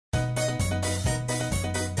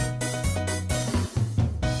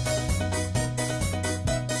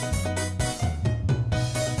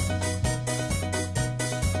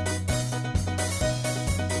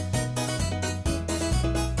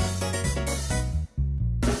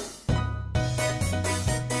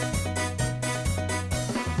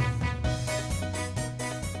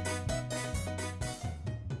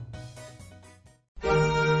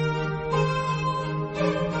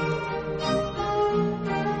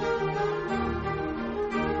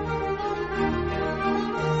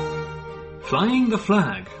Flying the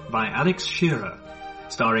Flag by Alex Shearer,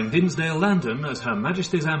 starring Dinsdale Landon as Her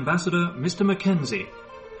Majesty's Ambassador Mr. Mackenzie,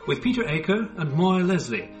 with Peter Aker and Moy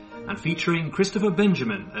Leslie, and featuring Christopher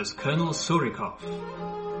Benjamin as Colonel Sorikov.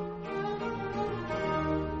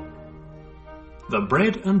 The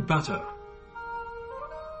Bread and Butter.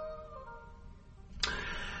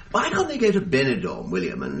 Why can't they go to Benidorm,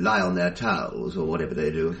 William, and lie on their towels, or whatever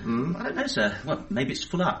they do? I don't know, sir. Well, maybe it's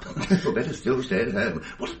full up. Or better still, stay at home.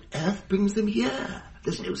 What on earth brings them here?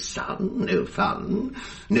 There's no sun, no fun,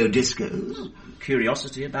 no discos.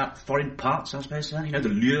 Curiosity about foreign parts, I suppose, sir. You know, the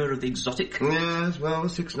lure of the exotic. Yes, well,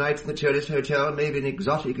 6 nights in the tourist hotel may be an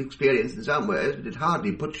exotic experience in some ways, but it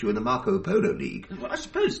hardly puts you in the Marco Polo League. Well, I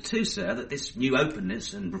suppose, too, sir, that this new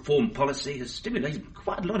openness and reform policy has stimulated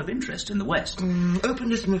quite a lot of interest in the West.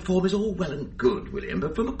 Openness and reform is all well and good, William,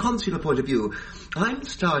 but from a consular point of view, I'm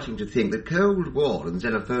starting to think that Cold War and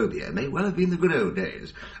xenophobia may well have been the good old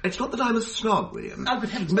days. It's not that I'm a snob, William. Oh, but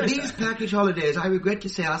But these package holidays, I regret to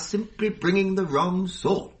say, are simply bringing the wrong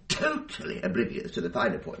sort. Totally oblivious to the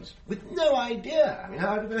finer points. With no idea,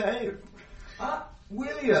 how to behave.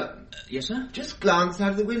 William. Yes, sir? Just glance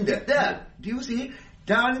out of the window. There, do you see?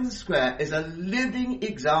 Down in the square is a living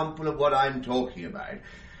example of what I'm talking about.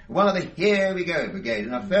 One of the Here We Go brigade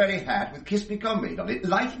in a furry hat with Kiss Me Comrade on it,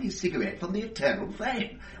 lighting his cigarette from the eternal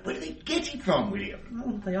flame. Where do they get it from, William?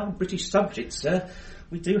 Oh, they are British subjects, sir.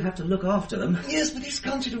 We do have to look after them. Yes, but this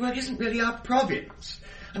consular work isn't really our province.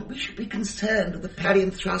 And we should be concerned with the parry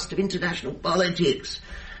and thrust of international politics,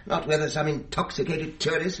 not whether some intoxicated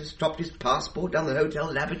tourist has dropped his passport down the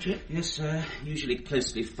hotel lavatory. Yes, sir. Usually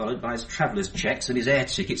closely followed by his traveller's checks and his air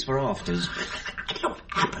tickets for afters. I don't know what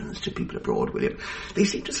happens to people abroad, William. They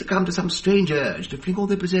seem to succumb to some strange urge to fling all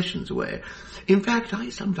their possessions away. In fact, I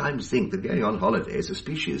sometimes think that going on holiday is a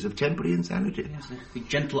species of temporary insanity. Yes, the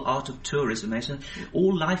gentle art of tourism, sir.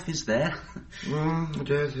 All life is there. I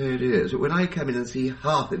dare say it is. But when I come in and see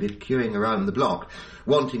half of it queuing around the block,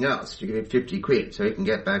 wanting us to give it 50 quid so he can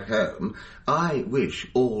get back home, I wish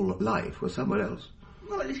all life was somewhere else.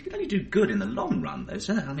 Well, it can only do good in the long run, though,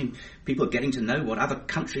 sir. I mean, people are getting to know what other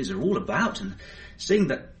countries are all about and seeing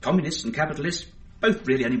that communists and capitalists both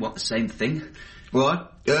really only want the same thing.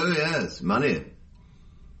 What? Oh, yes, money.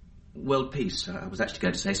 World peace, I was actually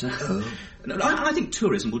going to say, sir. Oh. No, I think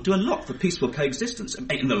tourism will do a lot for peaceful coexistence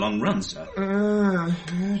in the long run, sir.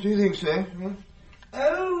 Do you think so?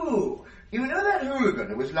 Oh, you know that hooligan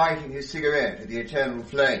who was lighting his cigarette at the eternal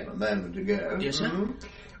flame a moment ago? Yes, sir.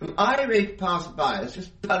 An irate passer-by has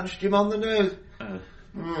just punched him on the nose.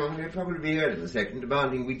 He'll probably be here in a second,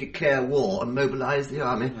 demanding we declare war and mobilise the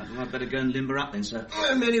army. Well, I'd better go and limber up then, sir.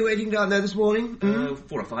 Many waiting down there this morning?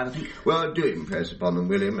 4 or 5, I think. Well, do impress upon them,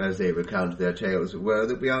 William, as they recount their tales of woe,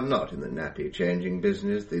 that we are not in the nappy-changing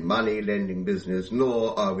business, the money-lending business,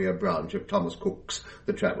 nor are we a branch of Thomas Cook's,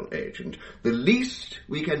 the travel agent. The least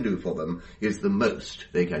we can do for them is the most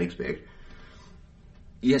they can expect.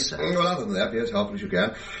 Yes, sir. Well, other than that, be as helpful as you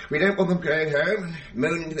can. We don't want them going home,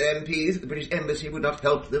 moaning to the MPs that the British Embassy would not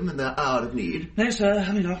help them in their hour of need. No, sir.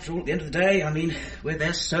 I mean, after all, at the end of the day, we're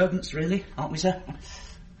their servants, really, aren't we, sir?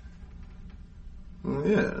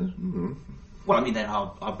 Yes. Well, I mean, they're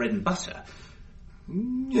our bread and butter.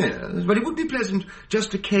 Yes, but it would be pleasant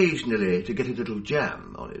just occasionally to get a little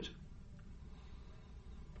jam on it.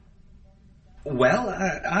 Well,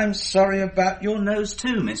 I'm sorry about your nose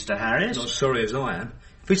too, Mr. Harris. Not sorry as I am.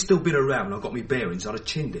 If he'd still been around when I got me bearings, I'd have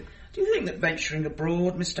chinned him. Do you think that venturing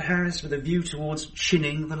abroad, Mr. Harris, with a view towards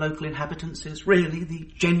chinning the local inhabitants is really the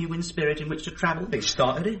genuine spirit in which to travel? He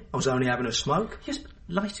started it. I was only having a smoke. Yes, but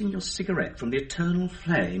lighting your cigarette from the eternal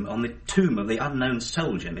flame on the tomb of the unknown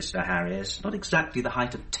soldier, Mr. Harris, not exactly the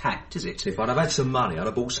height of tact, is it? If I'd have had some money, I'd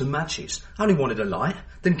have bought some matches. I only wanted a light.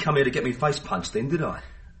 Didn't come here to get me face punched in, did I?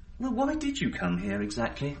 Well, why did you come here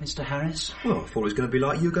exactly, Mr. Harris? Well, I thought it was going to be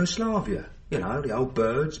like Yugoslavia. You know, the old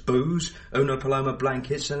birds, booze, Uno Paloma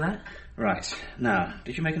blankets and that. Right. Now,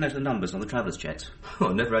 did you make a note of the numbers on the traveller's checks? Oh,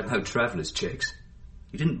 I never had no travellers' checks.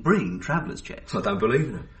 You didn't bring traveller's checks? I don't believe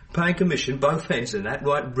in them. Paying commission, both ends and that,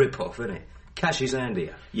 right rip-off, isn't it? Cash is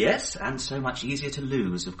handier. Yes, and so much easier to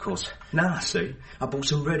lose, of course. Nah, see, I bought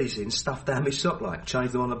some readies in, stuffed down my sock like,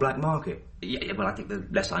 changed them on the black market. Yeah, well, I think the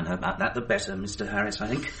less I know about that, the better, Mr. Harris, I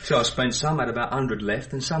think. So I spent some, had about 100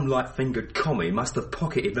 left, and some light-fingered commie must have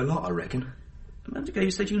pocketed the lot, I reckon. A moment ago you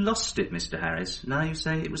said you lost it, Mr. Harris. Now you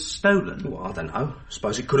say it was stolen. Well, I don't know.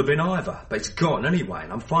 Suppose it could have been either. But it's gone anyway,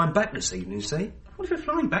 and I'm flying back this evening, see? What if you're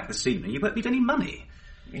flying back this evening? You won't need any money.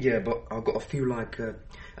 Yeah, but I've got a few,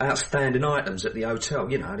 outstanding items at the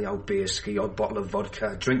hotel. You know, the old beer ski, odd bottle of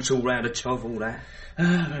vodka, drinks all round a tub, all that.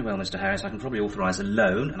 Very well, Mr. Harris. I can probably authorise a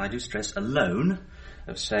loan, and I do stress a loan,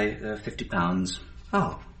 of, say, £50.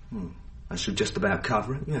 Oh, that should just about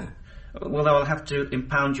cover it, yeah. Well, though, I'll have to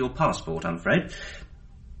impound your passport, I'm afraid.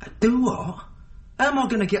 Do what? How am I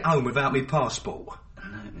going to get home without my passport?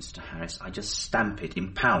 No, Mr. Harris, I just stamp it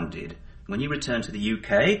impounded. When you return to the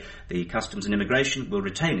UK, the Customs and Immigration will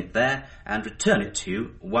retain it there and return it to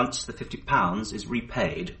you once the £50 is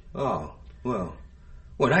repaid. Oh, well,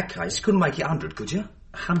 in that case, couldn't make it 100, could you?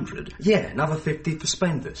 100? Yeah, another 50 for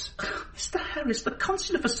spenders. Mr. Harris, the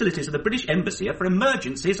consular facilities of the British Embassy are for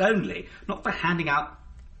emergencies only, not for handing out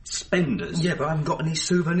spenders. Yeah, but I haven't got any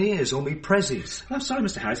souvenirs or me prezzies. I'm sorry,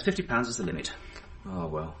 Mr. Harris, £50 is the limit. Oh,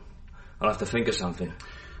 well, I'll have to think of something.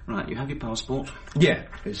 Right, you have your passport? Yeah,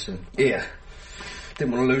 it's here.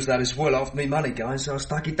 Didn't want to lose that as well after me money, guys, so I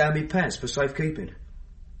stuck it down my pants for safekeeping.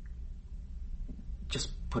 Just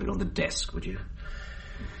put it on the desk, would you?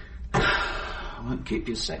 I won't keep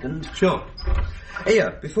you a second. Sure.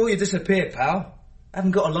 Here, before you disappear, pal,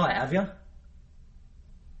 haven't got a light, have you?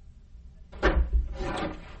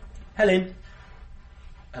 Helen?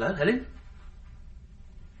 Hello, Helen?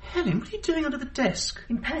 Helen, what are you doing under the desk?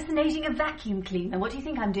 Impersonating a vacuum cleaner. What do you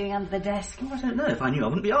think I'm doing under the desk? Well, I don't know. If I knew, I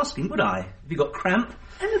wouldn't be asking, would I? Have you got cramp?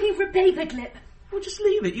 I'm looking for a paperclip. Well, just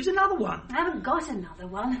leave it. Use another one. I haven't got another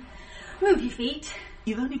one. Move your feet.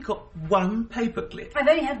 You've only got one paperclip. I've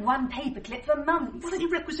only had one paperclip for months. Why don't you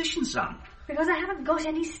requisition some? Because I haven't got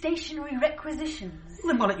any stationary requisitions.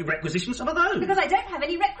 Well, then why don't you requisition some of those? Because I don't have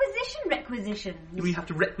any requisitions. You have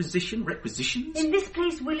to requisition requisitions? In this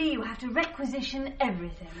place, Willie, you have to requisition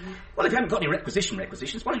everything. Well, if you haven't got any requisitions,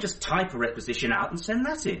 why don't you just type a requisition out and send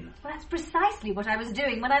that in? Well, that's precisely what I was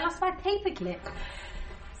doing when I lost my paperclip.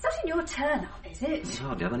 It's not in your turn up, is it?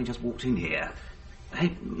 Hardly. I've only just walked in here.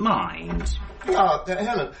 Hey, mind. Ah,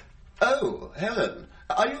 Helen. Oh, Helen.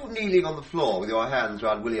 Are you kneeling on the floor with your hands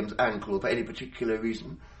round William's ankle for any particular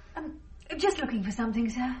reason? Just looking for something,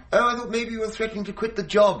 sir. Oh, I thought maybe you were threatening to quit the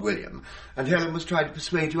job, William, and Helen was trying to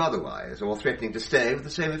persuade you otherwise, or threatening to stay with the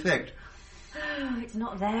same effect. Oh, it's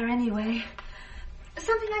not there anyway.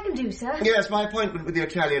 Something I can do, sir? Yes, my appointment with the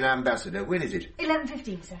Italian ambassador. When is it?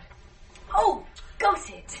 11:15, sir. Oh, got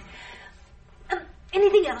it.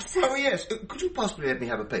 Anything else, sir? Oh, yes. Could you possibly let me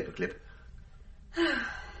have a paperclip?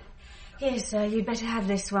 Here, sir, you'd better have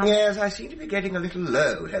this one. Yes, I seem to be getting a little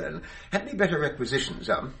low, Helen. Had me better requisition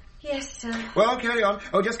some? Yes, sir. Well, carry on.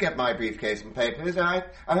 Oh, just get my briefcase and papers. I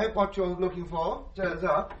hope what you're looking for turns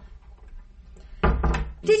up.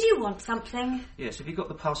 Did you want something? Yes, have you got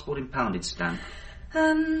the passport impounded stamp?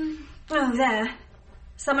 Oh, there.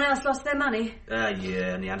 Someone else lost their money.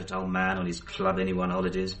 Yeah, Neanderthal man on his Club Anyone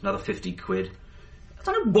holidays. Another 50 quid. I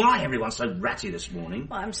don't know why everyone's so ratty this morning.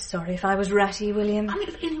 Well, I'm sorry if I was ratty, William. I mean,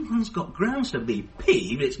 if anyone's got grounds to be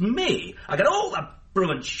peeved, it's me. I get all the broom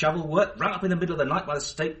and shovel work run up in the middle of the night by the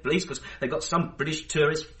state police because they've got some British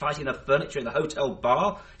tourist fighting the furniture in the hotel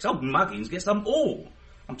bar. This old muggins gets them all.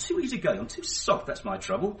 I'm too easygoing, I'm too soft, that's my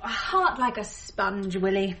trouble. A heart like a sponge,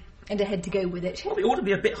 Willie, and a head to go with it. Well, we ought to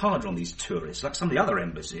be a bit harder on these tourists, like some of the other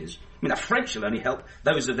embassies. I mean, the French will only help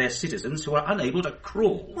those of their citizens who are unable to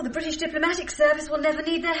crawl. Well, the British diplomatic service will never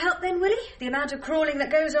need their help then, Willie. The amount of crawling that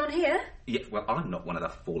goes on here. Yeah, well, I'm not one of the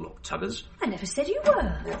forelock tuggers. I never said you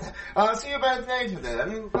were. I'll see you both later,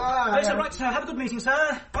 then. Bye. Oh, so right, sir. Have a good meeting,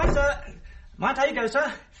 sir. Bye, sir. Mind how you go,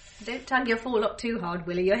 sir. Don't tug your forelock too hard,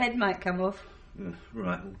 Willie. Your head might come off.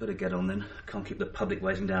 Right, we'll better get on then. Can't keep the public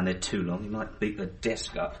waiting down there too long. You might beat the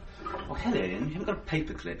desk up. Oh, Helen, you haven't got a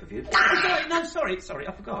paperclip, have you? Sorry,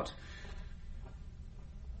 I forgot.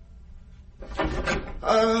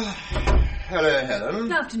 Hello, Helen.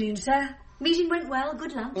 Good afternoon, sir. Meeting went well.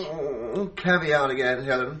 Good lunch. Caviar again,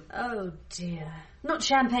 Helen. Oh, dear. Not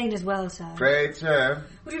champagne as well, sir. Afraid so.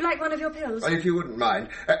 Would you like one of your pills? If you wouldn't mind.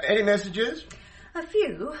 Any messages? A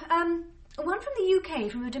few. One from the UK,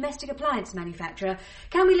 from a domestic appliance manufacturer.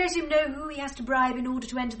 Can we let him know who he has to bribe in order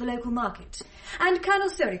to enter the local market? And Colonel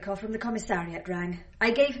Surikov from the commissariat rang.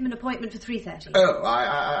 I gave him an appointment for 3:30. Oh,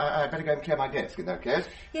 I better go and clear my desk in that case.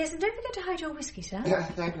 Yes, and don't forget to hide your whiskey, sir. Yeah,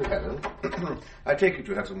 thank you, Helen. I take it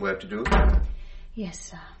you have some work to do. Yes,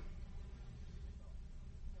 sir.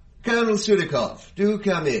 Colonel Surikov, do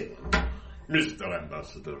come in. Mr.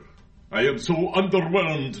 Ambassador, I am so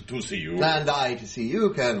underwhelmed to see you. And I to see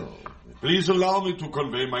you, Colonel. Please allow me to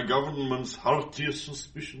convey my government's heartiest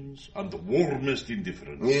suspicions and warmest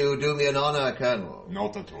indifference. You do me an honour, Colonel.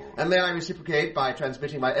 Not at all. And may I reciprocate by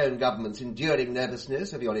transmitting my own government's enduring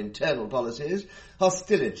nervousness of your internal policies,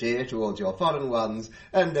 hostility towards your foreign ones,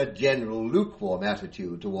 and a general lukewarm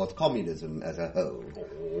attitude towards communism as a whole.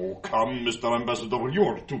 Oh, come, Mr. Ambassador,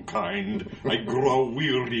 you're too kind. I grow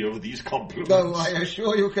weary of these compliments. Oh, I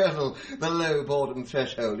assure you, Colonel, the low boredom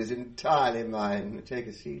threshold is entirely mine. Take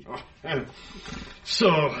a seat. So,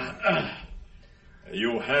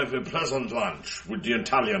 you have a pleasant lunch with the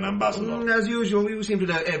Italian ambassador. As usual, you seem to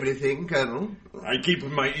know everything, Colonel. I keep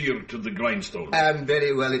my ear to the grindstone. And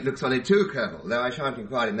very well it looks on it too, Colonel, though I shan't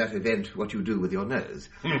inquire in that event what you do with your nose.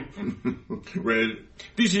 Well,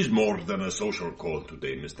 this is more than a social call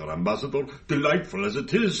today, Mr. Ambassador. Delightful as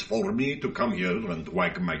it is for me to come here and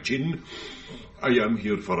wag my chin, I am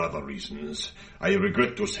here for other reasons. I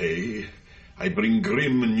regret to say I bring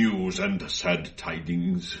grim news and sad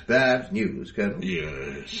tidings. Bad news, Colonel?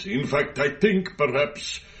 Yes. In fact, I think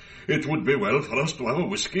perhaps it would be well for us to have a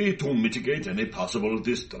whiskey to mitigate any possible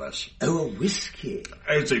distress. Oh, a whiskey?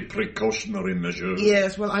 As a precautionary measure.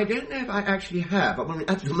 Yes, well, I don't know if I actually have. I mean,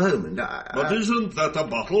 at the moment, But isn't that a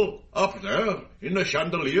bottle up there in the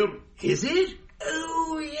chandelier? Is it?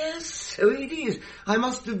 Oh, yes, so it is. I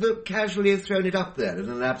must have casually thrown it up there at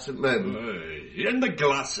an absent moment. In the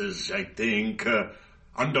glasses, I think.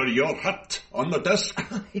 Under your hat on the desk.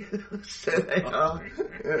 So they are.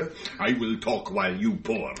 I will talk while you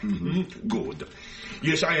pour. Good.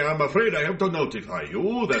 Yes, I am afraid I have to notify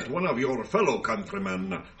you that one of your fellow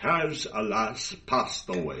countrymen has, alas, passed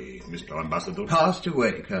away, Mr. Ambassador. Passed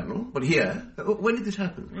away, Colonel? But here? When did this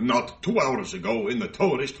happen? Not 2 hours ago in the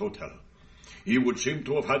tourist hotel. He would seem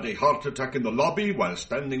to have had a heart attack in the lobby while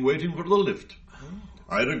standing waiting for the lift.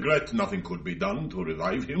 I regret nothing could be done to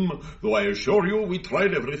revive him, though I assure you we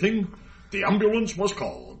tried everything. The ambulance was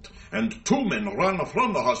called, and 2 men ran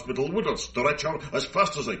from the hospital with a stretcher as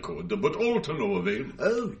fast as they could, but all to no avail.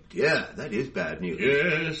 Oh, dear, that is bad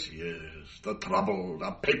news. Yes. The trouble,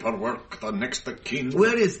 the paperwork, the next of kin.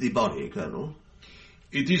 Where is the body, Colonel?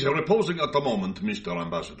 It is reposing at the moment, Mr.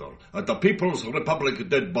 Ambassador, at the People's Republic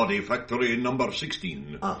Dead Body Factory number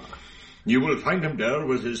 16. You will find him there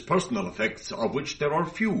with his personal effects, of which there are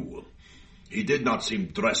few. He did not seem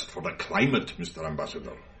dressed for the climate, Mr.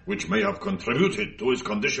 Ambassador, which may have contributed to his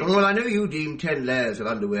condition. Well, I know you deem 10 layers of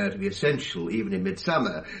underwear to be essential, even in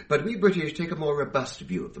midsummer, but we British take a more robust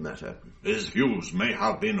view of the matter. His views may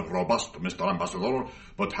have been robust, Mr. Ambassador,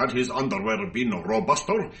 but had his underwear been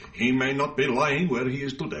robuster, he may not be lying where he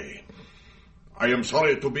is today. I am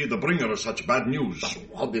sorry to be the bringer of such bad news.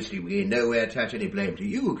 Obviously, we in no way attach any blame to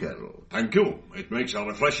you, Colonel. Thank you. It makes a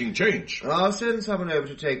refreshing change. I'll send someone over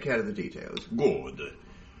to take care of the details. Good.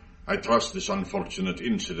 I trust this unfortunate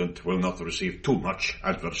incident will not receive too much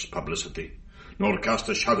adverse publicity, nor cast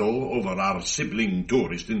a shadow over our sibling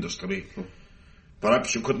tourist industry.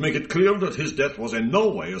 Perhaps you could make it clear that his death was in no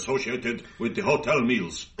way associated with the hotel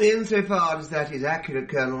meals. Insofar as that is accurate,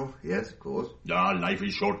 Colonel, yes, of course. Life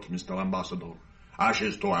is short, Mr. Ambassador.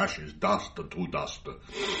 Ashes to ashes, dust to dust.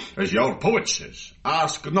 As your poet says,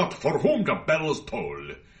 ask not for whom the bells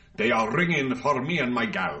toll. They are ringing for me and my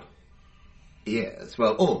gal. Yes,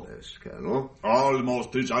 well, almost, Colonel.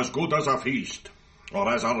 Almost is as good as a feast. Or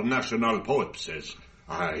as our national poet says,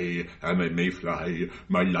 I am a mayfly,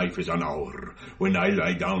 my life is an hour. When I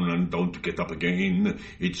lie down and don't get up again,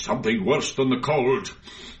 it's something worse than the cold.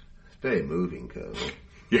 It's very moving, Colonel.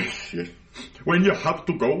 Yes. When you have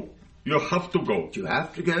to go, you have to go. Do you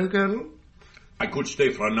have to go, Colonel? I could stay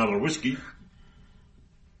for another whiskey.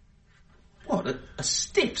 What, a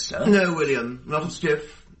stiff, sir? No, William, not a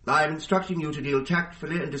stiff. I'm instructing you to deal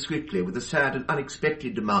tactfully and discreetly with the sad and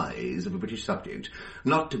unexpected demise of a British subject,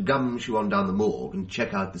 not to gumshoe on down the morgue and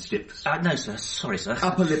check out the stiffs. No, sir. Sorry, sir.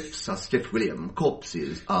 Upper lips are stiff, William.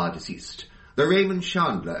 Corpses are deceased. The Raymond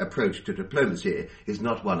Chandler approach to diplomacy is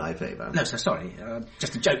not one I favour. No, sir, sorry.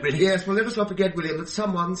 Just a joke, really. Yes, well, let us not forget, William, that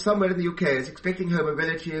someone somewhere in the UK is expecting home a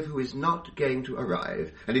relative who is not going to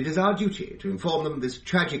arrive, and it is our duty to inform them of this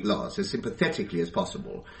tragic loss as sympathetically as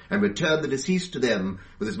possible, and return the deceased to them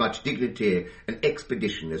with as much dignity and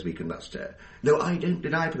expedition as we can muster. Though I don't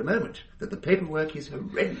deny for a moment that the paperwork is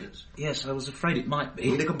horrendous. Yes, I was afraid it might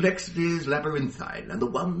be. The complexity is labyrinthine, and the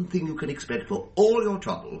one thing you can expect for all your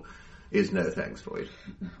trouble is no thanks for it.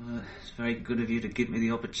 It's very good of you to give me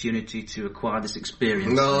the opportunity to acquire this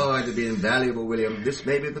experience. No, it has been invaluable, William. This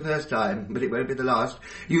may be the first time, but it won't be the last.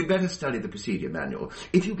 You'd better study the procedure manual.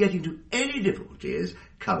 If you get into any difficulties,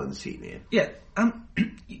 come and see me. Yeah,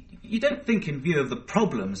 you don't think, in view of the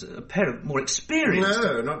problems, a pair of more experienced...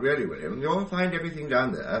 No, not really, William. You'll find everything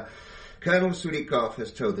down there. Colonel Surikov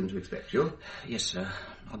has told them to expect you. Yes, sir.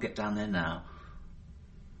 I'll get down there now.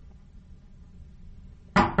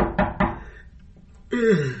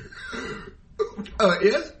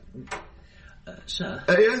 Yes? Sir?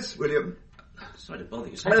 Yes, William. Sorry to bother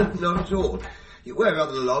you, sir. Not at all. You were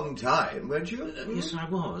rather a long time, weren't you? Yes, I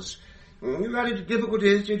was. You ran into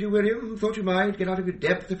difficulties, did you, William? Thought you might get out of your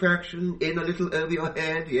depth of fraction, in a little over your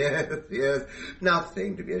head. Yes.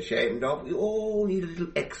 Nothing to be ashamed of. We all need a little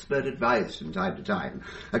expert advice from time to time.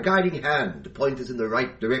 A guiding hand to point us in the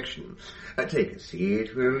right direction. Take a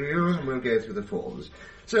seat, will you? And we'll go through the forms.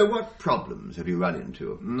 So what problems have you run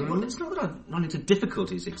into? Well, it's not that I've run into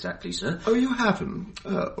difficulties exactly, sir. Oh, you haven't?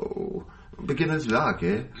 Oh, beginner's luck,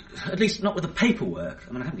 eh? At least not with the paperwork.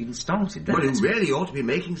 I mean, I haven't even started that. Well, you really ought to be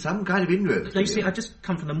making some kind of inroads. No, you see, I just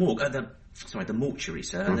come from the morgue, the mortuary,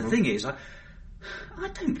 sir. And the thing is, I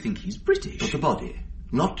don't think he's British. Not the body.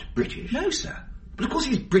 Not British. No, sir. But of course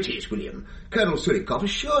he's British, William. Colonel Surikov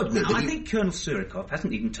assured me that I think Colonel Surikov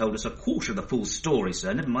hasn't even told us a quarter of the full story,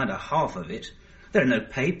 sir. Never mind a half of it. There are no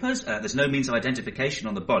papers, there's no means of identification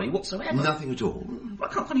on the body whatsoever. Nothing at all? I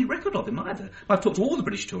can't find any record of him either. I've talked to all the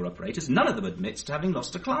British tour operators. None of them admits to having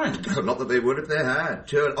lost a client. Oh, not that they would if they had.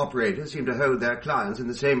 Tour operators seem to hold their clients in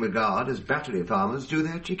the same regard as battery farmers do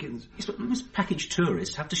their chickens. Yes, but most package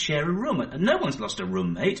tourists have to share a room, and no one's lost a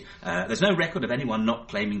roommate. There's no record of anyone not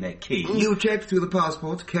claiming their key. You checked through the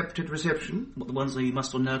passports kept at reception? What, the ones that you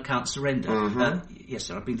must on no account surrender? Yes,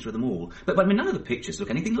 sir, I've been through them all. But I mean, none of the pictures look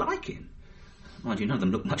anything like him. Mind you, none of them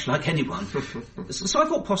look much like anyone. So I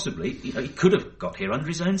thought possibly he could have got here under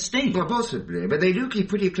his own steam. Well, possibly, but they do keep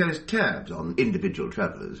pretty close tabs on individual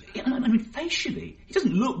travellers. Yeah, I mean, facially, he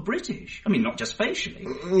doesn't look British. I mean, not just facially.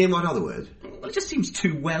 In what other words? Well, it just seems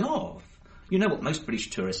too well off. You know what most British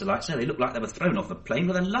tourists are like, so they look like they were thrown off the plane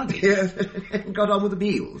with their luggage. Yes, got on with the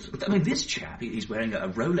meals. I mean, this chap, he's wearing a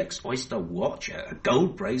Rolex Oyster watch, a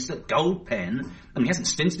gold bracelet, gold pen. I mean, he hasn't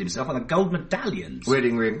stinted himself on the gold medallions.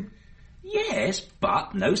 Wedding ring? Yes,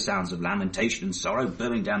 but no sounds of lamentation and sorrow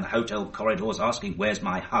burning down the hotel corridors asking, where's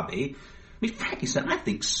my hubby? I mean, frankly, sir, I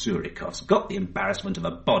think Surikov's got the embarrassment of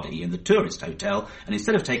a body in the tourist hotel, and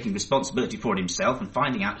instead of taking responsibility for it himself and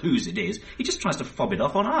finding out whose it is, he just tries to fob it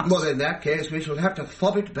off on us. Well, in that case, we shall have to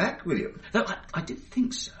fob it back, William. Though I did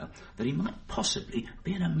think, sir, that he might possibly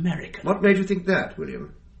be an American. What made you think that,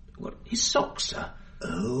 William? What, his socks, sir.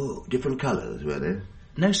 Oh, different colours, were they?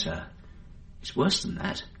 No, sir. It's worse than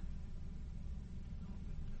that.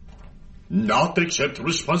 Not accept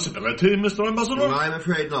responsibility, Mr. Ambassador? I'm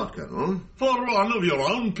afraid not, Colonel. For one of your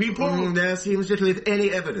own people? There seems little, if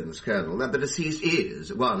any, evidence, Colonel, that the deceased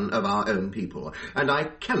is one of our own people, and I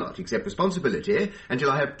cannot accept responsibility until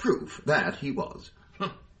I have proof that he was.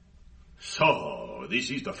 So, this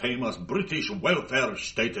is the famous British welfare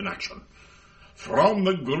state in action. From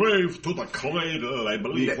the grave to the cradle, I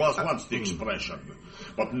believe, was once the expression.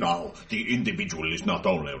 But now, the individual is not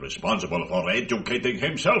only responsible for educating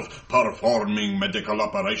himself, performing medical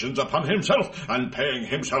operations upon himself, and paying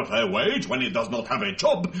himself a wage when he does not have a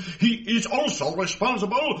job, he is also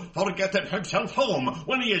responsible for getting himself home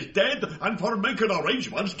when he is dead and for making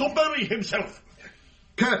arrangements to bury himself.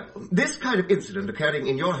 Colonel, this kind of incident occurring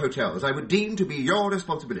in your hotels I would deem to be your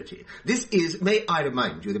responsibility. This is, may I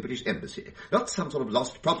remind you, the British Embassy, not some sort of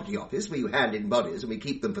lost property office where you hand in bodies and we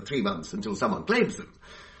keep them for 3 months until someone claims them.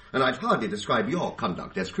 And I'd hardly describe your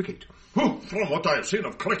conduct as cricket. From what I have seen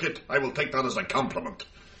of cricket, I will take that as a compliment.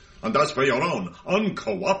 And as for your own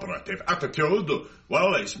uncooperative attitude,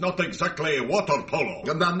 well, it's not exactly water polo.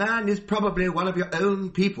 The man is probably one of your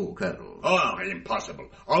own people, Colonel. Ah, impossible.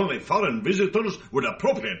 Only foreign visitors with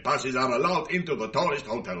appropriate passes are allowed into the tourist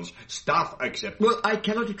hotels, staff accepted. Well, I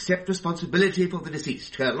cannot accept responsibility for the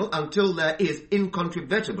deceased, Colonel, until there is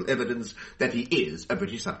incontrovertible evidence that he is a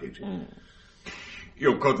British subject.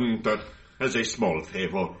 You couldn't, as a small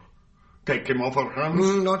favour, take him off our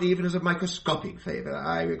hands? Not even as a microscopic favour,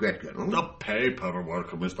 I regret, Colonel. The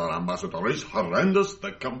paperwork, Mr. Ambassador, is horrendous.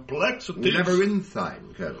 The complexity...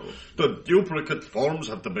 Labyrinthine, Colonel. The duplicate forms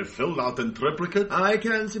have to be filled out in triplicate. I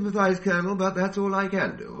can sympathise, Colonel, but that's all I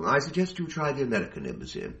can do. I suggest you try the American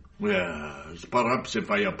embassy. Yes, perhaps if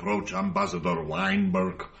I approach Ambassador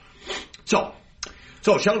Weinberg. So,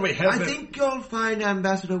 shall we have... I think you'll find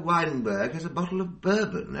Ambassador Weinberg has a bottle of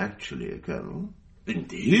bourbon, actually, Colonel.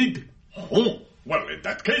 Indeed? Oh, well, in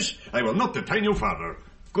that case, I will not detain you further.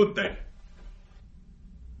 Good day.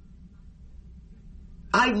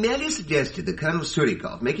 I merely suggested that Colonel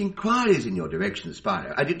Surikov make inquiries in your direction,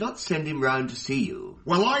 Spire. I did not send him round to see you.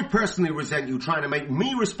 Well, I personally resent you trying to make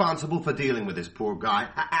me responsible for dealing with this poor guy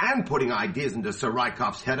and putting ideas into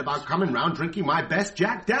Surykov's head about coming round drinking my best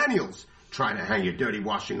Jack Daniels. Trying to hang your dirty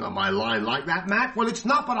washing on my line like that, Mac? Well, it's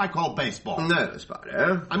not what I call baseball. No,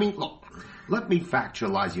 Spider. I mean, look, let me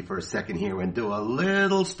factualize you for a second here and do a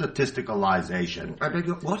little statisticalization. I beg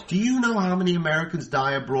your... What? Do you know how many Americans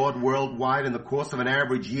die abroad worldwide in the course of an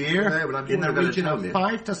average year? No, but I'm sure in the you're gonna region tell of me.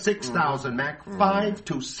 5 to 6,000, Mac. 5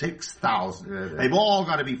 to 6,000. They've all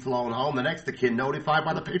got to be flown home. The next of kin notified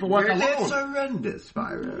by the paperwork alone. It's horrendous,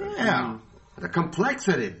 Spider. Yeah. The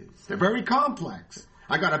complexities. They're very complex.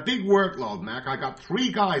 I got a big workload, Mac. I got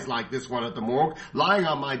 3 guys like this one at the morgue lying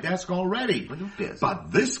on my desk already.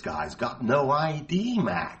 But this guy's got no ID,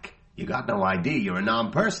 Mac. You got no ID. You're a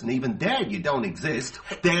non-person. Even dead, you don't exist.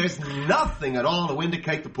 There's nothing at all to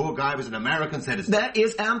indicate the poor guy was an American citizen. There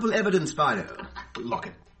is ample evidence, Spider. Look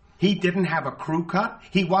it. He didn't have a crew cut.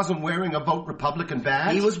 He wasn't wearing a Vote Republican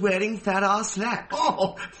badge. He was wearing Farrar slacks.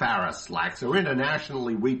 Oh, Farrar slacks are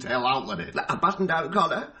internationally retail outletted. A button-down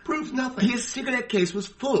collar. Proves nothing. His cigarette case was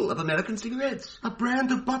full of American cigarettes. A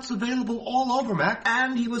brand of butts available all over, Mac.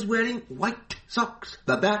 And he was wearing white socks.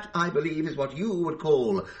 That, I believe, is what you would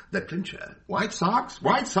call the clincher. White socks?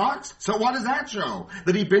 White socks? So what does that show?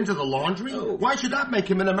 That he'd been to the laundry? Oh. Why should that make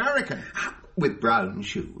him an American? With brown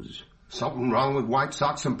shoes. Something wrong with white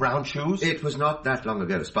socks and brown shoes? It was not that long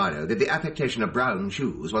ago, Spider, that the affectation of brown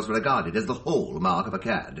shoes was regarded as the hallmark of a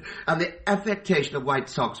cad, and the affectation of white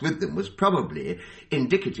socks with them was probably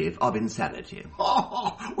indicative of insanity.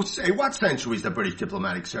 Oh, well, say, what century is the British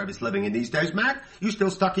diplomatic service living in these days, Mac? You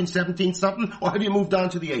still stuck in 17-something, or have you moved on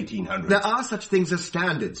to the 1800s? There are such things as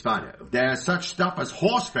standards, Spider. There's such stuff as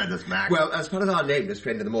horse feathers, Mac. Well, as far as our nameless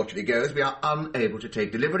friend in the mortuary goes, we are unable to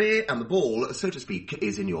take delivery, and the ball, so to speak,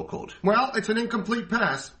 is in your court. Well, it's an incomplete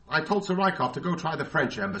pass. I told Sir Rykoff to go try the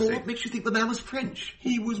French embassy. Well, what makes you think the man was French?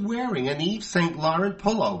 He was wearing an Yves Saint Laurent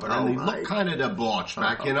pullover, and he my. looked kind of debauched,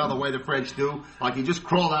 Mac. You know the way the French do? Like he just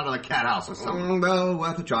crawled out of the cat house or something. Well,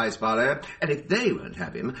 worth a try, Spider. And if they won't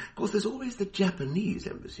have him, of course, there's always the Japanese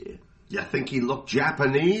embassy. You think he looked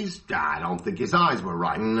Japanese? I don't think his eyes were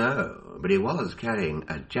right. No, but he was carrying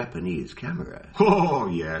a Japanese camera. Oh,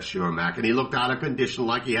 yeah, sure, Mac. And he looked out of condition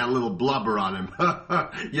like he had a little blubber on him.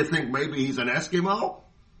 You think maybe he's an Eskimo?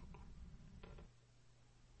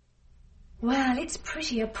 Well, it's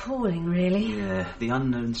pretty appalling, really. Yeah, the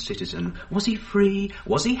unknown citizen. Was he free?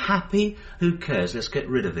 Was he happy? Who cares? Let's get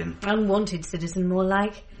rid of him. Unwanted citizen, more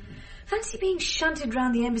like. Fancy being shunted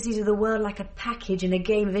round the embassies of the world like a package in a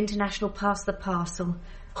game of international pass the parcel.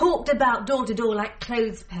 Hawked about door to door like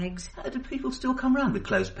clothes pegs. Do people still come round with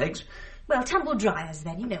clothes pegs? Well, tumble dryers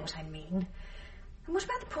then, you know what I mean. And what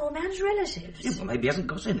about the poor man's relatives? Yeah, well, maybe he hasn't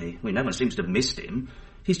got any. No one seems to have missed him.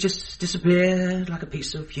 He's just disappeared like a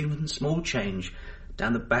piece of human small change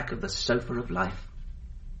down the back of the sofa of life.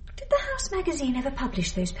 Did the House magazine ever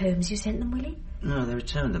publish those poems you sent them, Willie? No, they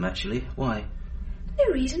returned them, actually. Why?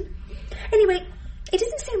 No reason. Anyway, it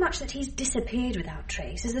isn't so much that he's disappeared without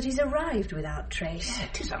trace as that he's arrived without trace. Yeah,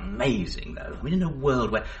 it is amazing, though. I mean, in a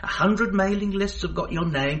world where 100 mailing lists have got your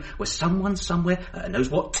name, where someone somewhere knows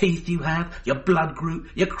what teeth you have, your blood group,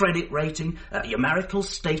 your credit rating, your marital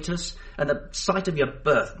status, and the site of your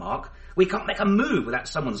birthmark, we can't make a move without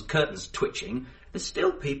someone's curtains twitching. There's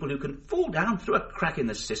still people who can fall down through a crack in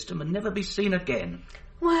the system and never be seen again.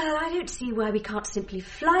 Well, I don't see why we can't simply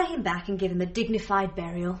fly him back and give him a dignified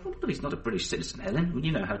burial. Well, he's not a British citizen, Helen.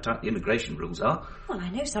 You know how tight the immigration rules are. Well, I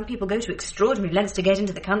know some people go to extraordinary lengths to get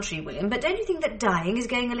into the country, William, but don't you think that dying is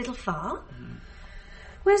going a little far?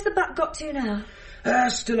 Where's the buck got to now?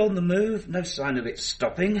 Still on the move. No sign of it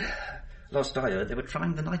stopping. Last I heard, they were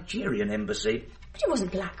trying the Nigerian embassy. But he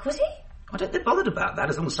wasn't black, was he? I don't think they're bothered about that,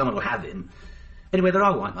 as long as someone will have him. Anyway, there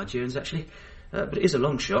are white Nigerians, actually. But it is a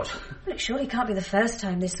long shot. Well, it surely can't be the first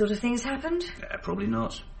time this sort of thing's happened. Probably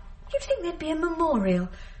not. You'd think there'd be a memorial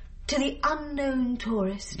to the unknown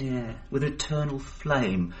tourist. Yeah, with an eternal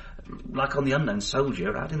flame, like on the unknown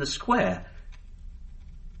soldier out in the square.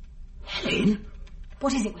 Helen?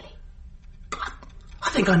 What is it, Willie? I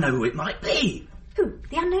think I know who it might be. Who?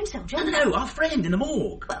 The unknown soldier? No, our friend in the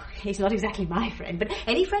morgue. Well, he's not exactly my friend, but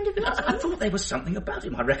any friend of yours? I thought there was something about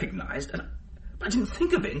him I recognised, but I didn't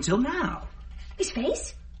think of it until now. His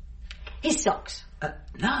face? His socks?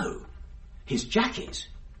 No. His jacket.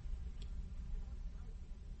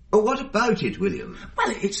 Well, what about it, William?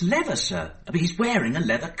 Well, it's leather, sir. But he's wearing a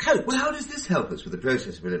leather coat. Well, how does this help us with the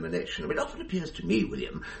process of elimination? I mean, it often appears to me,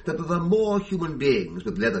 William, that there are more human beings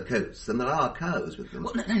with leather coats than there are cows with them.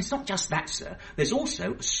 Well, no, it's not just that, sir. There's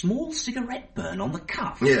also a small cigarette burn on the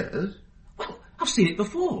cuff. Yes? Well, I've seen it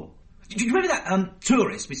before. Do you remember that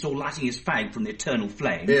tourist we saw lighting his fag from the eternal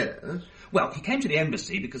flame? Yes. Well, he came to the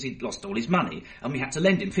embassy because he'd lost all his money, and we had to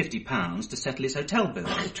lend him £50 to settle his hotel bills.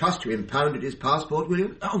 I trust you impounded his passport,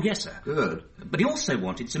 William? Oh, yes, sir. Good. But he also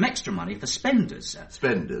wanted some extra money for spenders, sir.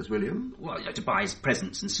 Spenders, William? Well, to buy his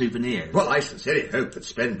presents and souvenirs. Well, I sincerely hope that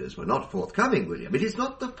spenders were not forthcoming, William. It is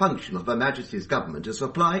not the function of Her Majesty's government to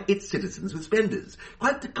supply its citizens with spenders.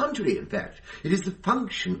 Quite the contrary, in fact. It is the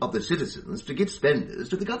function of the citizens to give spenders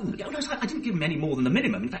to the government. Yeah, well, no, I didn't give him any more than the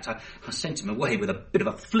minimum. In fact, I sent him away with a bit of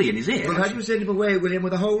a flea in his ear. Well, had you sent him away, William,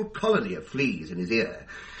 with a whole colony of fleas in his ear,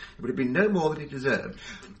 it would have been no more than he deserved.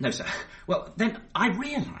 No, sir. Well, then I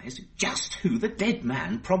realised just who the dead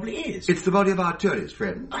man probably is. It's the body of our tourist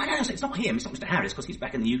friend. Oh, no, it's not him. It's not Mr. Harris, because he's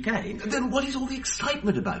back in the UK. Then what is all the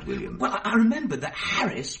excitement about, William? Well, I remember that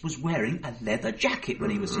Harris was wearing a leather jacket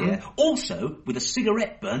when he was here, also with a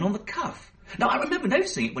cigarette burn on the cuff. Now, I remember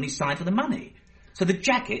noticing it when he signed for the money. So the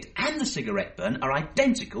jacket and the cigarette burn are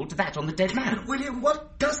identical to that on the dead man. William,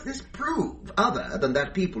 what does this prove, other than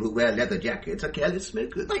that people who wear leather jackets are careless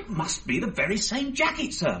smokers? Well, it must be the very same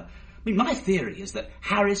jacket, sir. I mean, my theory is that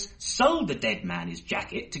Harris sold the dead man his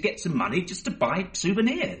jacket to get some money just to buy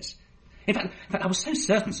souvenirs. In fact, I was so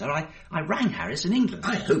certain, sir, I rang Harris in England.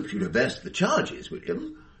 I hope you reversed the charges,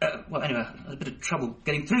 William. Well, anyway, I had a bit of trouble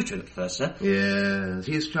getting through to him at first, sir. Yes,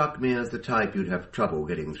 he struck me as the type you'd have trouble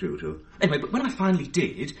getting through to. Anyway, but when I finally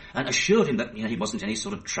did, and assured him that, he wasn't any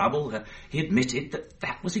sort of trouble, he admitted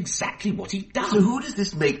that was exactly what he'd done. So who does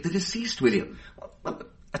this make the deceased, William? Well,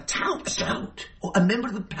 a tout, sir. A tout? Or a member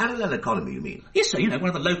of the parallel economy, you mean? Yes, sir, one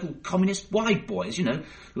of the local communist wide boys,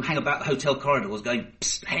 who hang about the hotel corridors going,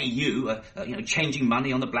 "Psst, hey you," changing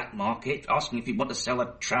money on the black market, asking if you want to sell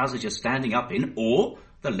the trousers you're standing up in, or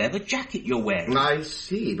the leather jacket you're wearing. I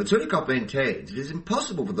see, but Surikoff maintains it is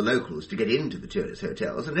impossible for the locals to get into the tourist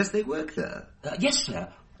hotels unless they work there. Yes, sir.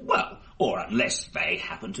 Well, or unless they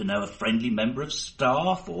happen to know a friendly member of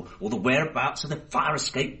staff, or the whereabouts of the fire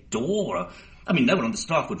escape door. No one on the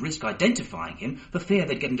staff would risk identifying him for fear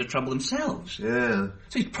they'd get into trouble themselves. Yeah.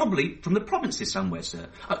 So he's probably from the provinces somewhere, sir.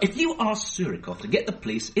 If you ask Surikoff to get the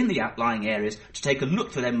police in the outlying areas to take a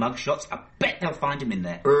look for their mugshots, I bet they'll find him in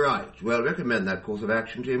there. Right. Well, recommend that course of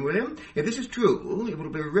action to him, William. If this is true, it will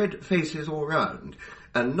be red faces all round,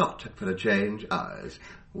 and not, for a change, ours.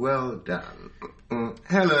 Well done.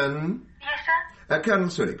 Helen? Yes, sir? Colonel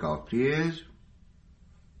Surikoff, please.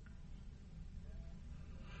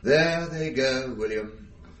 There they go, William.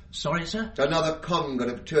 Sorry, sir? Another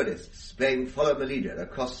conga of tourists playing Follow the Leader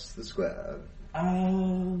across the square.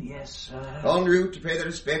 Oh, yes, sir. En route to pay their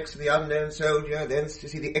respects to the unknown soldier, thence to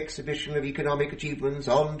see the exhibition of economic achievements,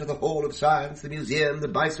 on to the Hall of Science, the museum, the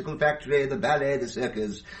bicycle factory, the ballet, the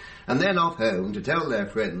circus, and then off home to tell their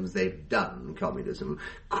friends they've done communism,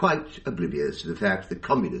 quite oblivious to the fact that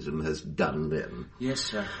communism has done them. Yes,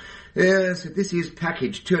 sir. Yes, if this is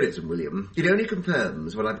package tourism, William, it only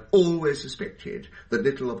confirms what I've always suspected, that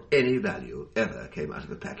little of any value ever came out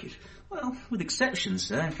of a packet. Well, with exceptions,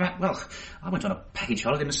 sir. In fact, I went on a package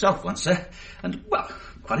holiday myself once, sir, and,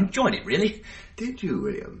 quite enjoyed it, really. Did you,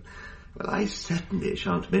 William? Well, I certainly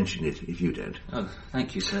shan't mention it if you don't. Oh,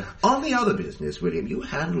 thank you, sir. On the other business, William, you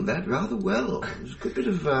handled that rather well. It was a good bit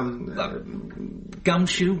of,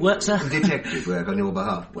 gumshoe work, sir? Detective work on your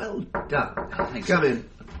behalf. Well done. Oh, thanks. Come in.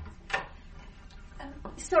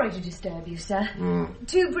 Sorry to disturb you, sir.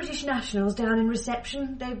 2 British nationals down in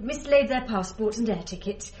reception. They've mislaid their passports and air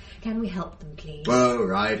tickets. Can we help them, please? Oh,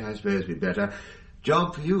 right, I suppose we'd better.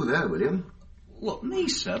 Job for you there, William. What, me,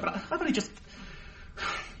 sir? But I've only just...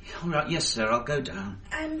 All right, yes, sir, I'll go down.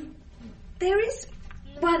 There is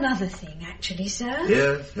one other thing, actually, sir.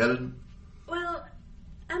 Yes, Helen? Well,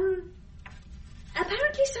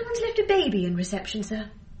 apparently someone's left a baby in reception, sir.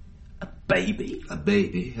 A baby? A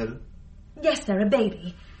baby, Helen? Yes, sir, a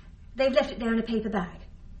baby. They've left it there in a paper bag.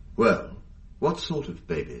 Well, what sort of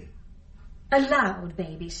baby? A loud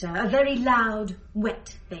baby, sir. A very loud,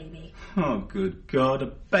 wet baby. Oh, good God, a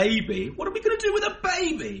baby? What are we going to do with a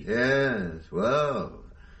baby? Yes, well,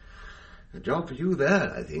 a job for you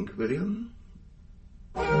there, I think, William.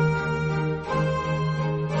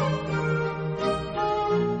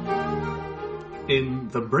 In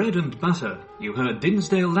The Bread and Butter, you heard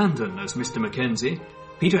Dinsdale Landon as Mr. Mackenzie,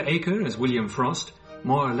 Peter Aker as William Frost,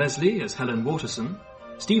 Moira Leslie as Helen Waterson,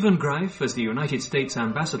 Stephen Greif as the United States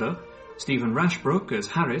Ambassador, Stephen Rashbrook as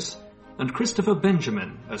Harris, and Christopher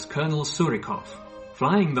Benjamin as Colonel Surikoff.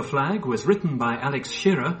 Flying the Flag was written by Alex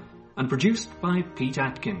Shearer and produced by Pete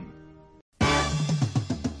Atkin.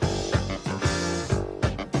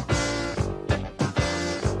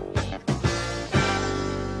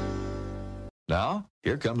 Now,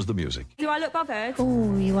 here comes the music. Do I look bothered?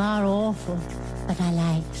 Oh, you are awful, but I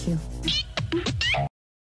like you.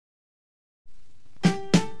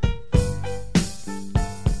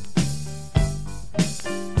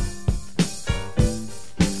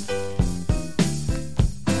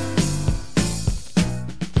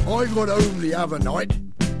 I got home the other night,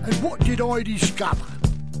 and what did I discover?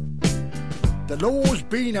 The law's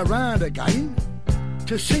been around again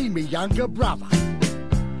to see me younger brother.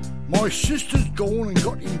 My sister's gone and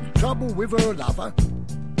got in trouble with her lover.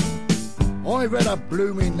 I've had a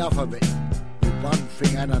blooming enough of it, with one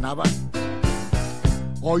thing and another.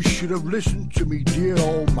 I should have listened to me dear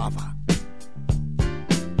old mother.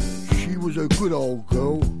 She was a good old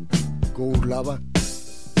girl, God love her.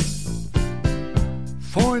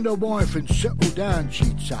 Find a wife and settle down,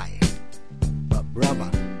 she'd say. But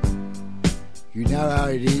brother, you know how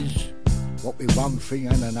it is, what with one thing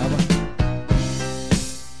and another.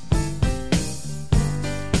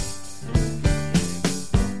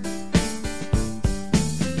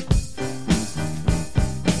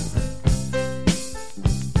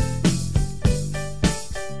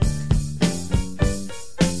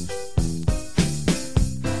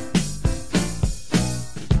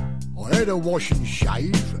 A wash and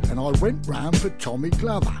shave, and I went round for Tommy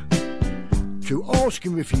Glover to ask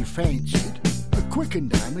him if he fancied a quicken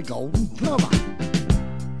down the Golden Plover.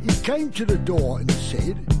 He came to the door and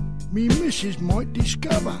said, me missus might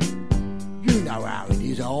discover. You know how it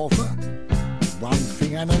is, Arthur, one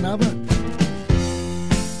thing and another.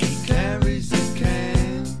 He carries a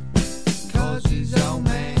can, 'cause his old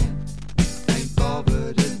man ain't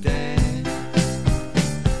bothered a damn.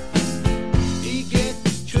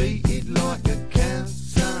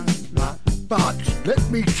 But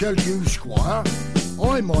let me tell you, Squire,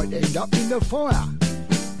 I might end up in the fire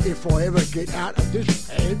if I ever get out of this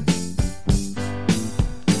bed.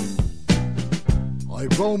 I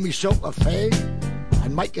roll myself a fag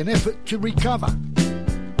and make an effort to recover,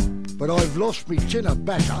 but I've lost me tin of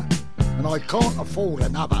batter and I can't afford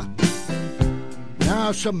another.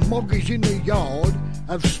 Now some moggies in the yard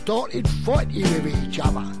have started fighting with each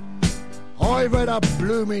other. I've had a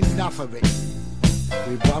blooming enough of it,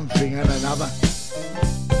 with one thing and another.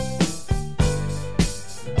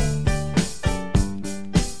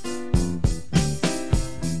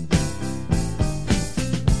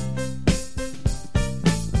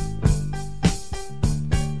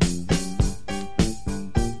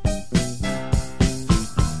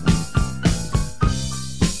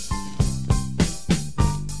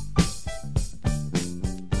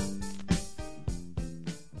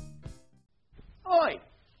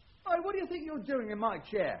 Doing in my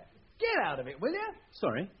chair. Get out of it, will you?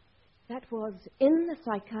 Sorry. That was In the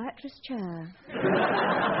Psychiatrist's Chair.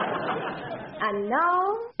 And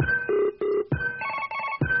now...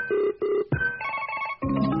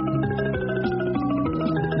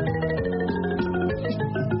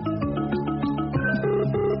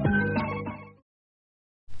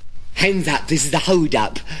 Hands up, this is a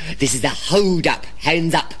hold-up. This is a hold-up.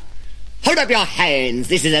 Hands up. Hold up your hands,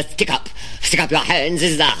 this is a stick-up. Stick up your hands,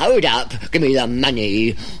 this is a hold-up. Give me the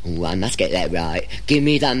money. Ooh, I must get that right. Give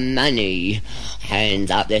me the money.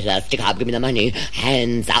 Hands up, this is a stick-up, give me the money.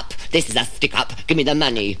 Hands up, this is a stick-up, give me the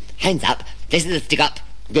money. Hands up, this is a stick-up,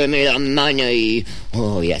 give me the money.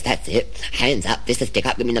 Oh, yes, that's it. Hands up, this is a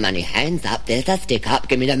stick-up, give me the money. Hands up, this is a stick-up,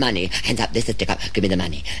 give me the money. Hands up, this is a stick-up, give me the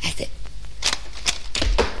money. That's it.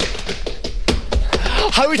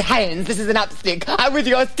 Hold hands, this is an upstick. With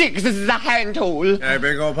your sticks, this is a hand tool. I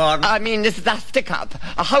beg your pardon? I mean, this is a stick-up.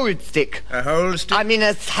 A hold stick. A hold stick? I mean,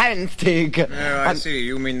 a hand stick. Oh, I see.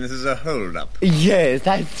 You mean this is a hold-up? Yes,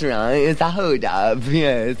 that's right. It's a hold-up,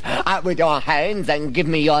 yes. Out with your hands and give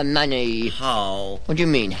me your money. How? What do you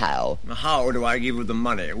mean, how? How do I give you the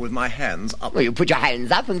money? With my hands up? Well, you put your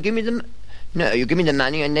hands up and give me the... No, you give me the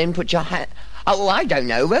money and then put your hand... Oh, I don't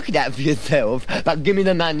know. Work it out for yourself. But give me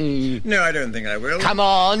the money. No, I don't think I will. Come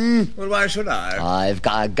on. Well, why should I? I've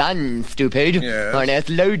got a gun, stupid. Yes. And it's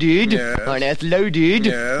loaded. Yes. And it's loaded.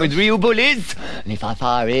 Yes. With real bullets. And if I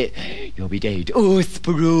fire it, you'll be dead. Oh,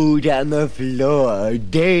 sprawl down the floor.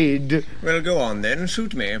 Dead. Well, go on then.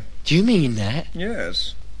 Shoot me. Do you mean that?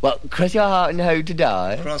 Yes. Well, cross your heart and hope to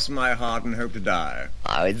die. Cross my heart and hope to die.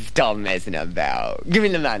 Oh, stop messing about. Give me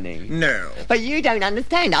the money. No. But you don't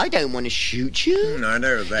understand. I don't want to shoot you. I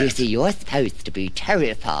know that. You see, you're supposed to be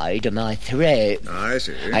terrified of my threats. I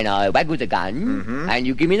see. And I waggle the gun, and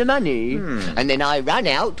you give me the money. And then I run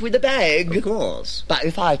out with the bag. Of course. But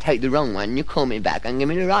if I take the wrong one, you call me back and give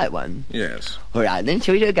me the right one. Yes. All right, then,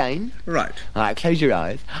 shall we do it again? Right. All right, close your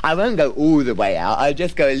eyes. I won't go all the way out. I'll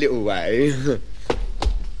just go a little way.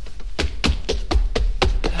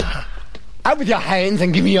 Out with your hands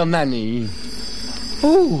and give me your money.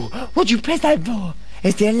 Ooh, what'd you press that for?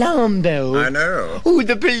 It's the alarm bell. I know. Oh,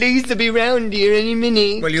 the police will be round here any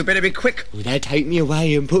minute. Well, you better be quick. Oh, they'll take me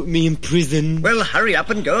away and put me in prison. Well, hurry up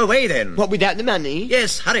and go away then. What, without the money?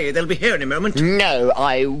 Yes, hurry. They'll be here in a moment. No,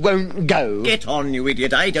 I won't go. Get on, you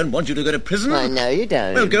idiot. I don't want you to go to prison. I know you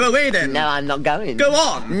don't. Well, go away then. No, I'm not going. Go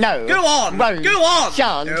on. No. Go on. Won't. Go on.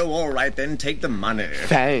 Shan't. Oh, all right then. Take the money.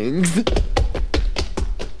 Thanks.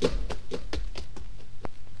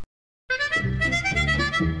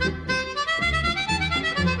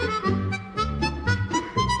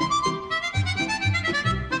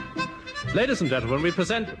 Ladies and gentlemen, we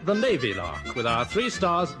present The Navy Lark with our 3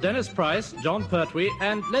 stars Dennis Price, John Pertwee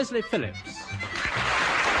and Leslie Phillips.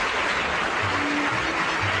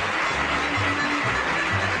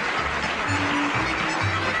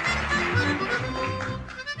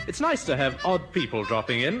 It's nice to have odd people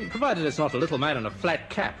dropping in, provided it's not a little man in a flat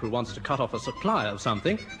cap who wants to cut off a supply of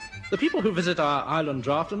something. The people who visit our island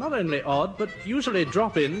draft are not only odd, but usually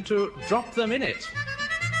drop in to drop them in it.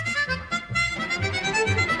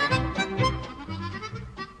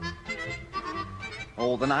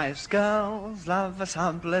 All the nice girls love a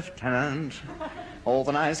sub-lieutenant. All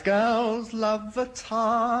the nice girls love a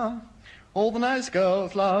tar. All the nice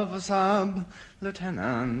girls love a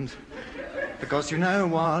sub-lieutenant. Because you know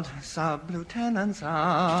what sub-lieutenants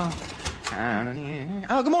are.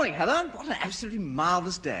 Oh, good morning, Heather. What an absolutely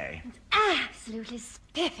marvellous day. Absolutely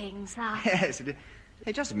spiffing, sir. Yes,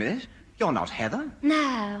 hey, just a minute. You're not Heather.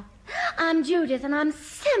 No, I'm Judith, and I'm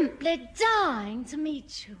simply dying to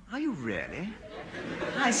meet you. Are you really?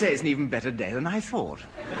 I say it's an even better day than I thought.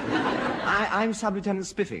 I'm Sub-Lieutenant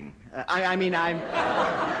Spiffing. I'm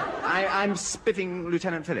spiffing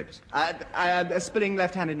Lieutenant Phillips. Spilling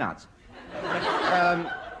left-handed nuts.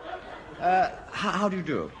 How do you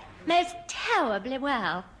do? Most terribly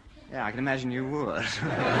well. Yeah, I can imagine you would.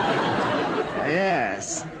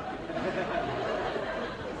 Yes.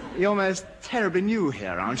 You're most terribly new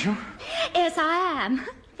here, aren't you? Yes, I am.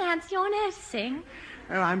 Fancy your noticing.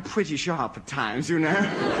 Oh, I'm pretty sharp at times, you know.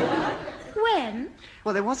 When?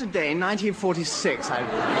 Well, there was a day in 1946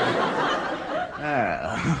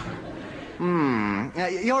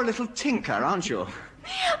 you're a little tinker, aren't you?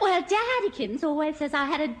 Well, Daddykins always says I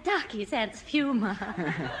had a ducky sense of humour.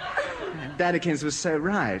 Daddykins was so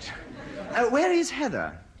right. Where is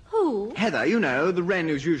Heather? Who? Heather, you know, the wren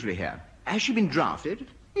who's usually here. Has she been drafted?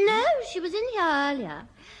 No, she was in here earlier.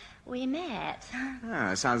 We met.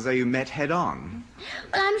 Oh, sounds as though you met head-on.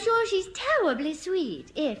 Well, I'm sure she's terribly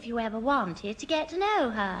sweet, if you ever wanted to get to know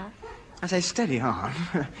her. I say, steady on.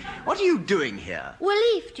 What are you doing here?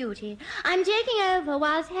 Relief duty. I'm taking over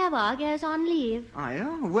whilst Heather goes on leave. Are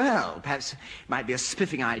you? Well, perhaps it might be a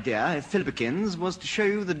spiffing idea if Philippikins was to show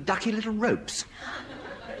you the ducky little ropes.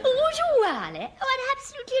 Would you really? Oh, I'd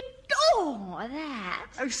absolutely adore that.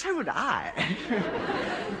 Oh, so would I.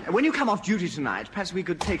 When you come off duty tonight, perhaps we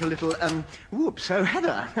could take a little, whoops. Oh,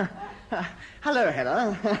 Heather. Hello,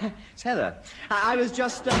 Heather. It's Heather. I was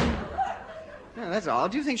just, Oh, that's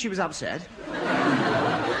odd. Do you think she was upset?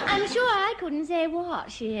 I'm sure I couldn't say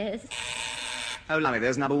what she is. Oh, lovely.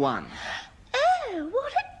 There's number 1. Oh,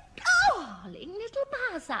 what a darling little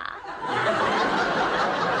buzzer.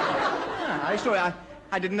 I'm sorry,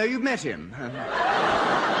 I didn't know you'd met him.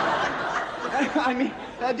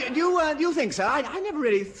 Do you think so? I never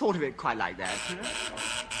really thought of it quite like that.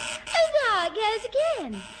 Oh, there it goes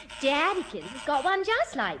again. Daddykins has got one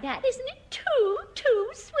just like that. Isn't it too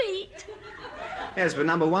sweet? Yes, but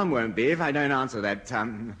number 1 won't be if I don't answer that,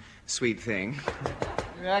 sweet thing.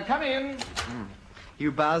 Come in.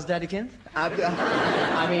 You buzzed, Daddykins?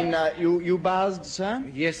 You buzzed, sir?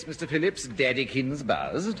 Yes, Mr. Phillips, Daddykins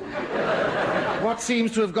buzzed. What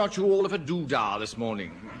seems to have got you all of a doodah this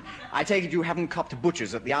morning? I take it you haven't copped a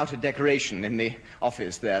butcher's at the outer decoration in the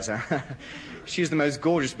office there, sir. She's the most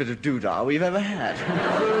gorgeous bit of doodah we've ever had.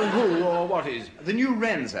 Who or what is? The new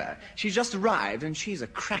wren, sir. She's just arrived, and she's a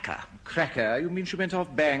cracker. Cracker? You mean she went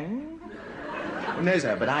off bang? No,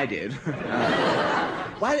 sir, but I did.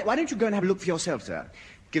 Why don't you go and have a look for yourself, sir?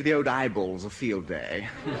 Give the old eyeballs a field day.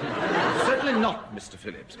 Certainly not, Mr.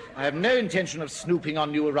 Phillips. I have no intention of snooping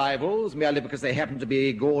on new arrivals merely because they happen to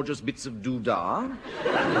be gorgeous bits of doodah.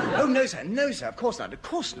 Oh, no, sir, of course not,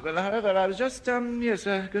 Well, however, I was just, going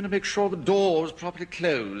to make sure the door was properly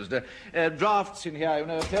closed. Drafts in here, you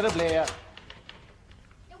know, terribly... Was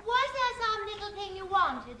there some little thing you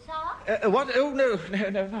wanted, sir? What? Oh, no,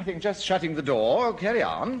 nothing. Just shutting the door. Oh, carry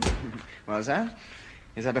on. What's that?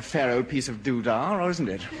 Is that a fair old piece of doodah, or isn't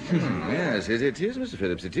it? Yes, it is, Mr.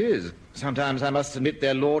 Phillips, it is. Sometimes I must admit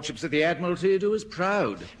their lordships of the Admiralty do us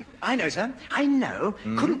proud. I know, sir. I know.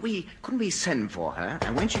 Couldn't we send for her?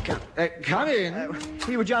 And when she comes... come in.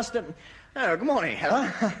 We were just... Oh, good morning, Heather.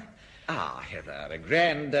 Heather, a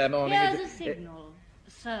grand morning. Here's a signal,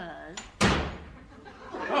 sirs.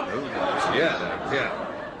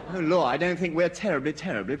 Oh, Lord, I don't think we're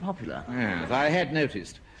terribly popular. Yes, I had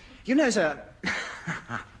noticed. You know, sir...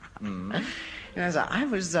 You know, sir, I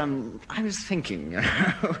was thinking,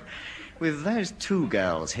 with those two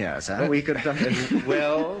girls here, sir, we could...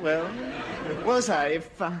 Well, sir,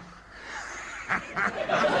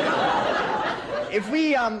 if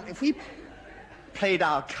we played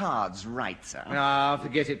our cards right, sir... Ah,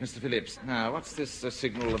 forget it, Mr. Phillips. Now, what's this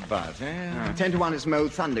signal about, eh? 10 to 1, it's Mo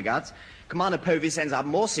Thunderguts. Commander Povey sends out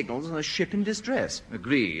more signals than a ship in distress.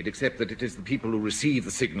 Agreed, except that it is the people who receive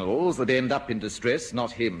the signals that end up in distress,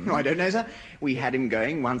 not him. No, I don't know, sir. We had him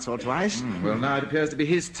going once or twice. Well, now it appears to be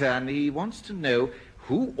his turn. He wants to know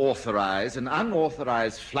who authorized an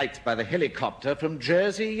unauthorized flight by the helicopter from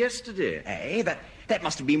Jersey yesterday. That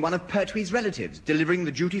must have been one of Pertwee's relatives, delivering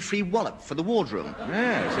the duty-free wallop for the wardroom.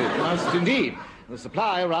 Yes, it must indeed. The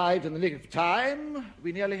supply arrived in the nick of time.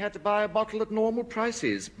 We nearly had to buy a bottle at normal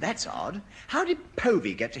prices. That's odd. How did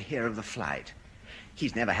Povey get to hear of the flight?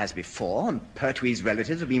 He's never has before, and Pertwee's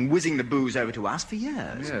relatives have been whizzing the booze over to us for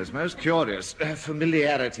years. Yes, most curious.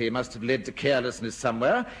 Familiarity must have led to carelessness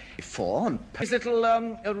somewhere. His little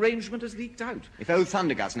arrangement has leaked out. If old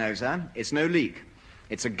Thunderguts knows, sir, it's no leak.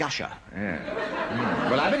 It's a gusher. Yeah.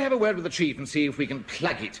 Well, I better have a word with the chief and see if we can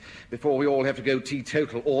plug it before we all have to go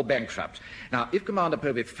teetotal or bankrupt. Now, if Commander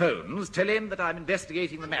Povey phones, tell him that I'm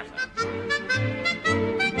investigating the matter.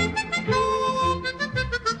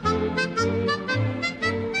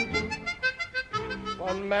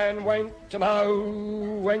 One man went to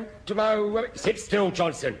mow. Sit still,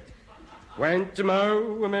 Johnson. Went to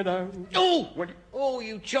mow a meadow. Oh,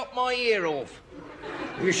 you chopped my ear off.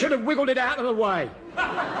 You should have wiggled it out of the way.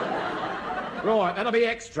 Right, that'll be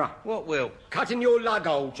extra. What will? Cutting your lug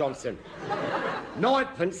hole, Johnson.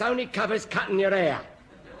 9pence only covers cutting your hair.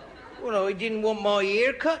 Well, I didn't want my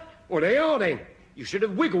ear cut. Well, there you are, then. You should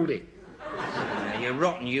have wiggled it. You're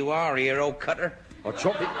rotten, you are, ear old cutter. I'll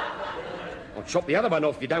chop the other one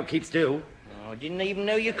off if you don't keep still. I didn't even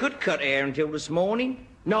know you could cut hair until this morning.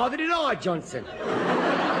 Neither did I, Johnson.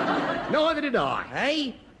 Neither did I.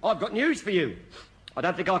 Hey? I've got news for you. I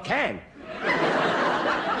don't think I can.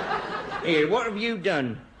 Here, what have you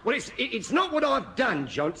done? Well, it's not what I've done,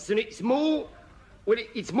 Johnson. It's more... Well,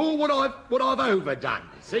 it's more what I've overdone,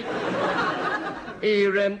 see?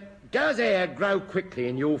 Here, does hair grow quickly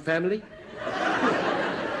in your family?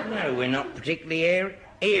 No, we're not particularly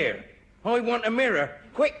here. I want a mirror.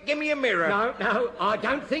 Quick, give me a mirror. No, I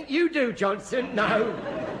don't think you do, Johnson. No,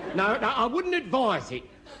 I wouldn't advise it.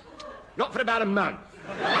 Not for about a month.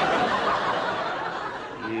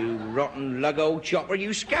 You rotten lug old chopper,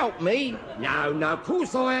 you scalped me. No, of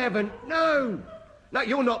course I haven't. No,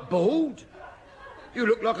 you're not bald. You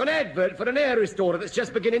look like an advert for an hair restorer that's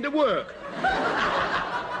just beginning to work.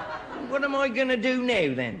 What am I going to do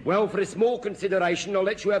now, then? Well, for a small consideration, I'll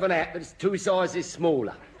let you have an hat that's 2 sizes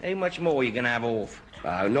smaller. How much more are you going to have off?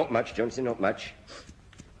 Oh, not much, Johnson, not much.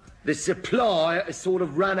 The supply has sort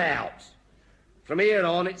of run out. From here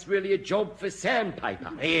on, it's really a job for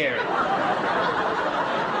sandpaper. Here.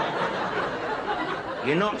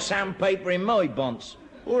 You're not sandpapering my bonds.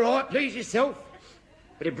 All right, please yourself.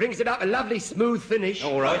 But it brings it up a lovely smooth finish.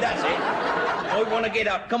 All right, that's it. I want to get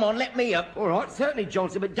up. Come on, let me up. All right, certainly,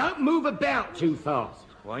 Johnson, but don't move about too fast.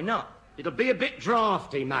 Why not? It'll be a bit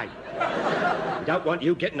drafty, mate. We don't want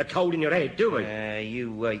you getting a cold in your head, do we?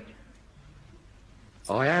 You wait.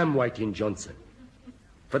 I am waiting, Johnson.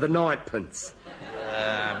 For the 9pence.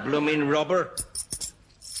 Blooming robber.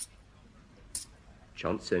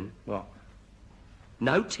 Johnson. What?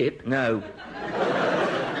 No tip? No.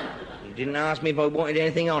 You didn't ask me if I wanted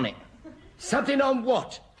anything on it. Something on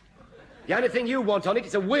what? The only thing you want on it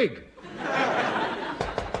is a wig.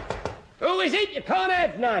 Who is it? You can't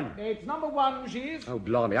have none. It's number 1, she is. Oh,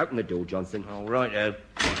 blimey, open the door, Johnson. All right,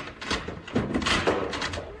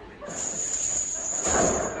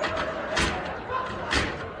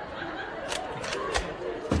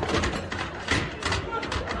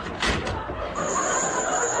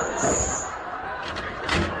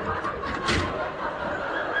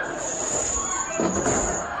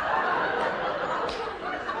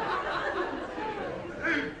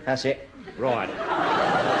 That's it. Right.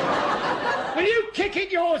 Will you kick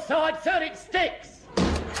it your side, sir? It sticks.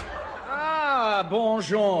 Ah,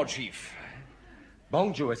 bonjour, Chief.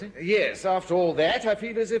 Bonjour, is it? Yes, after all that, I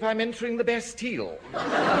feel as if I'm entering the Bastille.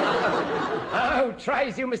 Oh,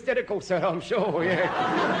 Trey's you hysterical, sir, I'm sure,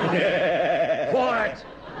 yeah. Quiet.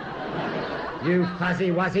 You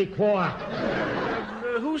fuzzy-wuzzy, quiet.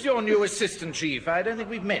 Who's your new assistant, Chief? I don't think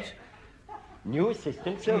we've met. New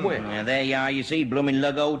assistant, sir. Where? Now, there you are, you see, blooming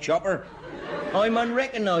lug old chopper. I'm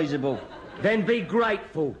unrecognisable. Then be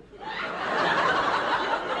grateful.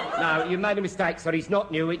 No, you made a mistake, sir. He's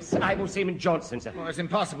not new. It's Abel Seaman Johnson, sir. Well, it's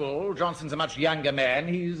impossible. Johnson's a much younger man.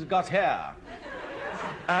 He's got hair.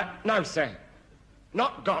 No, sir.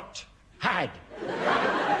 Not got. Had.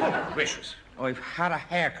 Oh, gracious. I've had a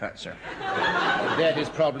haircut, sir. That is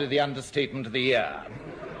probably the understatement of the year.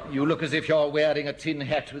 You look as if you're wearing a tin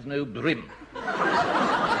hat with no brim.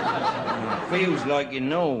 Feels like you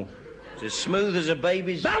know. It's as smooth as a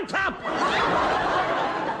baby's... Mount up!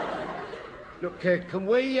 Look, can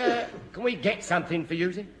we get something for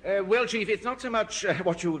you, sir? Well, Chief, it's not so much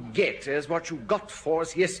what you get as what you got for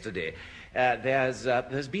us yesterday.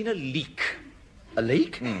 There's been a leak. A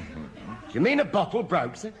leak? Mm-hmm. You mean a bottle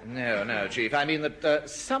broke, sir? No, Chief. I mean that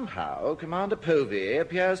somehow Commander Povey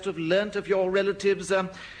appears to have learnt of your relatives'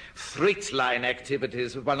 freight line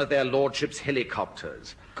activities with one of their lordships'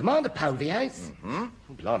 helicopters. Commander Povey, eh? Mm-hmm.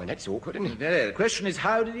 Oh, blimey, that's awkward, isn't it? Yeah, the question is,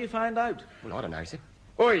 how did he find out? Well, I don't know, sir.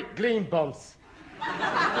 Oi, Gleam Bombs.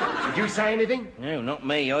 Did you say anything? No, not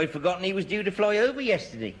me. I'd forgotten he was due to fly over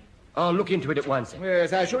yesterday. I'll look into it at once, sir.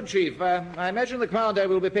 Yes, I should, Chief. I imagine the Commander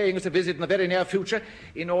will be paying us a visit in the very near future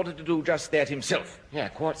in order to do just that himself. Yeah,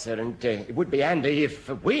 quite, sir, and it would be handy if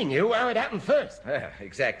we knew how it happened first.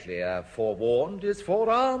 Exactly. Forewarned is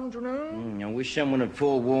forearmed, you know. I wish someone had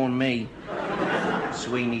forewarned me.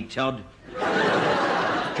 Sweeney Todd.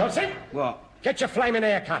 Johnson? What? Get your flaming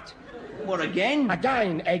haircut. What, again?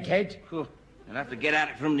 Again, egghead. Cool. I'll have to get at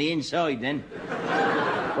it from the inside, then.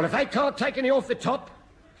 Well, if they can't take any off the top,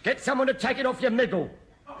 get someone to take it off your middle,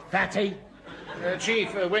 fatty.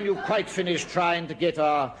 Chief, when you've quite finished trying to get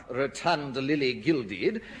our rotund lily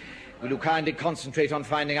gilded, will you kindly concentrate on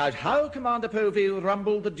finding out how Commander Povey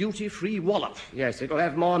rumbled the duty-free wallop? Yes, it'll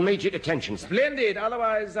have my immediate attention, sir. Splendid.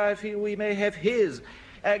 Otherwise, I feel we may have his.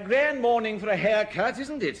 A grand morning for a haircut,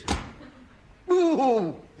 isn't it?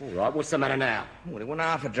 Ooh! All right, what's the matter now? Well, it wasn't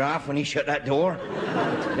half a draft when he shut that door.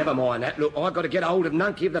 Never mind that. Look, I've got to get hold of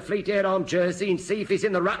Nunky of the Fleet Air Arm Jersey and see if he's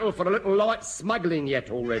in the rattle for a little light smuggling yet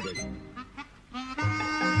already. But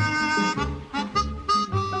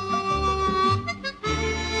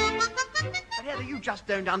Heather, you just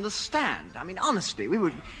don't understand. I mean, honestly, we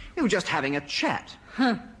were just having a chat.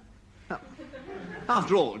 Huh.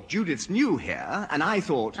 After all, Judith's new here, and I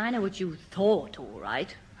thought... I know what you thought, all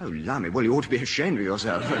right. Oh, lummy, well, you ought to be ashamed of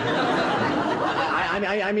yourself.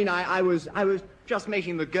 I was just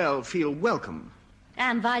making the girl feel welcome.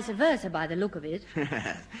 And vice versa, by the look of it.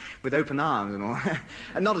 With open arms and all.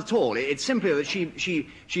 Not at all. It's simply that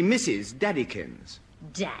she misses Daddykins.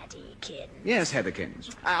 Daddykins? Yes,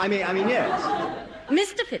 Heatherkins. I mean, yes.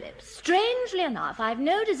 Mr. Phillips, strangely enough, I've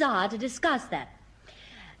no desire to discuss that.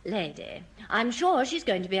 Lady, I'm sure she's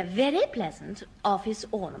going to be a very pleasant office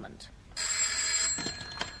ornament.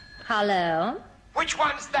 Hello? Which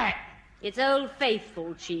one's that? It's Old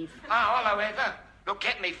Faithful, Chief. Oh, hello, Heather. Look,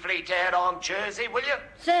 get me Fleet Air Arm Jersey, will you?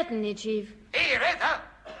 Certainly, Chief. Here, Heather.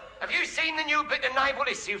 Have you seen the new bit of naval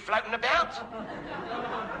issue floating about?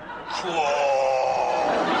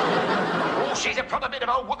 Oh, she's a proper bit of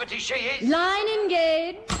old whoopity, she is. Line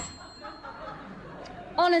engaged.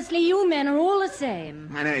 Honestly, you men are all the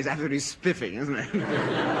same. I know, it's absolutely spiffing, isn't it?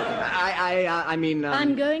 I mean...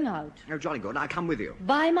 I'm going out. Oh, jolly good. I'll come with you.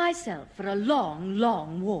 By myself for a long,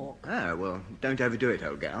 long walk. Oh, well, don't overdo it,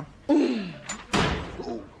 old gal. Ooh.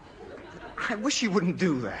 I wish you wouldn't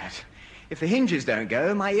do that. If the hinges don't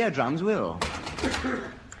go, my eardrums will.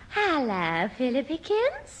 Hello,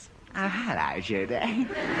 Philippikins. Oh, hello, Judy.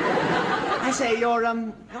 I say, you're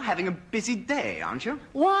having a busy day, aren't you?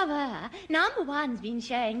 Rather. Number one's been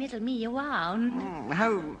showing little me around.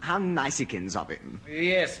 How nicykins of him.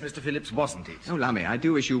 Yes, Mr. Phillips, wasn't it? Oh, lummy, I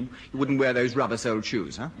do wish you wouldn't wear those rubber-soled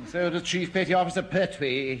shoes, huh? So does Chief Petty Officer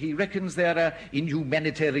Pertwee. He reckons they're an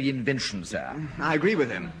inhumanitarian invention, sir. I agree with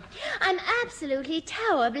him. I'm absolutely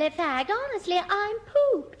terribly fagged. Honestly, I'm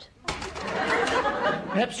pooped.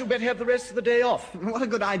 Perhaps you'd better have the rest of the day off. What a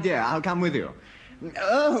good idea. I'll come with you.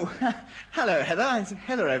 Oh, hello, Heather. It's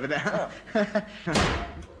Heather over there.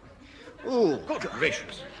 Oh, good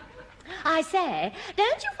gracious. I say,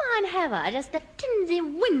 don't you find Heather just a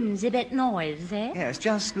tinsy-winsy bit noisy? Yes,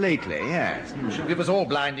 just lately, yes. She'll give us all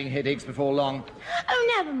blinding headaches before long.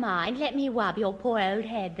 Oh, never mind. Let me rub your poor old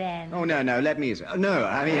head then. Oh, no, let me... No,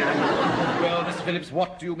 I mean... Well, Mr. Phillips,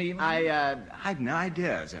 what do you mean? I've no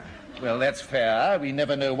idea, sir. Well, that's fair. We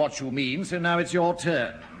never know what you mean, so now it's your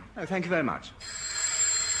turn. Oh, thank you very much.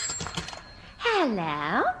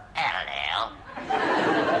 Hello? Hello.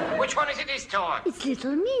 Which one is it this time? It's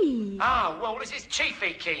little me. Oh, well, this is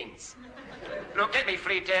Chiefy Kins. Look, get me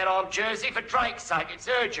Fleet Air Arm jersey for Drake's sake. It's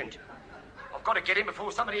urgent. I've got to get in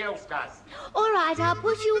before somebody else does. All right, I'll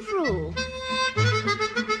push you through.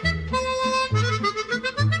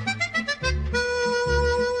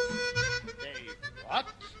 What?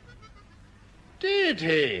 Did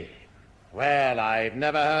he? Well, I've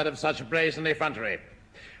never heard of such brazen effrontery.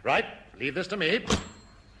 Right, leave this to me.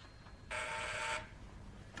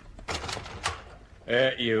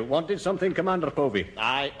 You wanted something, Commander Povey?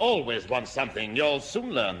 I always want something. You'll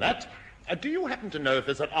soon learn that. Do you happen to know if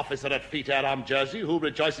there's an officer at Fleet Air Arm Jersey who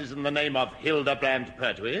rejoices in the name of Hildebrand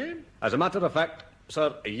Pertwee? As a matter of fact,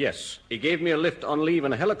 sir, yes. He gave me a lift on leave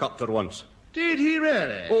in a helicopter once. Did he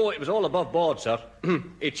really? Oh, it was all above board, sir.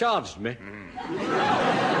 He charged me.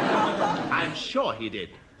 I'm sure he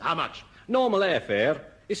did. How much? Normal airfare.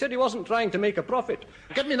 He said he wasn't trying to make a profit.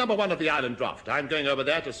 Get me number 1 of the Island Draft. I'm going over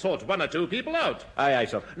there to sort 1 or 2 people out. Aye, aye,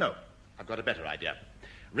 sir. No, I've got a better idea.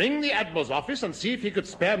 Ring the Admiral's office and see if he could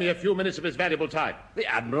spare me a few minutes of his valuable time. The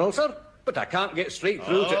Admiral, sir? But I can't get straight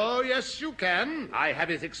through to... Oh, yes, you can. I have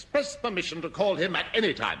his express permission to call him at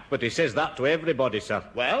any time. But he says that to everybody, sir.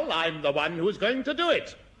 Well, I'm the one who's going to do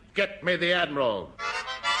it. Get me the Admiral.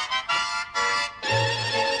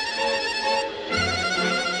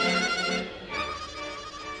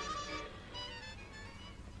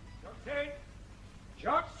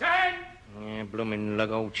 Johnson! Yeah, blooming lug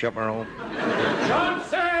old chopper old.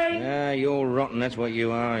 Johnson! Yeah, you're rotten, that's what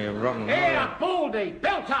you are. You're rotten. Here, Baldy!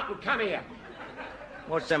 Belt up and come here.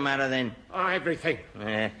 What's the matter then? Oh, everything.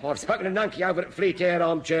 Yeah. I've spoken to Nunky over at Fleet Air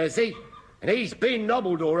Arm Jersey, and he's been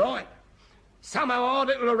nobbled all right. Somehow our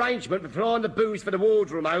little arrangement for flying the booze for the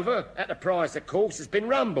wardroom over, at the price, of course, has been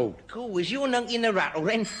rumbled. Cool, was your Nunky in the rattle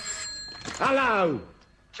then? Hello!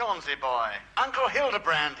 Johnsy boy, Uncle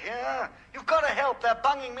Hildebrand here. You've got to help. They're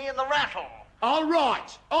bunging me in the rattle. All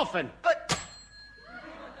right, often. But...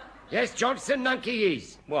 Yes, Johnson, Nunky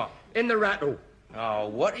is. What? In the rattle. Oh,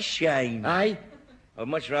 what a shame. Eh? I'd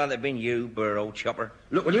much rather have been you, Burr, old chopper.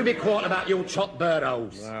 Look, will you be quiet about your chopped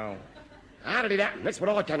burros? Wow. How did it happen? That's what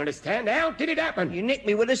I don't understand. How did it happen? You nicked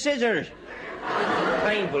me with the scissors.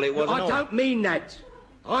 Painful it wasn't. I don't mean that.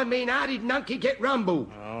 I mean, how did Nunky get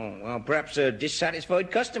rumbled? Oh, well, perhaps a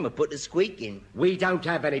dissatisfied customer put the squeak in. We don't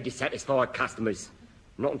have any dissatisfied customers.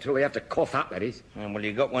 Not until they have to cough up, that is. Well,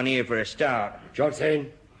 you got one here for a start.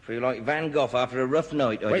 Johnson. Feel like Van Gogh after a rough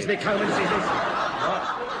night, Where's me comb and scissors?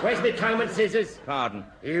 Where's me comb and scissors? Pardon?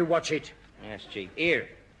 You watch it. Yes, Chief. Here.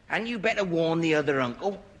 And you better warn the other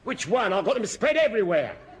uncle. Which one? I've got them spread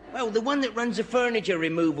everywhere. Well, the one that runs the furniture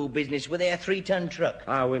removal business with their 3-ton truck.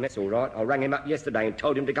 Oh, well, that's all right. I rang him up yesterday and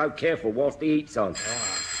told him to go careful whilst he eats on.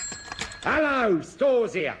 Oh. Hello,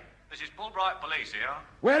 Stores here. This is Pulbright Police here.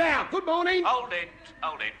 We're out. Good morning. Hold it.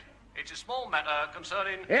 It's a small matter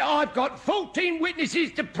concerning... Yeah, I've got 14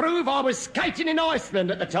 witnesses to prove I was skating in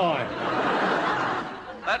Iceland at the time.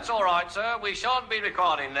 That's all right, sir. We shan't be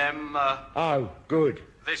recording them, Oh, good.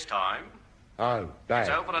 this time. Oh, bad. It's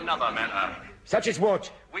over another matter. Such as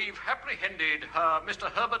what? We've apprehended Mr.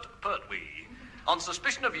 Herbert Pertwee on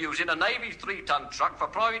suspicion of using a Navy 3-ton truck for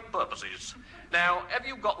private purposes. Now, have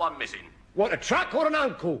you got one missing? What, a truck or an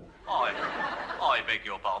uncle? I beg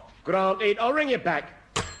your pardon. Granted, I'll ring you back.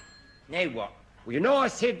 Now what? Well, you know I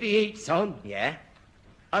said the heat's on. Yeah?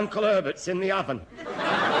 Uncle Herbert's in the oven.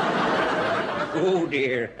 Oh,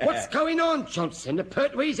 dear. What's going on, Johnson? The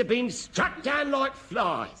Pertwees are being struck down like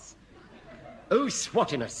flies. Who's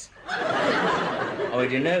swatting us? I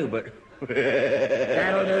don't know, but...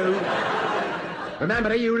 That'll do.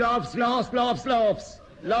 Remember, he who laughs, laughs, laughs, laughs.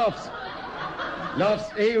 Laughs. Laughs,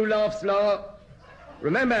 he who laughs, laughs.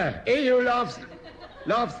 Remember, he who laughs,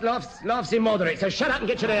 laughs immoderate. So shut up and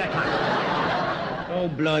get your hair cut. Oh,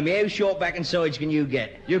 blimey, how short back and sides can you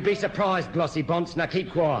get? You'd be surprised, Glossy Bonce. Now keep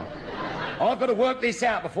quiet. I've got to work this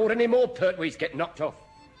out before any more Pertwees get knocked off.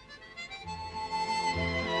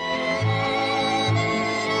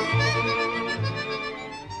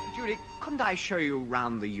 Judy, couldn't I show you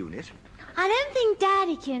round the unit? I don't think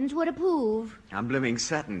Daddykins would approve. I'm blooming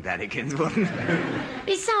certain Daddykins wouldn't.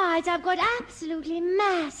 Besides, I've got absolutely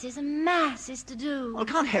masses and masses to do. Well,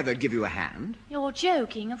 can't Heather give you a hand? You're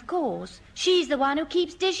joking, of course. She's the one who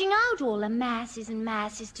keeps dishing out all the masses and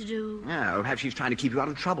masses to do. Oh, perhaps she's trying to keep you out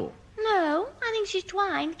of trouble. No, I think she's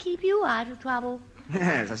trying to keep you out of trouble.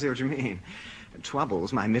 Yes, I see what you mean.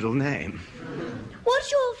 Trouble's my middle name. What's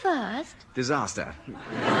your first? Disaster.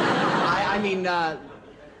 I mean,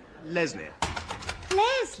 Leslie.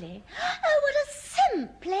 Leslie? Oh, what a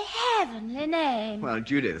simply heavenly name. Well,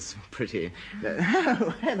 Judith's pretty.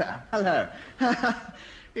 Oh, Heather. Hello.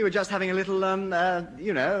 We were just having a little,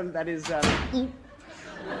 you know, that is,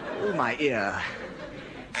 Oh, my ear.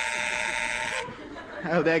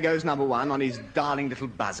 Oh, there goes number one on his darling little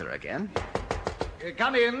buzzer again.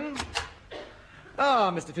 Come in.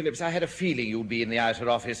 Ah, Mr. Phillips, I had a feeling you'd be in the outer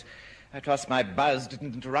office. I trust my buzz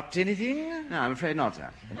didn't interrupt anything? No, I'm afraid not, sir.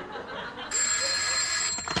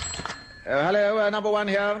 Hello, number one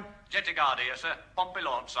here. Jetty guard here, sir. Pompey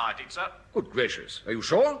launch sighted, sir. Good gracious. Are you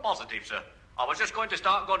sure? Positive, sir. I was just going to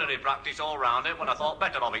start gunnery practice all round it when I thought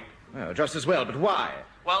better of it. Oh, just as well, but why?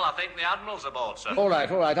 Well, I think the Admiral's aboard, sir. All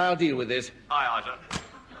right, I'll deal with this. Aye, sir.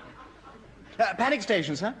 Panic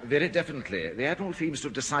station, sir? Very definitely. The Admiral seems to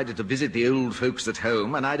have decided to visit the old folks at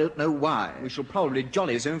home, and I don't know why. We shall probably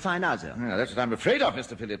jolly soon find out, sir. Yeah, that's what I'm afraid of,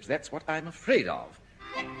 Mr. Phillips. That's what I'm afraid of.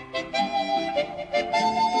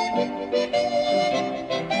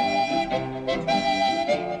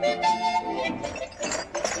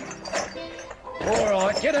 All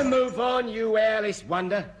right, get a move on, you airless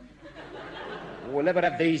wonder. We'll never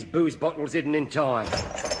have these booze bottles hidden in time.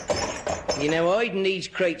 You know, hiding these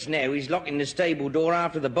crates now is locking the stable door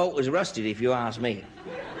after the bolt has rusted, if you ask me.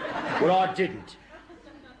 Well, I didn't.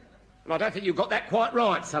 And I don't think you got that quite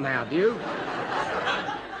right somehow, do you?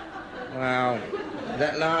 Well,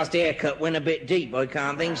 that last haircut went a bit deep. I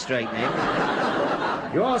can't think straight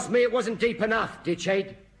now. You asked me it wasn't deep enough,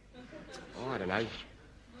 ditchhead. Oh, I don't know.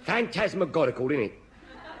 Phantasmagorical, isn't it?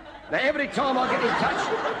 Now, every time I get in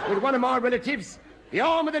touch with one of my relatives, the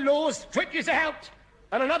arm of the law stretches out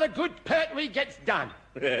and another good pertwee gets done.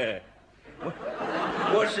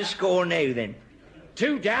 What's the score now, then?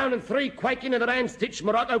 2 down and 3 quaking of the ram-stitched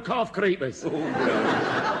Morocco calf creepers. Oh,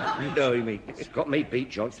 no. It's got me beat,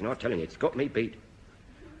 Johnson, I'm telling you, it's got me beat.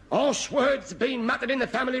 Harsh words being muttered in the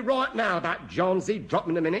family right now about Johnsy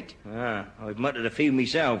dropping a minute. Ah, I've muttered a few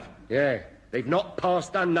myself. Yeah, they've not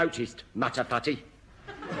passed unnoticed, mutter-putty.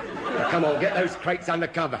 Now, come on, get those crates under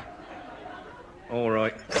cover. All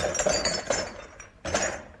right.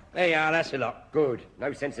 There you are, that's a lot. Good.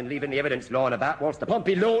 No sense in leaving the evidence lying about whilst the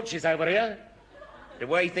Pompey launch is over here. The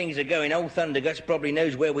way things are going, old Thunderguts probably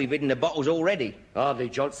knows where we've hidden the bottles already. Hardly,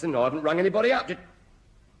 Johnson. I haven't rung anybody up to...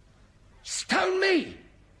 Stone me!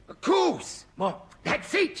 Of course. What?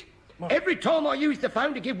 That's it. What? Every time I use the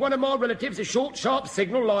phone to give one of my relatives a short, sharp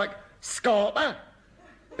signal like Scarper,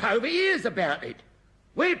 Povey hears about it.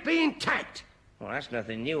 We're being tapped. Well, that's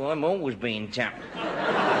nothing new. I'm always being tapped.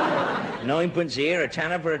 9pence here, a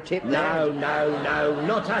tanner for a tip there. No,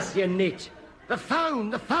 not us, you nit. The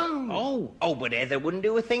phone. Oh, but Heather wouldn't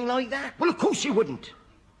do a thing like that. Well, of course she wouldn't.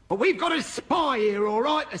 But we've got a spy here, all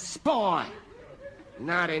right? A spy.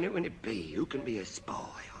 Now then, who can it be? Who can be a spy?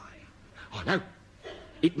 Oh, no.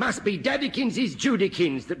 It must be Daddykins'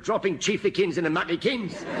 Judykins that dropping Chiefykins and the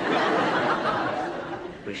Muttykins.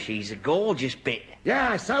 But she's a gorgeous bit.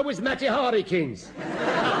 Yeah, so was Matty Hardykins.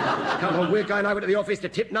 Come on, we're going over to the office to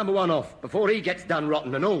tip number one off before he gets done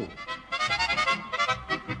rotten and all.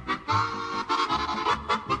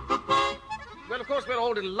 Well, of course, we're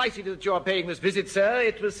all delighted that you're paying this visit, sir.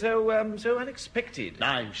 It was so unexpected.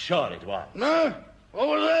 I'm sure it was. No? What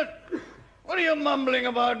was that? What are you mumbling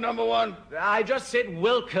about, number one? I just said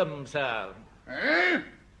welcome, sir. Eh?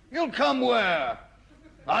 You'll come where?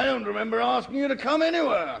 I don't remember asking you to come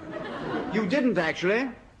anywhere. You didn't, actually.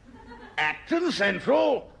 Acton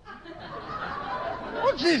Central?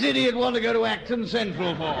 What's this idiot want to go to Acton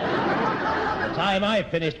Central for? The time I've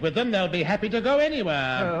finished with them, they'll be happy to go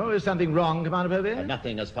anywhere. Oh, is something wrong, Commander Povey?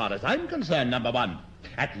 Nothing as far as I'm concerned, number one.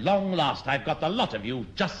 At long last, I've got the lot of you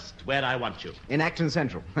just where I want you. In Acton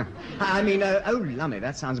Central. I mean, oh, lummy,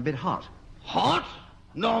 that sounds a bit hot. Hot?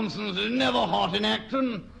 Nonsense, it's never hot in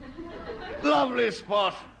Acton. Lovely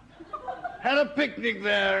spot. Had a picnic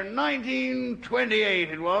there, 1928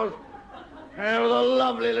 it was. With a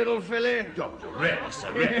lovely little filly. Don't really,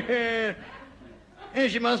 sir, really? Yeah,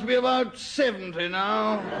 she must be about 70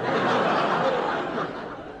 now.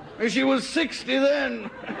 She was 60 then.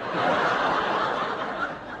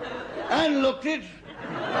 And looked it.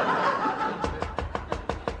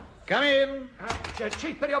 Come in.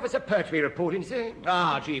 Chief Petty Officer Pertwee reporting, sir.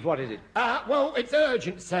 Ah, Chief, what is it? Well, it's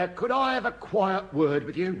urgent, sir. Could I have a quiet word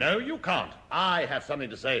with you? No, you can't. I have something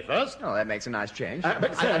to say first. Oh, that makes a nice change.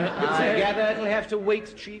 But, sir... I gather it'll have to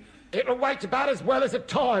wait, Chief. It'll wait about as well as a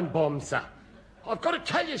time bomb, sir. I've got to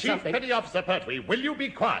tell you Chief something. Petty Officer Pertwee, will you be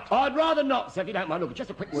quiet? I'd rather not, sir, if you don't mind. Look, just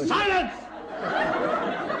a quick word. Silence!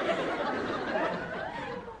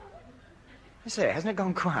 Sir, hasn't it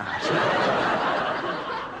gone quiet?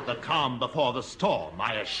 The calm before the storm,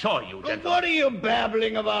 I assure you, gentlemen. What are you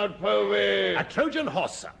babbling about, Povey? A Trojan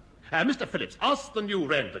horse, sir. Mr. Phillips, ask the new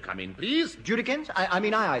wren to come in, please. Judykins? I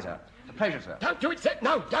mean, aye, sir. A pleasure, sir. Don't do it, sir.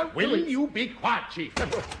 No, don't Will do it. you be quiet, Chief?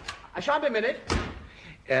 I shan't be a minute.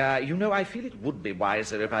 You know, I feel it would be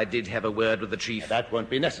wiser if I did have a word with the chief. That won't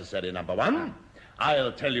be necessary, number one.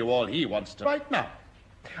 I'll tell you all he wants to right now.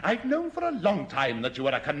 I've known for a long time that you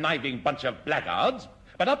were a conniving bunch of blackguards,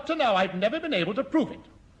 but up to now I've never been able to prove it.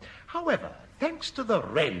 However, thanks to the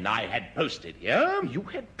wren I had posted here... You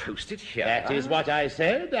had posted here? That is what I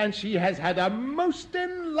said, and she has had a most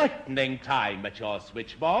enlightening time at your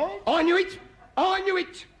switchboard. I knew it! I knew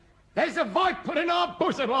it! There's a viper in our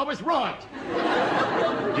bosom, I was right.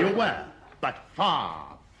 You were, but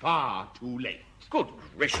far, far too late. Good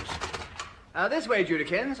gracious. This way,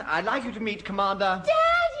 Judykins. I'd like you to meet Commander...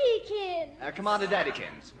 Daddykins! Commander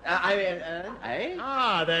Daddykins. Eh?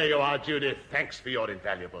 Ah, there you are, Judith. Thanks for your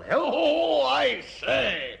invaluable help. Oh, I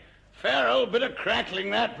say. Fair old bit of crackling,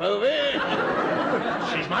 that, Povey.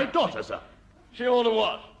 She's my daughter, sir. She ought to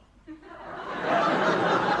what?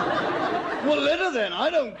 Well, let her then. I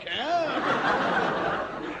don't care.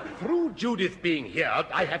 Through Judith being here,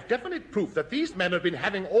 I have definite proof that these men have been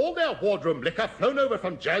having all their wardroom liquor flown over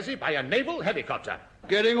from Jersey by a naval helicopter.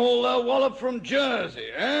 Getting all their wallop from Jersey,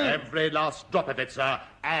 eh? Every last drop of it, sir,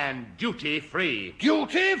 and duty-free.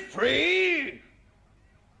 Duty-free?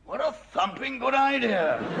 What a thumping good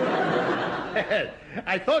idea.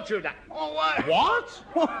 I thought you'd... Oh, why... What?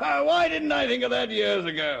 Why didn't I think of that years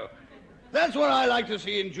ago? That's what I like to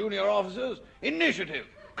see in junior officers. Initiative.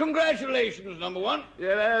 Congratulations, number one.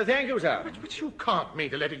 Thank you, sir. But you can't mean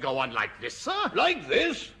to let it go on like this, sir. Like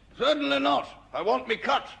this? Certainly not. I want me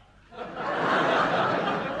cut.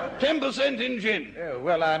 10% in gin.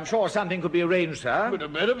 Well, I'm sure something could be arranged, sir. Would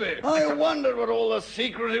have better be. I wondered what all the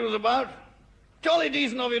secrecy was about. Jolly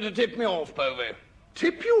decent of you to tip me off, Povey.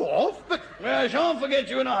 Tip you off? But... I shan't forget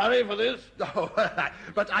you in a hurry for this. Oh,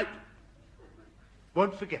 but I...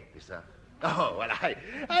 won't forget me, sir. Oh, well,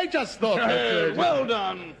 I just thought that... well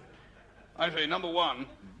done. I say, number one,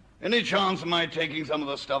 any chance of my taking some of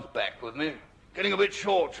the stuff back with me? Getting a bit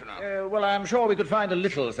short, you know. Well, I'm sure we could find a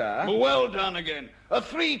little, sir. Well done again. A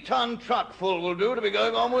 3-ton truck full will do to be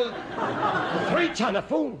going on with. A 3-tonner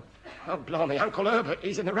full? Oh, blimey, Uncle Herbert,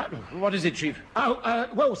 he's in the rattle. What is it, Chief? Oh,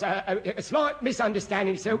 well, sir, a slight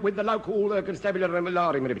misunderstanding, sir, with the local constabulary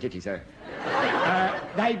military, sir.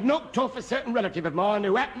 They've knocked off a certain relative of mine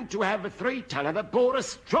who happened to have a 3-tonner that bore a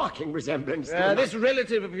striking resemblance to... This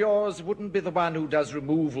relative of yours wouldn't be the one who does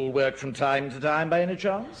removal work from time to time, by any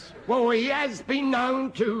chance? Well, he has been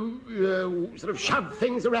known to sort of shove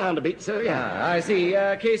things around a bit, sir, yeah. I see.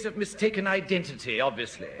 A case of mistaken identity,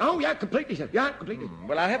 obviously. Oh, yeah, completely, sir. Yeah, completely.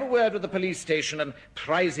 Well, I'll have a word with the police station and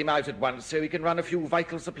prize him out at once so he can run a few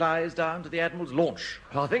vital supplies down to the Admiral's launch.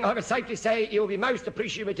 I think I can safely say he'll be most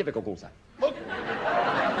appreciative of call, sir. Look.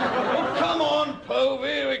 Oh, come on,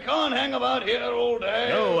 Povey. We can't hang about here all day.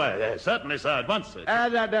 No, certainly, sir, at once, sir.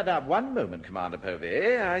 Now, one moment, Commander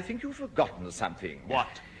Povey. I think you've forgotten something.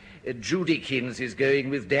 What? Judykins is going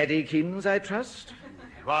with Daddykins, I trust.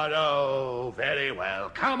 But, oh, very well.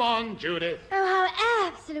 Come on, Judith. Oh, how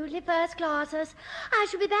absolutely first classers. I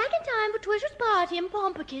shall be back in time for Twisher's party in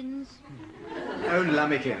Pompkins. Oh,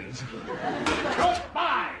 Lummikins.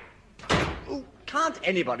 Goodbye. Oh, can't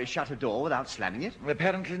anybody shut a door without slamming it?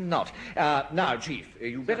 Apparently not. Now, Chief,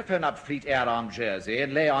 you better phone up Fleet Air on Jersey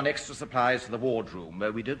and lay on extra supplies for the wardroom.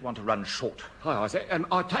 We don't want to run short. Hi, sir.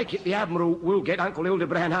 I take it the Admiral will get Uncle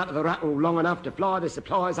Hildebrand out of the rattle long enough to fly the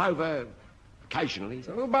supplies over... occasionally.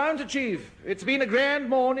 Oh, bound to, Chief. It's been a grand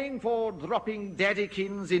morning for dropping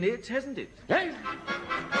Daddykins in it, hasn't it? Yes.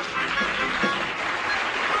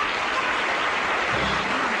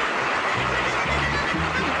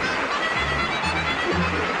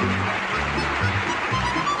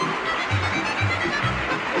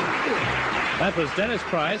 That was Dennis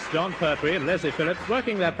Price, John Pertwee and Leslie Phillips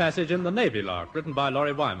working their passage in The Navy Lark, written by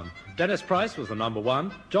Laurie Wyman. Dennis Price was the number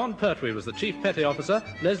one, John Pertwee was the chief petty officer,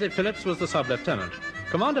 Leslie Phillips was the sub-lieutenant.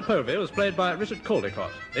 Commander Povey was played by Richard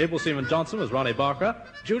Caldecott. Able Seaman Johnson was Ronnie Barker,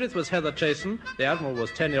 Judith was Heather Chasen, the Admiral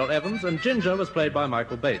was Tenniel Evans, and Ginger was played by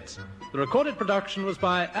Michael Bates. The recorded production was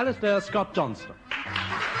by Alistair Scott Johnston.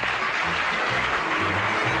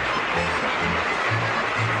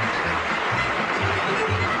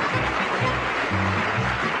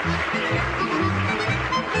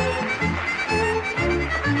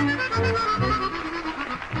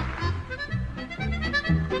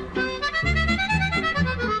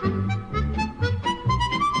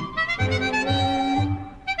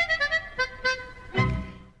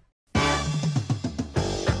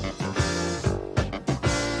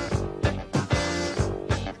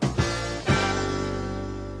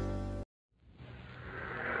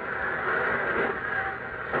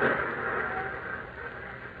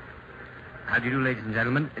 do you do, ladies and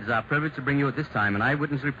gentlemen? It is our privilege to bring you at this time an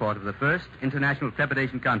eyewitness report of the first International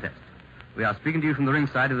Trepidation Contest. We are speaking to you from the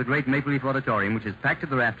ringside of the great Maple Leaf Auditorium, which is packed to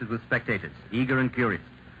the rafters with spectators, eager and curious.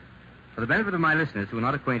 For the benefit of my listeners who are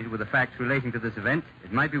not acquainted with the facts relating to this event,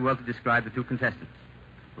 it might be well to describe the two contestants.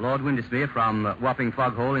 Lord Windesmere from Wapping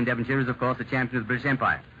Foghole in Devonshire is, of course, the champion of the British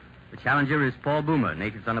Empire. The challenger is Paul Boomer,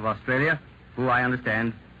 native son of Australia, who, I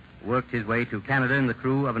understand, worked his way to Canada in the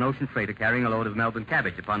crew of an ocean freighter carrying a load of Melbourne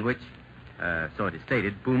cabbage, upon which, so it is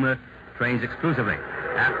stated, Boomer trains exclusively.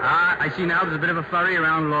 I see now there's a bit of a flurry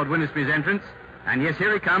around Lord Windesmere's entrance. And yes,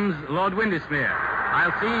 here he comes, Lord Windesmere.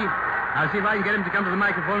 I'll see if I can get him to come to the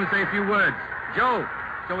microphone and say a few words. Joe,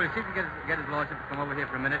 will you see if you can get his lordship to come over here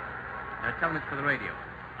for a minute? Tell him it's for the radio.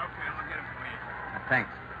 Okay, I'll get him for you. Thanks.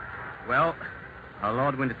 Well,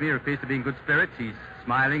 Lord Windesmere appears to be in good spirits. He's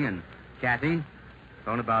smiling and chatting.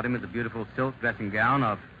 Thrown about him is a beautiful silk dressing gown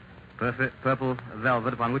of perfect purple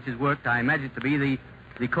velvet upon which is worked, I imagine it to be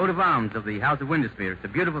the coat of arms of the House of Windesmere. It's a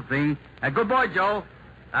beautiful thing. Good boy, Joe.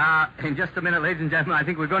 In just a minute, ladies and gentlemen, I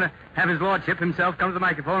think we're going to have his lordship himself come to the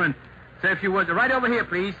microphone and say a few words. Right over here,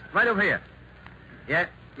 please. Right over here. Yeah,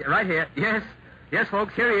 right here. Yes,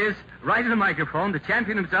 folks, here he is, right in the microphone, the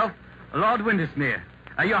champion himself, Lord Windesmere.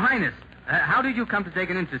 Your Highness, how did you come to take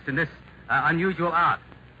an interest in this unusual art?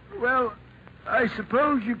 Well, I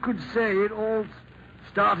suppose you could say it all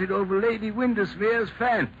started over Lady Windesmere's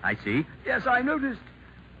fan. I see. Yes, I noticed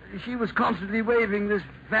she was constantly waving this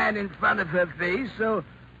fan in front of her face, so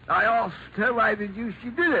I asked her why the deuce she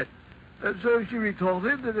did it. So she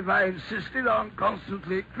retorted that if I insisted on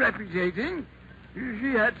constantly crepitating,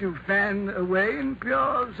 she had to fan away in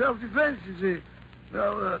pure self-defense, you see.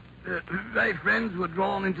 Well, my friends were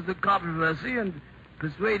drawn into the controversy and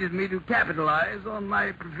persuaded me to capitalize on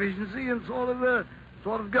my proficiency and sort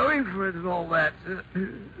of going for it and all that.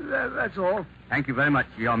 That's all. Thank you very much,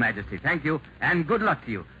 Your Majesty. Thank you, and good luck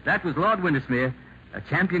to you. That was Lord Windesmere, a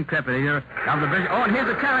champion crepitator of the British... Oh, and here's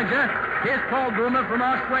a challenger. Here's Paul Boomer from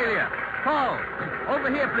Australia. Paul, over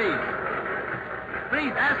here, please.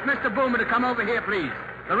 Please, ask Mr. Boomer to come over here, please.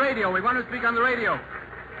 The radio. We want to speak on the radio.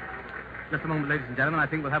 Just a moment, ladies and gentlemen. I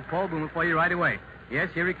think we'll have Paul Boomer for you right away. Yes,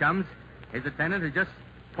 here he comes. His attendant has just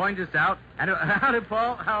pointed us out. And howdy,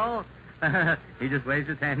 Paul. How? He just waves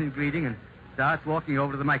his hand in greeting and starts walking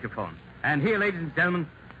over to the microphone. And here, ladies and gentlemen,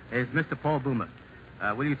 is Mr. Paul Boomer.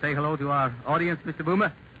 Will you say hello to our audience, Mr.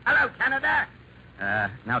 Boomer? Hello, Canada.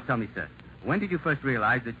 Now tell me, sir, when did you first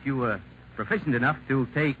realize that you were proficient enough to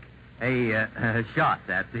take a shot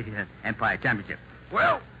at the Empire Championship?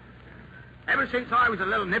 Well, ever since I was a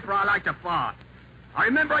little nipper, I liked to fart. I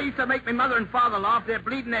remember I used to make my mother and father laugh their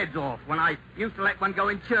bleeding heads off when I used to let one go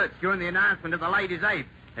in church during the announcement of the Ladies' Aid.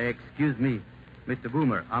 Excuse me, Mr.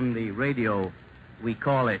 Boomer. On the radio, we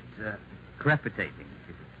call it crepitating.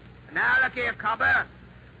 Now, look here, cobber.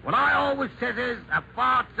 What I always says is, a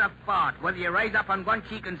fart's a fart, whether you raise up on one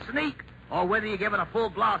cheek and sneak, or whether you give it a full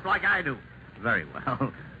blast like I do. Very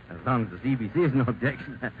well. As long as the CBC is no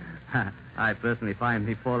objection. I personally find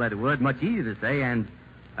the four-letter word much easier to say and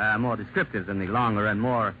more descriptive than the longer and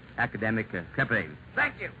more academic crepitating.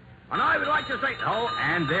 Thank you. And I would like to say... Oh,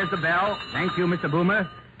 and there's the bell. Thank you, Mr. Boomer,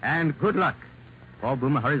 and good luck. Paul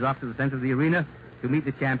Boomer hurries off to the center of the arena to meet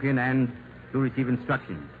the champion and to receive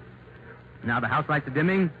instructions. Now the house lights are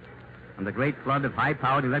dimming, and the great flood of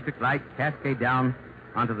high-powered electric lights cascade down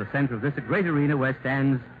onto the center of this great arena where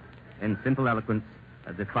stands, in simple eloquence,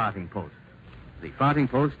 the farting post. The farting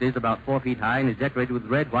post is about 4 feet high and is decorated with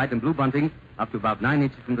red, white, and blue bunting up to about 9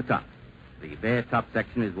 inches from the top. The bare top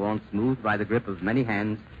section is worn smooth by the grip of many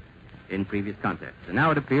hands in previous contests. And now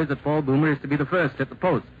it appears that Paul Boomer is to be the first at the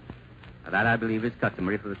post. That, I believe, is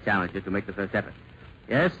customary for the challenger to make the first effort.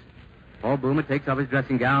 Yes, Paul Boomer takes off his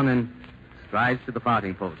dressing gown and strides to the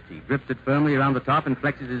farting post. He grips it firmly around the top and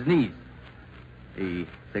flexes his knees. The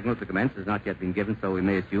signal to commence has not yet been given, so we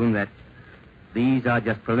may assume that these are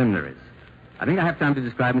just preliminaries. I think I have time to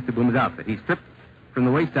describe Mr. Boomer's outfit. He's stripped from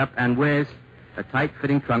the waist up and wears a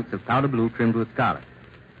tight-fitting trunks of powder blue trimmed with scarlet.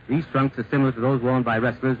 These trunks are similar to those worn by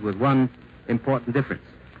wrestlers with one important difference.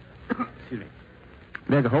 Excuse me.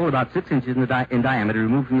 There's a hole about 6 inches in diameter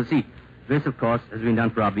removed from the seat. This, of course, has been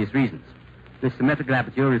done for obvious reasons. This symmetrical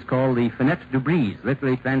aperture is called the fenêtre de brise,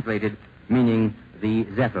 literally translated meaning the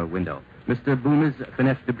zephyr window. Mr. Boomer's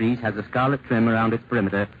fenêtre de brise has a scarlet trim around its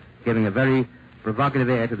perimeter, giving a very provocative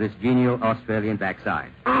air to this genial Australian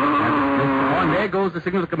backside. And there goes the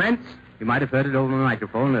signal to commence. You might have heard it over the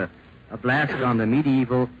microphone, a blast on the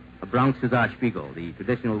medieval Bronx Hussar-Spiegel, the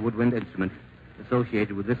traditional woodwind instrument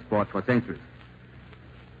associated with this sport for centuries.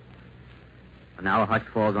 And now a hush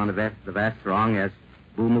falls on the vast throng as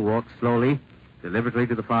Boomer walks slowly, deliberately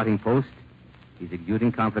to the farting post, He's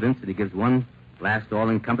exuding confidence, and he gives one last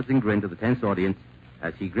all-encompassing grin to the tense audience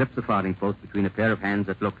as he grips the farthing post between a pair of hands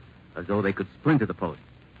that look as though they could splinter the post.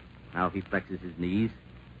 Now he flexes his knees,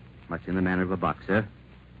 much in the manner of a boxer.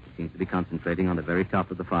 He seems to be concentrating on the very top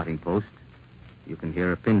of the farthing post. You can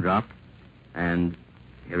hear a pin drop, and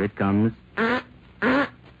here it comes.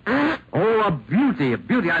 Oh, a beauty, a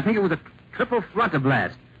beauty. I think it was a triple flutter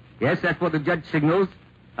blast. Yes, that's what the judge signals.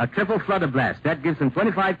 A triple flutter blast. That gives him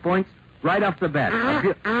 25 points right off the bat.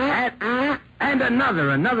 And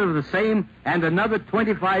another of the same, and another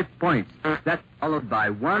 25 points. That's followed by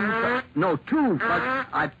two,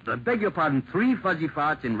 I beg your pardon, 3 fuzzy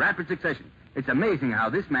farts in rapid succession. It's amazing how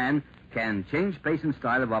this man can change pace and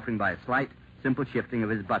style of offering by a slight, simple shifting of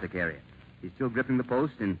his buttock area. He's still gripping the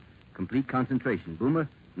post in complete concentration. Boomer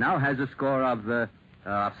now has a score of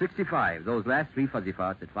 65. Those last 3 fuzzy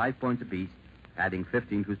farts at 5 points apiece, adding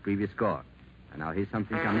 15 to his previous score. And now here's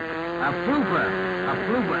something coming. A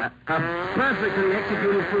flooper, a perfectly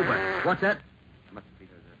executed flooper. What's that?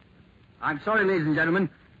 I'm sorry, ladies and gentlemen.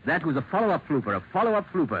 That was a follow-up flooper.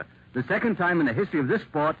 The second time in the history of this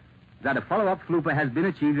sport that a follow-up flooper has been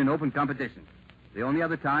achieved in open competition. The only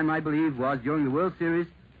other time, I believe, was during the World Series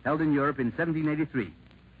held in Europe in 1783.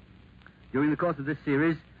 During the course of this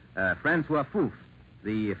series, Francois Fouf,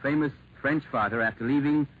 the famous French farter, after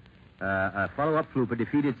leaving a follow-up flooper,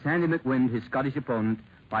 defeated Sandy McWind, his Scottish opponent,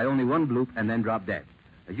 by only 1 bloop and then dropped dead.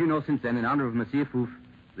 As you know, since then, in honor of Monsieur Fouf,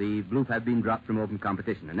 the bloop has been dropped from open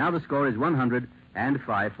competition. And now the score is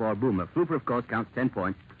 105 for Boomer. Flooper, of course, counts 10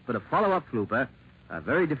 points, but a follow-up flooper, a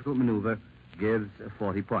very difficult maneuver, gives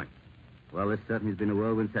 40 points. Well, this certainly has been a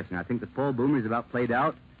whirlwind session. I think that Paul Boomer is about played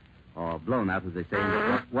out, or blown out, as they say.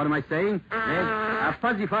 What am I saying? There's a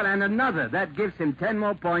fuzzy fart and another. That gives him 10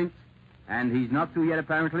 more points, and he's not through yet,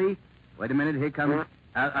 apparently. Wait a minute, here comes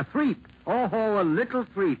a threep. Oh, a little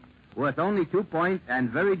threep, worth only 2 points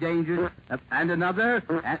and very dangerous. And another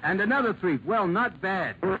threep. Well, not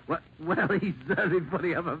bad. Well, he's certainly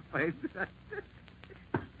putting up a fight.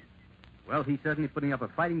 Well, he's certainly putting up a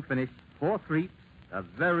fighting finish. 4 threeps, a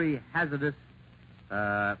very hazardous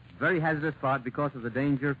fart because of the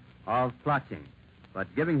danger of plotching.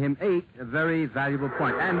 But giving him 8, a very valuable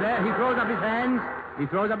point. And there he throws up his hands. He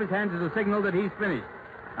throws up his hands as a signal that he's finished.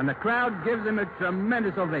 And the crowd gives him a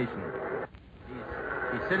tremendous ovation.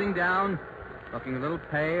 He's sitting down, looking a little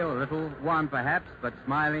pale, a little wan perhaps, but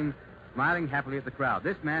smiling happily at the crowd.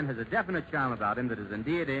 This man has a definite charm about him that has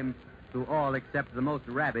endeared him to all except the most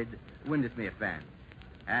rabid Windesmere fans.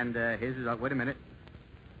 And here's his... wait a minute.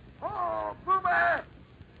 Oh, Boomer!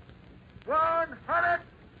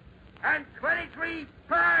 123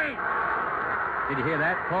 points! Did you hear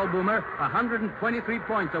that? Paul Boomer, 123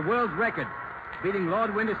 points, a world record, beating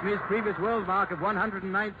Lord Windesmere's previous world mark of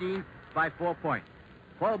 119 by 4 points.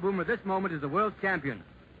 Paul Boomer, this moment, is the world champion.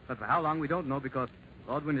 But for how long, we don't know, because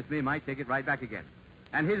Lord Windesmere might take it right back again.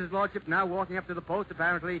 And here's his lordship now walking up to the post,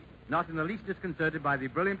 apparently not in the least disconcerted by the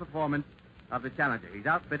brilliant performance of the challenger. He's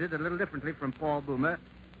outfitted a little differently from Paul Boomer.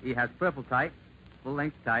 He has purple tights,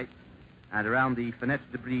 full-length tights, and around the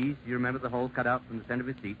fenêtre de brise, you remember the hole cut out from the center of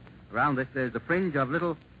his seat, around this there's a fringe of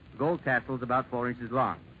little gold tassels about 4 inches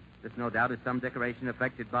long. This, no doubt, is some decoration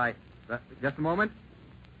affected by... just a moment.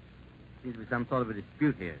 Seems to be some sort of a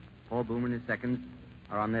dispute here. Paul Boomer and his seconds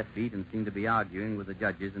are on their feet and seem to be arguing with the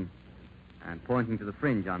judges and pointing to the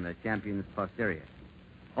fringe on the champion's posterior.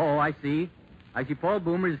 Oh, I see. Paul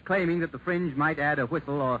Boomer is claiming that the fringe might add a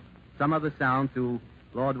whistle or some other sound to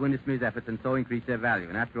Lord Windesmere's efforts and so increase their value.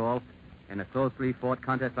 And after all, in a closely fought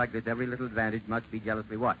contest like this, every little advantage must be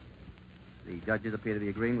jealously watched. The judges appear to be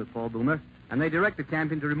agreeing with Paul Boomer, and they direct the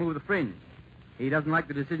champion to remove the fringe. He doesn't like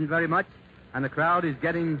the decision very much, and the crowd's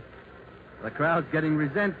getting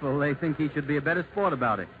resentful. They think he should be a better sport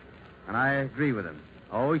about it. And I agree with him.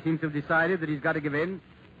 Oh, he seems to have decided that he's got to give in,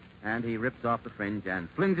 and he rips off the fringe and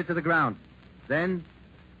flings it to the ground. Then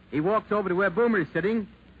he walks over to where Boomer is sitting.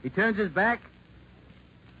 He turns his back,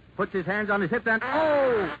 puts his hands on his hip, and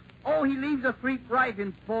he leaves a threep right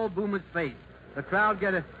in Paul Boomer's face. The crowd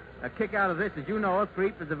get a kick out of this. As you know, a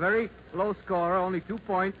threep is a very low scorer, only 2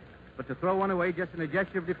 points, but to throw one away just in a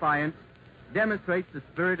gesture of defiance demonstrates the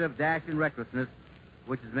spirit of dash and recklessness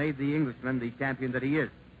which has made the Englishman the champion that he is.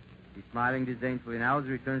 He's smiling disdainfully now as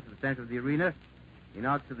he returns to the center of the arena. He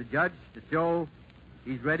nods to the judge to show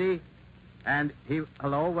he's ready, and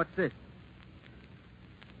hello, what's this?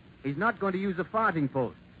 He's not going to use a farting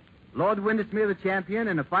post. Lord Windesmere, the champion,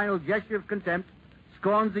 in a final gesture of contempt,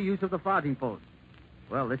 scorns the use of the farting post.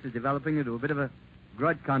 Well, this is developing into a bit of a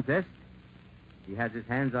grudge contest. He has his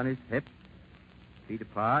hands on his hips, feet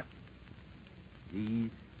apart,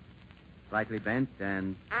 knees Slightly bent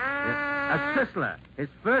and... a Sisler. His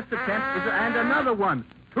first attempt is... And another one.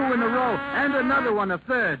 2 in a row. And another one, a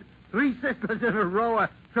third. 3 Sislers in a row. A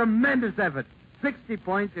tremendous effort. 60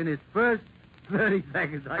 points in his first 30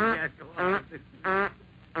 seconds. I can't go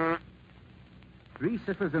on. 3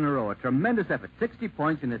 Sislers in a row. A tremendous effort. 60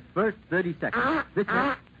 points in his first 30 seconds. This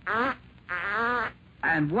one.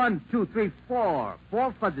 And 1, 2, 3, 4.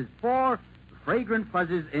 4 fuzzes. 4 fragrant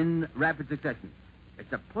fuzzes in rapid succession.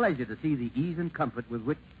 It's a pleasure to see the ease and comfort with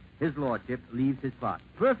which his lordship leaves his spot.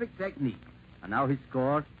 Perfect technique. And now his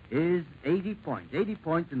score is 80 points. 80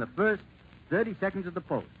 points in the first 30 seconds of the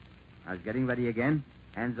post. Now he's getting ready again.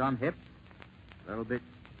 Hands on hips. A little bit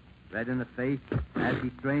red in the face as he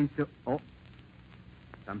strains to... Oh,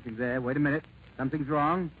 something there. Wait a minute. Something's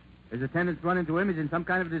wrong. His attendants run into him. He's in some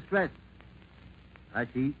kind of distress. I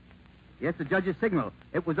see. Yes, the judge's signal.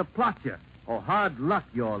 It was a plotcher. Oh, hard luck,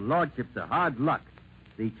 your lordship, sir. Hard luck.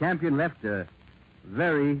 The champion left a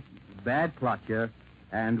very bad plotcher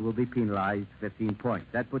and will be penalized 15 points.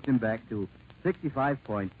 That puts him back to 65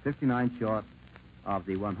 points, 59 short of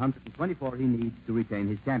the 124 he needs to retain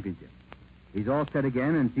his championship. He's all set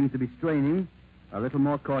again and seems to be straining a little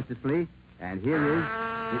more cautiously. And here is...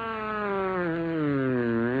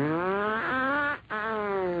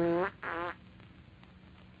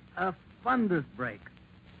 a fundus break.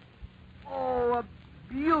 Oh, a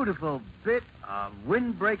beautiful bit of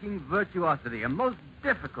wind-breaking virtuosity. A most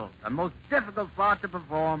difficult part to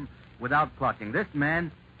perform without clutching. This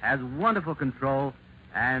man has wonderful control,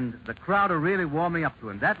 and the crowd are really warming up to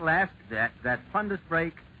him. That fundus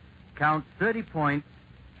break counts 30 points,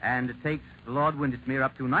 and it takes Lord Windismere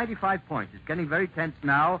up to 95 points. It's getting very tense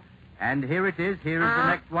now, and here it is. Here is the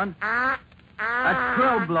next one. A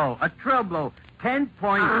trill blow. 10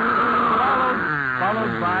 points,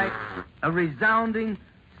 followed by a resounding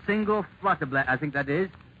single flutter blast. I think that is.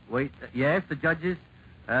 Wait, yes, the judges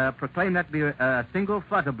proclaim that to be a single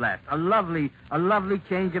flutter blast. A lovely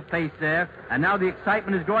change of pace there. And now the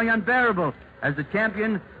excitement is growing unbearable as the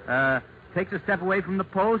champion takes a step away from the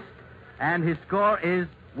post, and his score is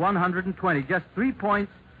 120. Just 3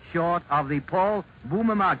 points short of the Paul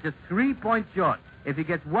Boomer mark. Just 3 points short. If he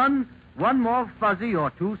gets one more fuzzy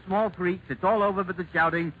or 2 small freaks, it's all over but the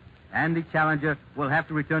shouting, and the challenger will have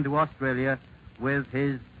to return to Australia with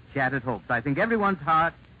his shattered hopes. I think everyone's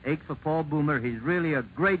heart aches for Paul Boomer. He's really a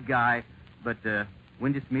great guy, but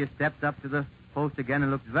Windismere steps up to the post again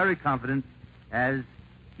and looks very confident as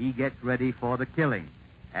he gets ready for the killing.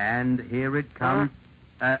 And here it comes.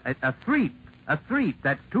 A threep.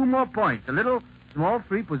 That's 2 more points. A little small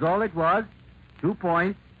threep was all it was. 2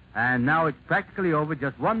 points. And now it's practically over.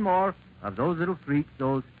 Just 1 more of those little threeps,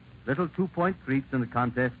 those little 2-point threeps, and the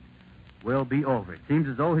contest will be over. It seems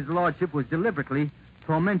as though his lordship was deliberately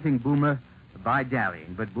tormenting Boomer by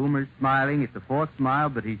dallying. But Boomer's smiling. It's a forced smile,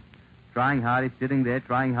 but he's trying hard. He's sitting there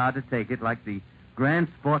trying hard to take it like the grand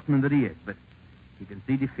sportsman that he is. But he can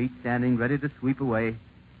see defeat standing ready to sweep away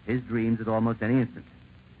his dreams at almost any instant.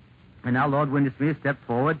 And now Lord Windismere steps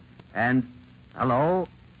forward and... Hello,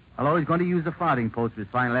 he's going to use the farthing post for his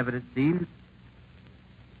final effort, it seems.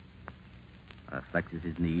 Flexes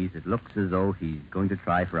his knees. It looks as though he's going to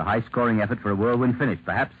try for a high-scoring effort for a whirlwind finish.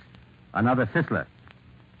 Perhaps another Sisler.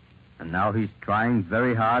 And now he's trying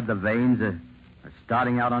very hard. The veins are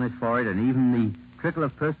starting out on his forehead, and even the trickle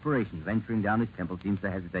of perspiration venturing down his temple seems to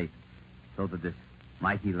hesitate, so that this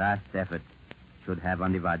mighty last effort should have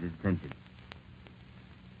undivided attention.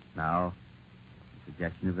 Now, the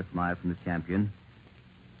suggestion of a smile from the champion.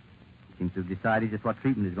 He seems to have decided just what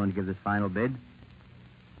treatment he's going to give this final bid.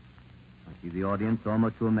 I see the audience,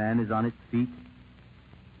 almost to a man, is on its feet,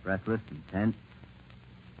 breathless and tense.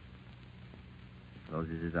 He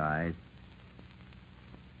closes his eyes.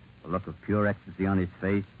 A look of pure ecstasy on his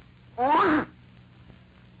face. Oh,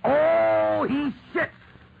 he shits!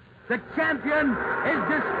 The champion is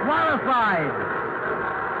disqualified!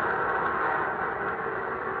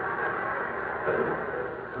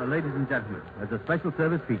 Ladies and gentlemen, as a special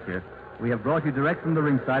service feature, we have brought you direct from the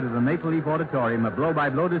ringside of the Maple Leaf Auditorium a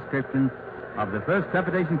blow-by-blow description of the first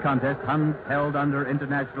trepidation contest held under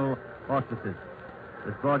international auspices.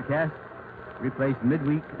 This broadcast replaced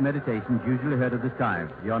midweek meditations usually heard at this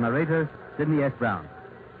time. Your narrator, Sidney S. Brown.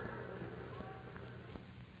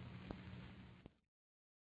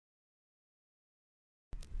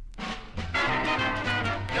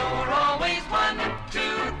 You're always 1, 2,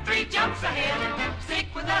 3 jumps ahead. Stick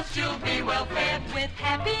with us, you'll be well fed. With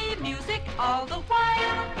happy music all the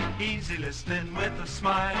while. Easy listening with a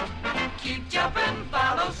smile. Keep jumping,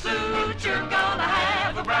 follow suit. You're gonna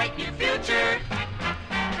have a bright new future.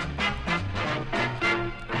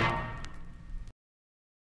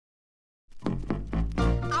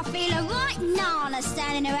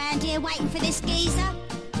 standing around here waiting for this geezer?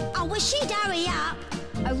 I wish he'd hurry up.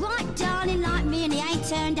 A right darling like me and he ain't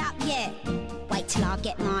turned up yet. Wait till I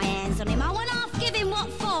get my hands on him. I won't half give him what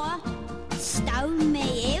for. Stone me,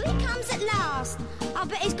 here he comes at last. I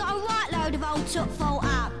bet he's got a right load of old took fault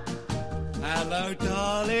up. Hello,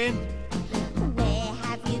 darling. Where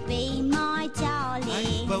have you been, my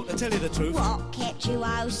darling? Well, to tell you the truth... What kept you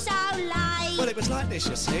oh so late? Well, it was like this,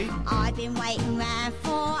 you see. I've been waiting round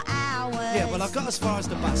for hours. Yeah, well, I got as far as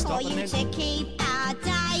the bus stop for and you then... to keep our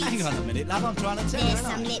date. Hang on a minute, love, I'm trying to tell There's you,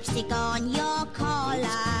 some lipstick on your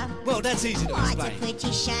collar. Well, that's easy to Quite explain. a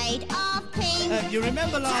pretty shade of pink. You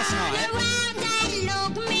remember last night... Turn around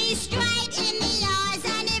and look me straight in the eyes,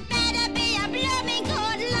 and it better be a blooming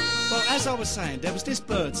good life. Well, as I was saying, there was this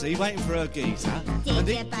birdsey waiting for her geezer. Did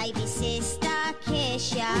your baby sister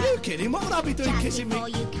kiss ya? Are you kidding? What would I be doing Just kissing me? before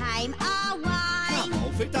you came away. Come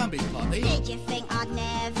on, Vic, don't be potty. Did you think I'd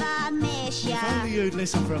never miss ya? If only you'd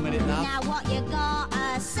listen for a minute, love. Now what you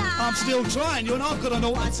gotta say? I'm still trying. You're not good on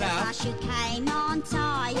all What's the the town. bus you came on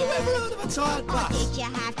tired? Who ever heard of a tired Or bus? did you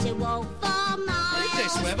have to walk for miles? Ain't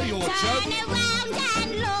this weather, you're Turn joking. around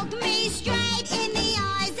and look me straight in the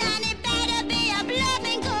eyes, and it better be a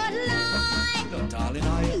blooming good life. Look, darling,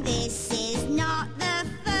 This is not the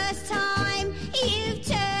first time you've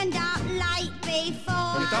turned up late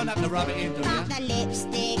before. You don't have to rub it in, do you? But the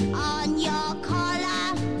lipstick on your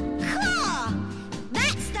collar. Caw!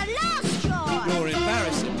 That's the last straw. You're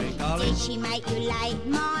embarrassing me, darling. Did she make you late,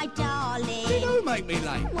 my darling? You do make me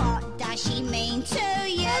late. What does she mean to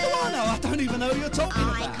you? How do I know? I don't even know who you're talking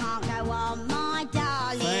I about. can't go on, my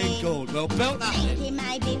darling. Thank God. Well, belt that then. Thinking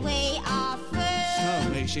maybe we are through. Tell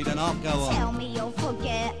me she done not go on. Tell me you'll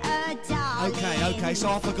forget her, darling. Okay, so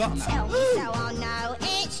I've forgotten Tell that. me so I'll know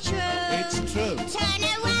it's true. It's true. Turn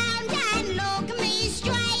around and look me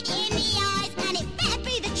straight in the eyes, and it better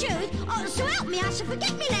be the truth. Oh, so help me, I shall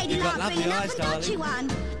forget me lady You've got like lovely bringing up eyes, and got darling. you one.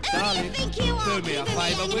 Who do Darling, you think you are? do me a keeping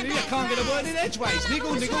favour, in will the you? You can't get a word in edgeways.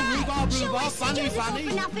 Niggle, niggle, rhubarb, rhubarb, funny, funny.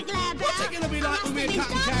 What's it going to be like when we're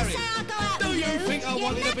cut and carry? Do you think I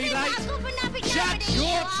wanted to be late? Shut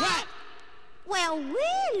your trap! Well,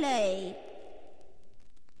 really?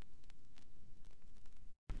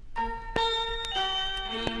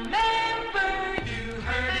 Remember, you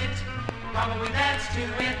heard it, probably danced to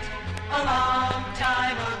it a long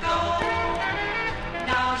time ago.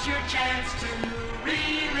 Now's your chance to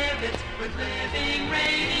relive it with Living Radio.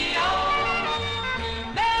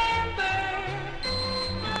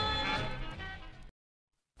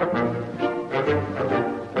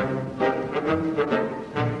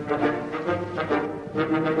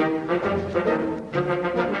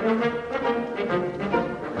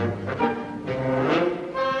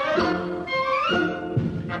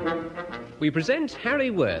 We present Harry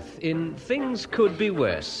Worth in Things Could Be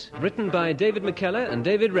Worse, written by David McKellar and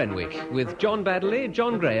David Renwick, with John Baddeley,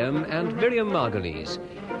 John Graham and Miriam Margolyes.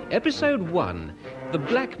 Episode 1, The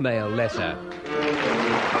Blackmail Letter.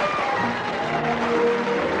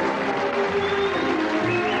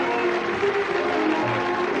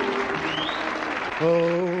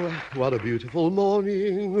 Oh, what a beautiful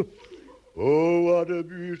morning. Oh, what a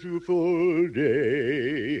beautiful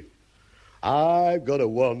day. I've got a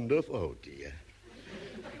wonderful... Oh, dear.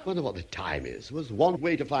 Wonder what the time is. Was one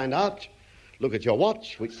way to find out. Look at your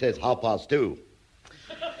watch, which says 2:30.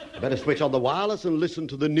 I better switch on the wireless and listen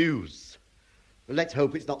to the news. Let's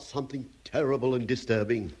hope it's not something terrible and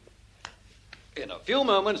disturbing. In a few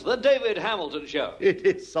moments, the David Hamilton Show. It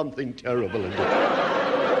is something terrible and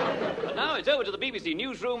disturbing. And now it's over to the BBC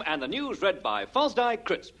Newsroom and the news read by Fosdyke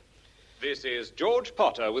Crisp. This is George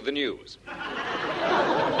Potter with the news.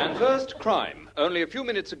 And first, crime. Only a few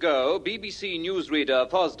minutes ago, BBC newsreader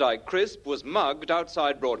Fosdyke Crisp was mugged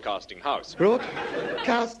outside Broadcasting House.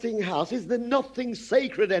 Broadcasting House? Is there nothing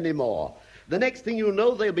sacred anymore? The next thing you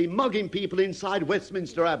know, they'll be mugging people inside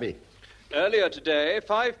Westminster Abbey. Earlier today,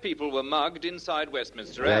 5 people were mugged inside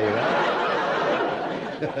Westminster There you Abbey.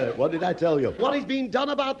 What did I tell you? What is being done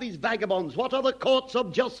about these vagabonds? What are the courts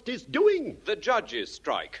of justice doing? The judges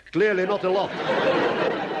strike. Clearly not a lot.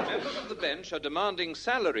 Members of the bench are demanding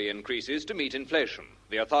salary increases to meet inflation.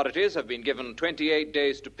 The authorities have been given 28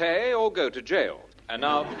 days to pay or go to jail. And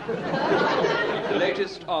now, the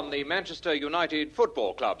latest on the Manchester United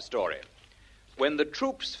Football Club story. When the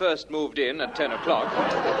troops first moved in at 10 o'clock...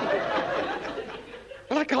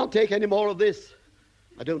 Well, I can't take any more of this.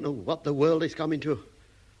 I don't know what the world is coming to.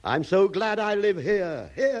 I'm so glad I live here,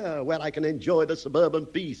 where I can enjoy the suburban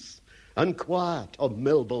peace and quiet of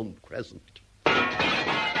Melbourne Crescent.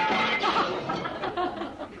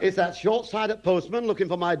 It's that short-sighted postman looking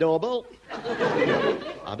for my doorbell.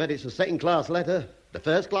 I bet it's a second-class letter. The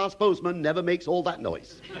first-class postman never makes all that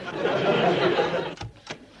noise.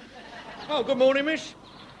 Oh, good morning, miss.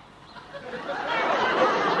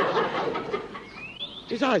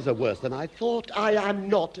 His eyes are worse than I thought. I am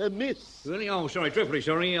not a miss. Really? Oh, sorry, dreadfully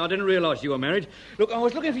sorry. I didn't realise you were married. Look, I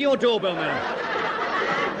was looking for your doorbell,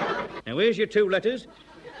 madam. Now, here's your 2 letters,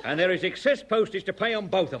 and there is excess postage to pay on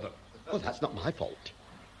both of them. Well, that's not my fault.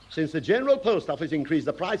 Since the General Post Office increased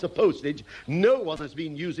the price of postage, no one has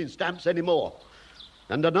been using stamps anymore.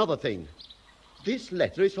 And another thing, this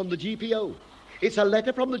letter is from the GPO. It's a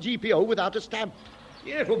letter from the GPO without a stamp.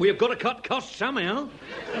 Yes, well, we've got to cut costs somehow.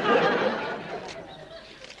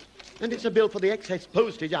 And it's a bill for the excess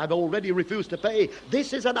postage I've already refused to pay.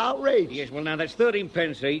 This is an outrage. Yes, well, now, that's 13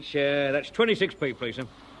 pence each. That's 26p, please, sir.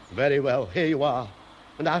 Very well, here you are.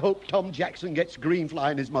 And I hope Tom Jackson gets green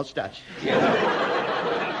fly in his moustache.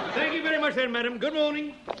 Thank you very much, then, madam. Good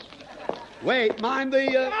morning. Wait, mind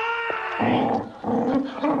the,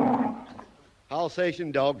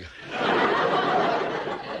 Alsatian dog.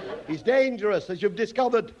 He's dangerous, as you've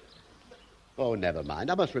discovered. Oh, never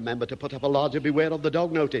mind. I must remember to put up a larger beware of the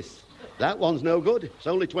dog notice. That one's no good. It's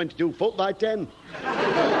only 22 foot by 10.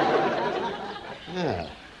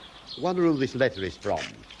 Wonder who this letter is from.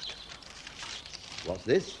 What's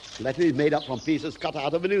this? Letter is made up from pieces cut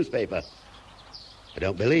out of a newspaper. I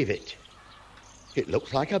don't believe it. It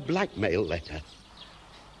looks like a blackmail letter.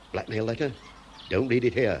 Blackmail letter? Don't read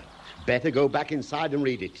it here. Better go back inside and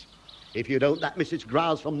read it. If you don't, that Mrs.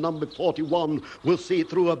 Grouse from number 41 will see it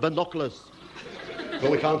through her binoculars.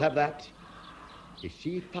 But we can't have that. If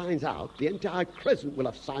she finds out, the entire Crescent will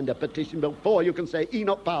have signed a petition before you can say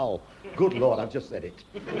Enoch Powell. Good Lord, I've just said it.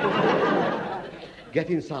 Get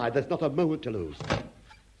inside. There's not a moment to lose.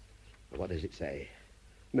 What does it say?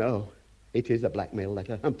 No, it is a blackmail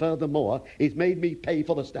letter. And furthermore, he's made me pay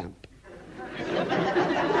for the stamp.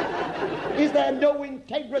 Is there no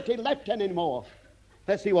integrity left anymore?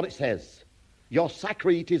 Let's see what it says. Your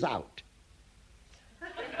sacrete is out.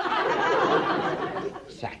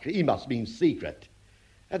 Sacrete? He must mean secret.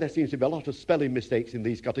 And there seems to be a lot of spelling mistakes in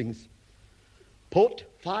these cuttings. Put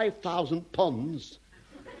 5,000 pounds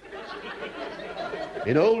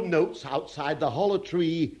in old notes outside the hollow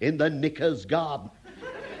tree in the Knickers garden.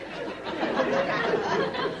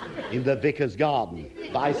 In the vicar's garden.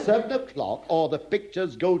 By 7 o'clock, or the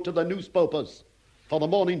pictures go to the newspapers for the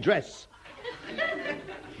morning dress.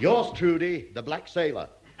 Yours truly, the Black Sailor.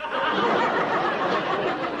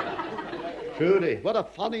 Trudy, what a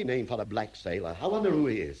funny name for a black sailor. I wonder who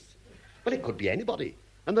he is. Well, it could be anybody.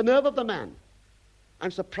 And the nerve of the man.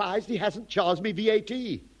 I'm surprised he hasn't charged me VAT.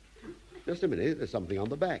 Just a minute, there's something on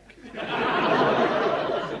the back.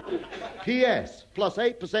 P.S. plus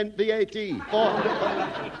 8% VAT.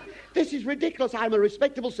 400. This is ridiculous. I'm a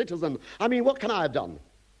respectable citizen. I mean, what can I have done?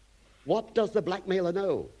 What does the blackmailer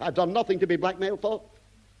know? I've done nothing to be blackmailed for.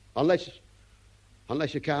 Unless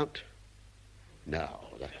you count. No,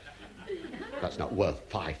 that's not worth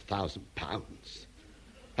 £5,000.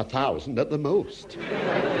 1,000 at the most.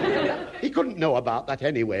 He couldn't know about that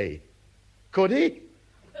anyway. Could he?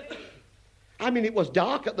 I mean, it was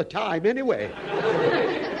dark at the time anyway.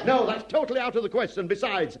 No, that's totally out of the question.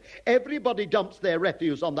 Besides, everybody dumps their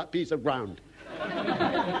refuse on that piece of ground.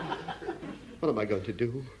 What am I going to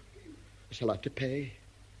do? I shall have to pay.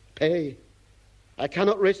 Pay. I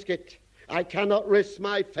cannot risk it. I cannot risk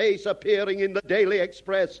my face appearing in the Daily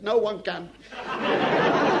Express. No one can.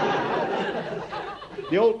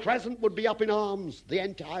 The old Crescent would be up in arms. The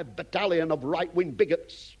entire battalion of right-wing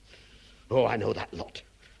bigots. Oh, I know that lot.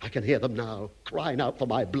 I can hear them now, crying out for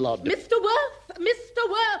my blood. Mr. Worth! Mr.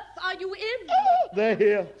 Worth, are you in? Oh, they're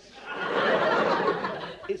here.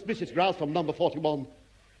 It's Mrs. Grouse from number 41.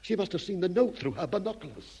 She must have seen the note through her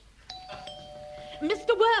binoculars.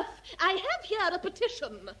 Mr. Worth, I have here a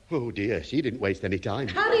petition. Oh, dear, she didn't waste any time.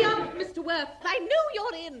 Hurry up, Mr. Worth. I know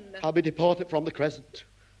you're in. I'll be deported from the Crescent.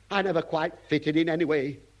 I never quite fitted in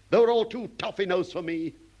anyway. They were all too toughy-nosed for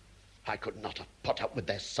me. I could not have put up with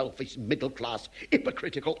their selfish, middle-class,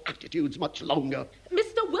 hypocritical attitudes much longer.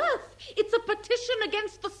 Mr. Worth, it's a petition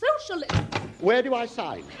against the socialists. Where do I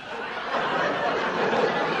sign?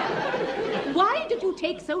 Why did you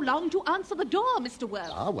take so long to answer the door, Mr. Worth?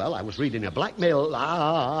 Ah, well, I was reading a blackmail.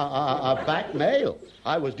 Blackmail.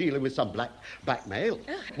 I was dealing with some blackmail.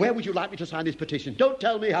 Where would you like me to sign this petition? Don't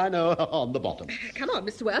tell me I know on the bottom. Come on,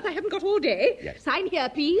 Mr. Worth, I haven't got all day. Yes. Sign here,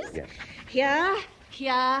 please. Yes.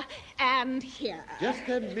 Here, and here. Just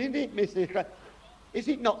a minute, Mrs. Is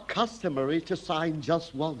it not customary to sign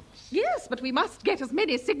just once? Yes, but we must get as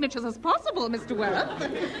many signatures as possible, Mr. Worth.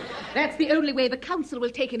 That's the only way the council will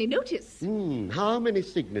take any notice. How many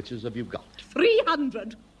signatures have you got?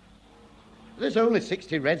 300. There's only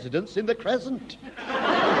 60 residents in the Crescent.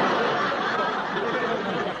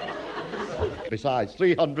 Besides,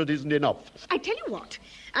 300 isn't enough. I tell you what,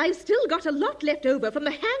 I've still got a lot left over from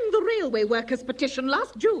the Hang the Railway Workers petition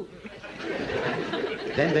last June.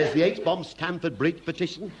 Then there's the H-bomb Stamford Bridge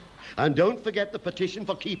petition. And don't forget the petition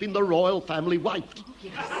for keeping the royal family wiped.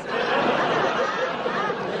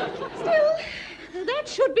 Still, that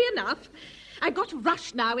should be enough. I've got to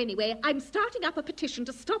rush now anyway. I'm starting up a petition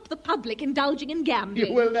to stop the public indulging in gambling.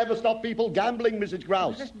 You will never stop people gambling, Mrs.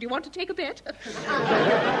 Grouse. Do you want to take a bet?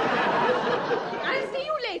 I'll see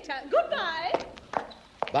you later. Goodbye.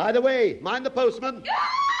 By the way, mind the postman.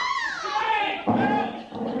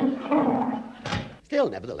 Still,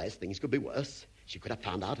 nevertheless, things could be worse. She could have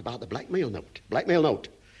found out about the blackmail note. Blackmail note.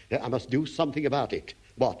 I must do something about it.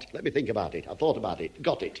 What? Let me think about it. I thought about it.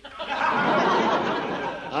 Got it.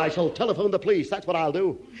 I shall telephone the police. That's what I'll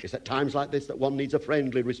do. It's at times like this that one needs a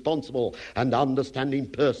friendly, responsible, and understanding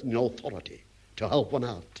person in authority to help one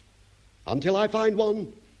out. Until I find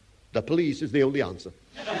one, the police is the only answer.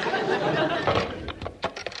 9,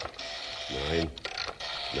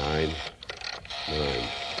 9, 9.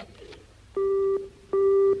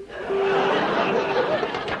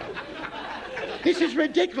 This is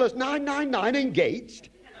ridiculous. 999 engaged.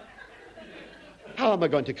 How am I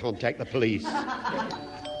going to contact the police?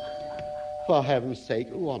 For heaven's sake,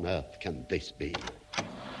 who on earth can this be?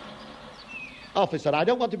 Officer, I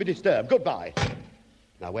don't want to be disturbed. Goodbye.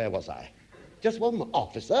 Now, where was I? Just one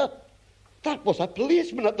officer? That was a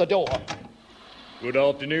policeman at the door. Good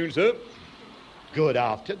afternoon, sir. Good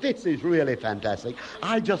afternoon. This is really fantastic.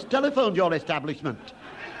 I just telephoned your establishment.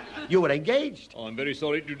 You were engaged. I'm very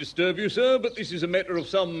sorry to disturb you, sir, but this is a matter of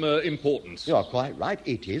some importance. You're quite right.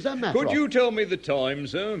 It is a matter Could you tell me the time,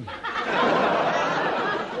 sir?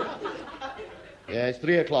 Yes,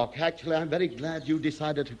 3 o'clock. Actually, I'm very glad you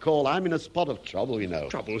decided to call. I'm in a spot of trouble, you know.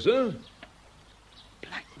 Trouble, sir?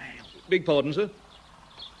 Blackmail. Beg pardon, sir?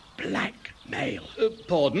 Blackmail.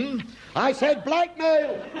 Pardon? I said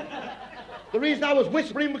blackmail. The reason I was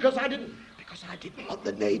whispering because I didn't want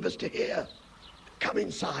the neighbours to hear. Come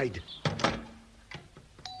inside.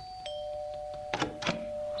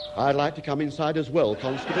 I'd like to come inside as well,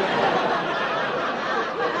 Constable.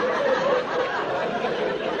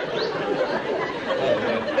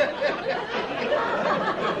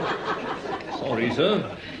 Sorry,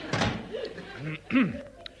 sir.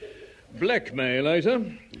 Blackmail, eh, sir?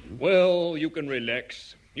 Well, you can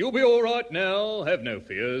relax. You'll be all right now. Have no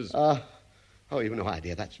fears. Oh, you've no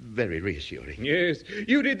idea. That's very reassuring. Yes,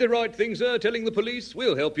 you did the right thing, sir, telling the police.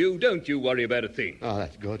 We'll help you. Don't you worry about a thing. Oh,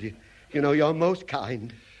 that's good. You know, you're most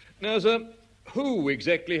kind. Now, sir, who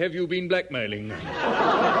exactly have you been blackmailing?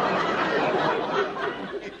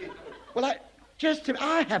 Well, I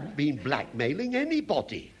haven't been blackmailing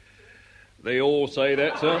anybody. They all say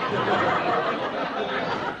that, sir.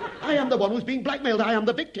 I am the one who's being blackmailed. I am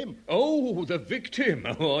the victim. Oh, the victim.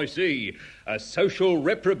 Oh, I see. A social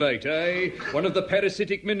reprobate, eh? One of the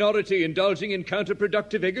parasitic minority indulging in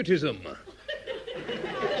counterproductive egotism.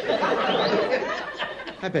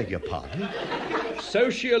 I beg your pardon?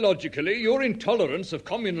 Sociologically, your intolerance of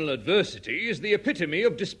communal adversity is the epitome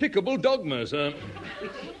of despicable dogma, sir.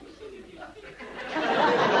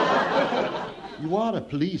 You are a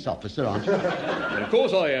police officer, aren't you? Of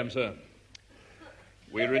course I am, sir.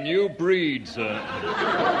 We're a new breed, sir.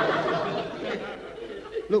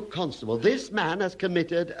 Look, Constable, this man has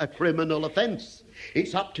committed a criminal offence.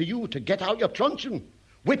 It's up to you to get out your truncheon.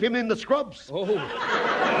 Whip him in the scrubs. Oh.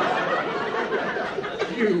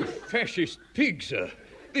 You fascist pig, sir.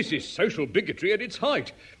 This is social bigotry at its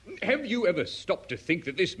height. Have you ever stopped to think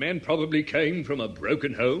that this man probably came from a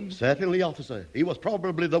broken home? Certainly, officer. He was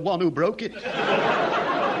probably the one who broke it.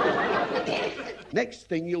 Next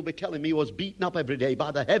thing you'll be telling me he was beaten up every day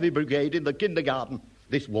by the heavy brigade in the kindergarten.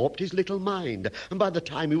 This warped his little mind, and by the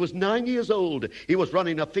time he was 9 years old, he was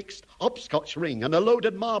running a fixed hopscotch ring and a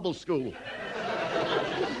loaded marble school.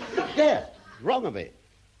 There, wrong of it.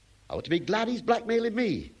 I ought to be glad he's blackmailing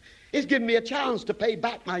me. He's given me a chance to pay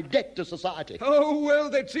back my debt to society. Oh, well,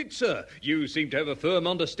 that's it, sir. You seem to have a firm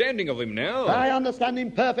understanding of him now. I understand him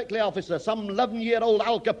perfectly, officer. Some 11-year-old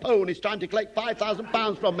Al Capone is trying to collect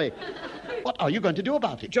 £5,000 from me. What are you going to do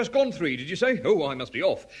about it? Just gone 3, did you say? Oh, I must be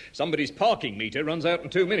off. Somebody's parking meter runs out in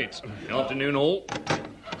 2 minutes. Afternoon, all.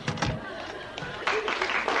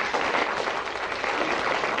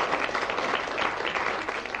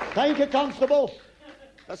 Thank you, Constable.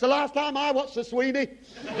 That's the last time I watched the Sweeney.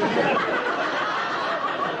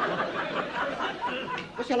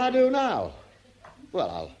 What shall I do now? Well,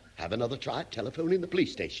 I'll have another try at telephoning the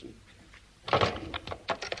police station. 9.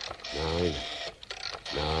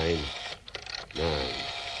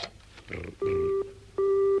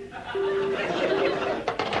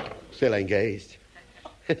 Still engaged.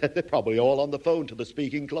 They're probably all on the phone to the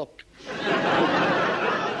speaking clock.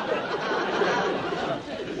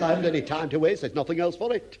 I haven't any time to waste. There's nothing else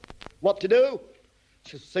for it. What to do?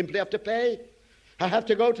 Just simply have to pay. I have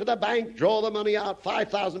to go to the bank, draw the money out,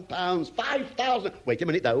 £5,000. 5,000. Wait a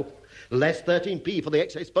minute, though. Less 13p for the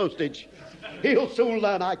excess postage. He'll soon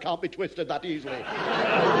learn I can't be twisted that easily.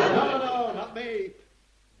 No, not me.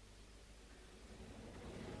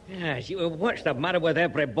 Yes, what's the matter with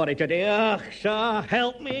everybody today? Ugh, sir,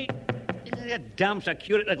 help me. You damn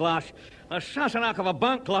security glass. A Sassenach of a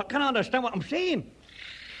bank clerk can't understand what I'm saying.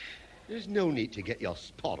 There's no need to get your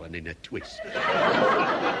sporran in a twist.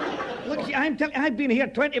 Look, see, I've been here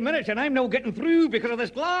 20 minutes and I'm now getting through because of this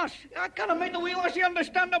glass. I can't make the wheel unless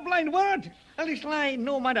understand a blind word. At least I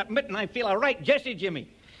no mind admitting I feel a right Jesse, Jimmy.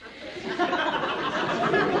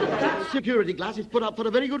 That security glass is put up for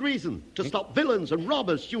a very good reason. To stop villains and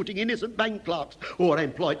robbers shooting innocent bank clerks who are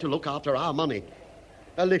employed to look after our money.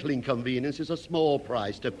 A little inconvenience is a small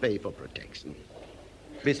price to pay for protection.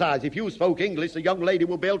 Besides, if you spoke English, the young lady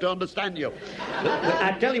will be able to understand you.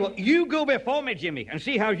 I tell you what, you go before me, Jimmy, and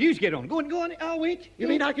see how you get on. Go on, I'll wait. You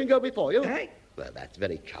mean I can go before you? Aye. Well, that's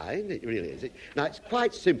very kind. It really is. Now, it's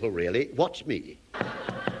quite simple, really. Watch me.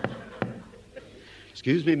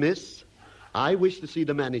 Excuse me, miss. I wish to see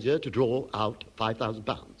the manager to draw out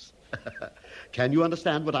 £5,000. Can you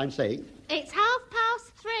understand what I'm saying? It's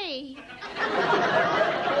 3:30.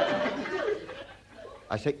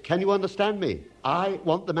 I say, can you understand me? I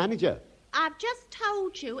want the manager. I've just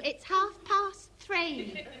told you it's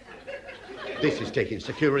 3:30. This is taking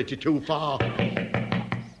security too far.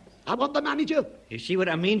 I want the manager. You see what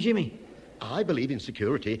I mean, Jimmy? I believe in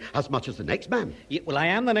security as much as the next man. Yeah, well, I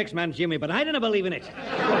am the next man, Jimmy, but I didn't believe in it.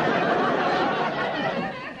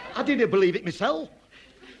 I didn't believe it myself.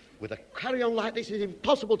 With a carry-on like this, it's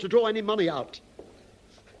impossible to draw any money out.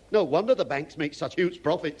 No wonder the banks make such huge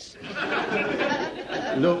profits.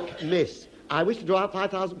 Look, miss, I wish to draw out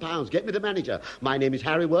 £5,000. Get me the manager. My name is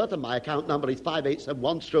Harry Worth, and my account number is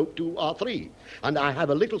 5871/2R3. And I have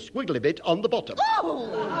a little squiggly bit on the bottom.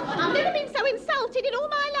 Oh! I've never been so insulted in all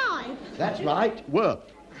my life. That's right,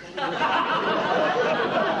 Worth.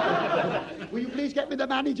 Will you please get me the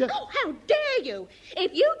manager? Oh, how dare you!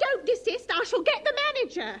 If you don't desist, I shall get the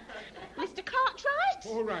manager. Mr. Cartwright?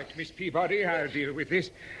 All right, Miss Peabody, I'll deal with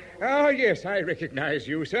this. Ah, yes, I recognise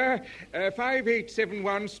you, sir.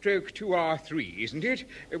 5871/2R3, isn't it?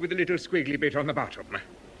 With a little squiggly bit on the bottom.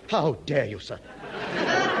 How dare you, sir?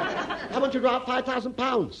 I want to draw out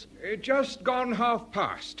 £5,000. Just gone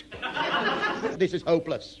past. This is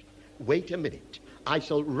hopeless. Wait a minute. I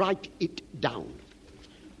shall write it down.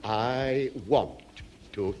 I want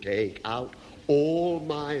to take out all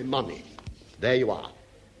my money. There you are.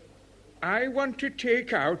 I want to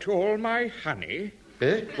take out all my honey.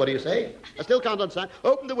 Eh? What do you say? I still can't understand.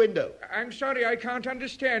 Open the window. I'm sorry, I can't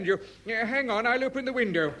understand you. Hang on, I'll open the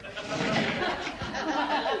window.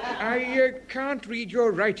 I can't read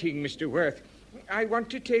your writing, Mr. Worth. I want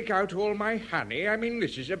to take out all my honey. I mean,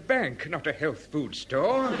 this is a bank, not a health food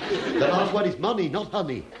store. The last one is money, not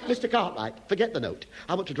honey. Mr. Cartwright, forget the note.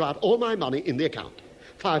 I want to draw out all my money in the account.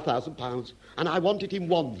 £5,000, and I want it in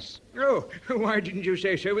ones. Oh, why didn't you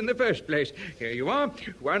say so in the first place? Here you are.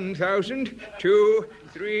 1,000, 2,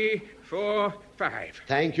 3, 4, 5.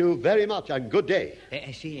 Thank you very much, and good day.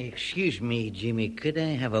 Excuse me, Jimmy. Could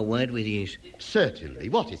I have a word with you? Certainly.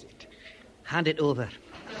 What is it? Hand it over.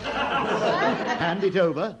 Hand it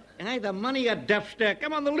over? Aye, the money, you duffster.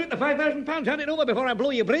 Come on, they'll loot the £5,000. Hand it over before I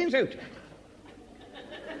blow your brains out.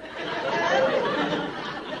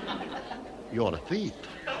 You're a thief.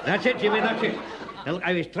 That's it, Jimmy, that's it. Now, look,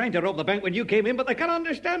 I was trying to rob the bank when you came in, but they can't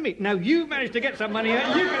understand me. Now you've managed to get some money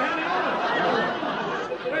out. You can hand it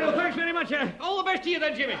over. Well, thanks very much. All the best to you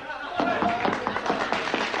then, Jimmy.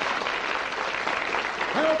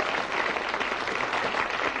 Help!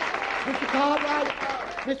 Mr. Cartwright!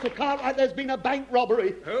 Mr. Cartwright, there's been a bank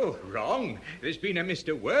robbery. Oh, wrong. There's been a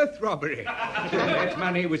Mr. Worth robbery. That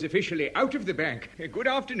money was officially out of the bank. Good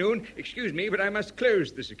afternoon. Excuse me, but I must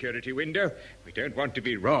close the security window. We don't want to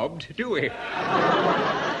be robbed, do we?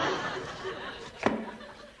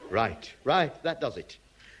 Right. That does it.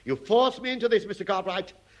 You forced me into this, Mr.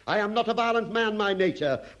 Cartwright. I am not a violent man by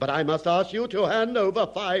nature, but I must ask you to hand over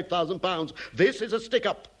 £5,000. This is a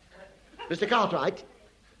stick-up. Mr. Cartwright,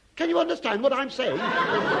 Can you understand what I'm saying?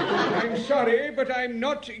 I'm sorry, but I'm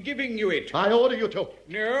not giving you it. I order you to.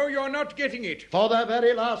 No, you're not getting it. For the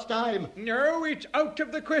very last time. No, it's out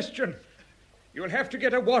of the question. You'll have to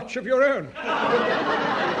get a watch of your own.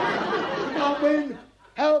 Can't win.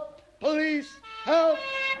 Help! Police! Help!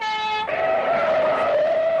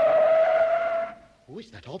 Who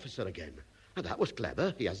is that officer again? Oh, that was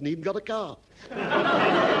clever. He hasn't even got a car.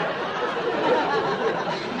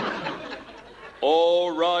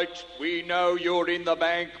 All right, we know you're in the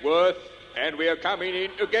bank, Worth, and we're coming in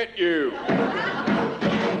to get you.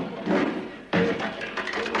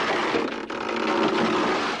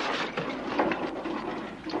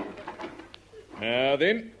 Now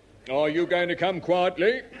then, are you going to come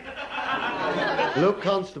quietly? Look,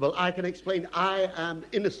 Constable, I can explain. I am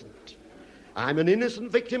innocent. I'm an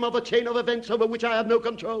innocent victim of a chain of events over which I have no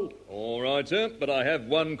control. All right, sir, but I have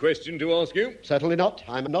one question to ask you. Certainly not.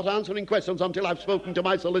 I'm not answering questions until I've spoken to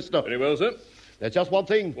my solicitor. Very well, sir. There's just one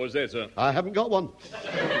thing. What's that, sir? I haven't got one.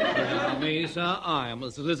 Me, sir, I am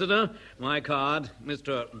a solicitor. My card,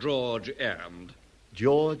 Mr. George And.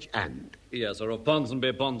 George And? Yes, sir, of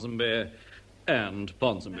Ponsonby, and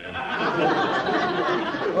Ponsonby.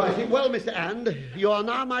 Right, well, Mr. And, you are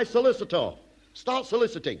now my solicitor. Start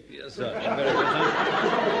soliciting. Yes, sir. Very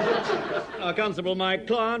good, sir. Constable, my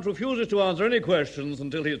client refuses to answer any questions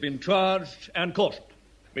until he has been charged and cautioned.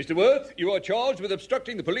 Mr. Worth, you are charged with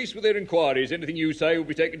obstructing the police with their inquiries. Anything you say will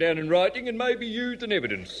be taken down in writing and may be used in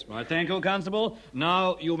evidence. Right, thank you, Constable.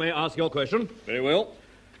 Now you may ask your question. Very well.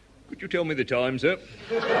 Could you tell me the time, sir?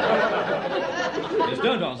 Yes,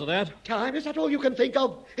 don't answer that. Time? Is that all you can think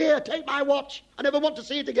of? Here, take my watch. I never want to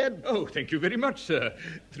see it again. Oh, thank you very much, sir.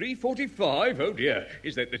 3:45. Oh, dear.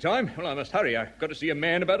 Is that the time? Well, I must hurry. I've got to see a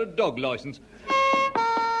man about a dog licence.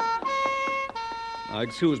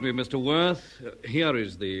 Excuse me, Mr. Worth. Here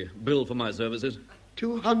is the bill for my services.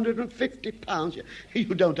 £250.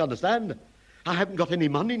 You don't understand. I haven't got any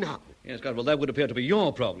money now. Yes, God, well, that would appear to be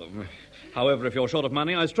your problem. However, if you're short of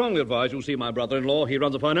money, I strongly advise you see my brother-in-law. He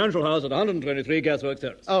runs a financial house at 123 Gasworks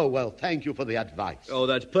Terrace. Oh, well, thank you for the advice. Oh,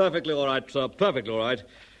 that's perfectly all right, sir. Perfectly all right.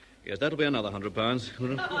 Yes, that'll be another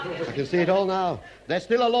 £100. I can see it all now. There's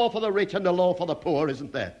still a law for the rich and a law for the poor,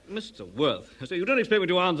 isn't there? Mr. Worth, so you don't expect me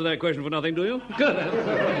to answer that question for nothing, do you? Good.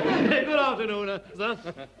 Good afternoon, sir.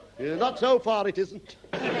 Not so far, it isn't.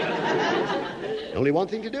 Only one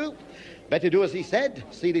thing to do. Better do as he said.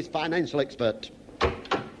 See this financial expert.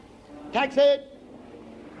 Taxi!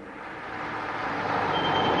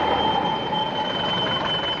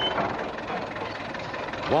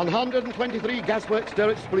 $123 Gasworks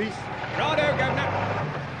Terrace, please. Righto, Governor.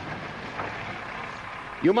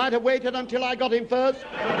 You might have waited until I got him first.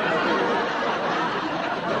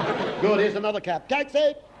 Good, here's another cab.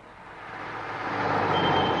 Taxi!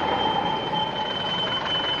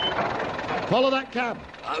 Follow that cab.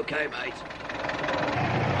 OK, mate.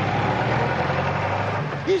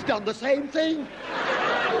 He's done the same thing.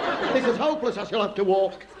 This is hopeless. I shall have to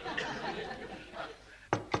walk.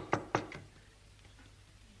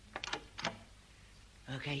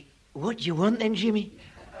 OK, what do you want then, Jimmy?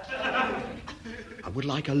 I would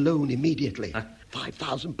like a loan immediately.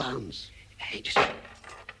 £5,000. Hey, just...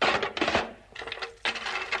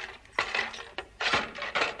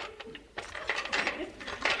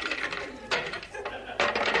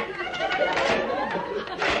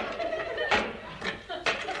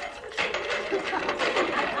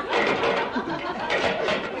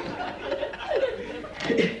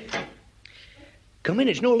 Come in,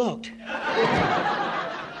 it's no locked.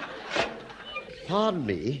 Pardon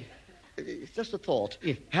me. It's just a thought.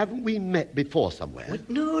 Yeah. Haven't we met before somewhere? What?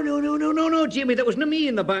 No, Jimmy. That wasn't me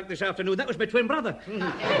in the bank this afternoon. That was my twin brother. Is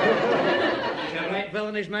that right,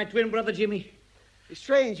 Velen? Is my twin brother, Jimmy? It's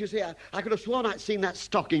strange, you see. I could have sworn I'd seen that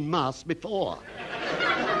stocking mask before.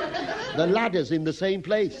 The ladder's in the same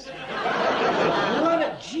place.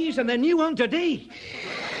 Jeez, and the new one today.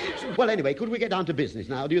 Well, anyway, could we get down to business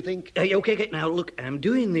now, do you think? OK, now, look, I'm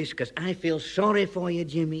doing this because I feel sorry for you,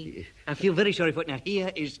 Jimmy. I feel very sorry for you. Now, here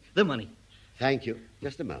is the money. Thank you.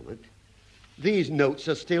 Just a moment. These notes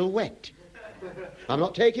are still wet. I'm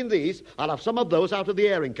not taking these. I'll have some of those out of the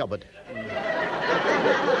airing cupboard.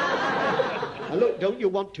 Now, look, don't you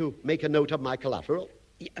want to make a note of my collateral?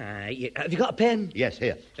 Yeah. Have you got a pen? Yes,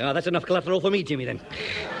 here. Oh, that's enough collateral for me, Jimmy, then.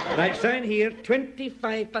 Right, sign here,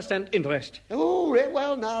 25% interest. Oh,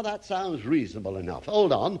 well, now that sounds reasonable enough.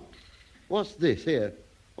 Hold on. What's this here?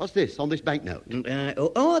 What's this on this banknote?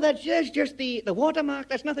 That's just the watermark.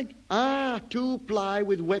 That's nothing. 2-ply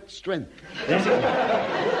with wet strength.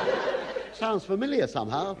 Sounds familiar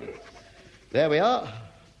somehow. There we are.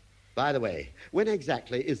 By the way, when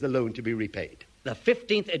exactly is the loan to be repaid? The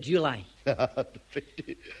 15th of July.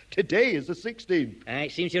 Today is the 16th.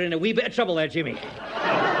 It seems you're in a wee bit of trouble there, Jimmy.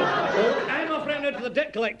 I'm off round to the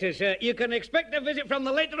debt collectors. You can expect a visit from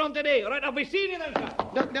them later on today. All right, I'll be seeing you then, sir.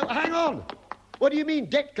 No, hang on. What do you mean,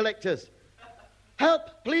 debt collectors?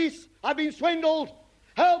 Help, police! I've been swindled!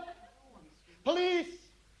 Help! Police!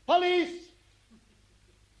 Police!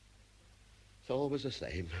 It's always the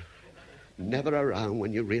same. Never around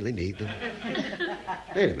when you really need them.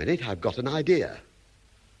 Wait a minute, I've got an idea.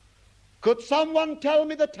 Could someone tell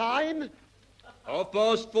me the time?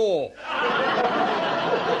 4:30.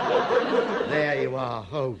 There you are.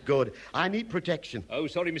 Oh, good. I need protection. Oh,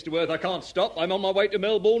 sorry, Mr. Worth, I can't stop. I'm on my way to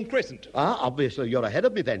Melbourne Crescent. Obviously you're ahead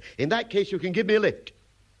of me then. In that case, you can give me a lift.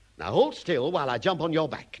 Now hold still while I jump on your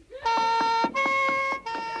back.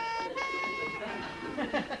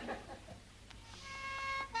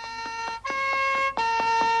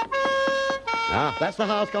 That's the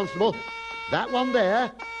house constable. That one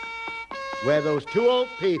there, where those two old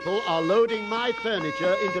people are loading my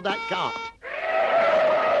furniture into that cart.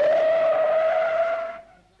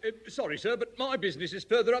 Sorry, sir, but my business is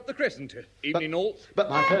further up the Crescent. Evening all.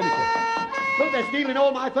 But my furniture. Look, they're stealing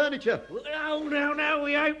all my furniture. Oh, no,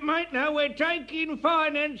 we ain't, mate. No, we're taking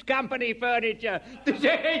finance company furniture. This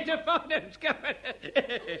ain't a finance company.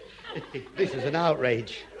 This is an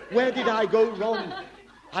outrage. Where did I go wrong?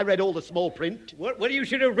 I read all the small print. Well, you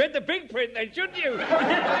should have read the big print then, shouldn't you?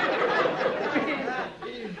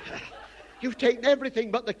 You've taken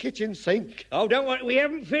everything but the kitchen sink. Oh, don't worry. We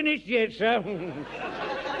haven't finished yet, sir.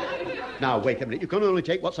 Now, wait a minute. You can only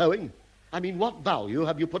take what's owing. I mean, what value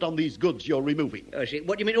have you put on these goods you're removing? Oh, see,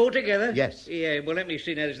 what do you mean, altogether? Yes. Yeah, well, let me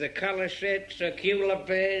see now. There's the colour sets, circular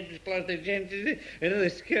beds, plus the gentlemen, another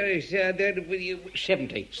scary side there with you.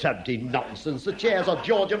 70. 70 nonsense. The chairs are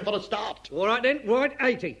Georgian for a start. All right, then. Right,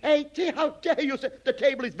 80. 80? How dare you say the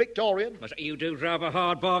table is Victorian? Well, you do rather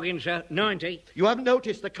hard bargain, sir. 90. You haven't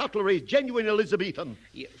noticed the cutlery is genuine Elizabethan.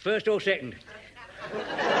 Yeah, first or second?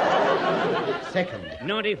 Second.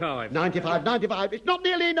 95. 95, 95. It's not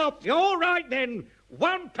nearly enough. All right, then.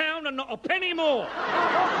 £1 and not a penny more.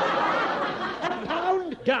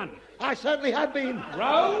 £1? Done. I certainly have been.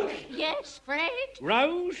 Rose? Yes, Fred?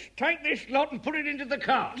 Rose, take this lot and put it into the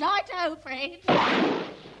cart. Righto, Fred.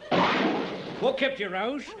 What kept you,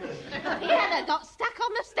 Rose? Piano got stuck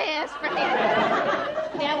on the stairs, Fred.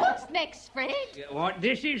 Now, what's next, Fred? What,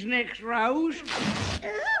 this is next, Rose?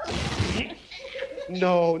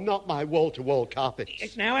 No, not my wall-to-wall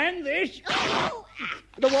carpets. Now, and this.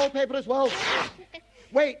 The wallpaper as well.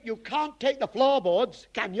 Wait, you can't take the floorboards,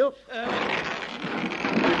 can you?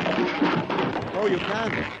 Oh, you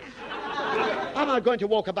can. Am I going to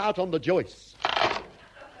walk about on the joists?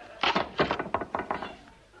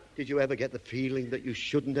 Did you ever get the feeling that you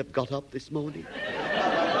shouldn't have got up this morning?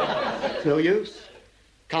 It's no use.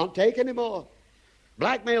 Can't take any more.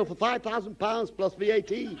 Blackmail for £5,000 plus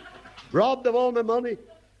VAT. Robbed of all my money.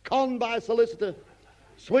 Conned by a solicitor.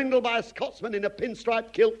 Swindled by a Scotsman in a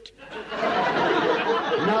pinstripe kilt.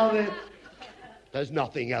 Now then, there's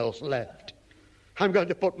nothing else left. I'm going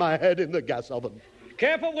to put my head in the gas oven.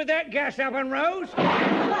 Careful with that gas oven, Rose.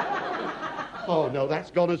 Oh, no,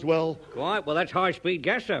 that's gone as well. Quite. Well, that's high-speed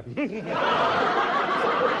gas, sir.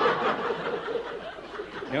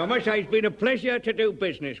 Now, I must say it's been a pleasure to do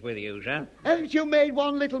business with you, sir. Haven't you made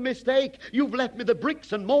one little mistake? You've left me the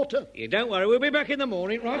bricks and mortar. You don't worry, we'll be back in the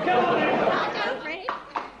morning. Right, come on then. Righto, Fred.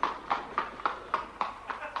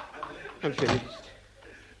 I'm finished.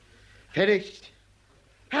 Finished.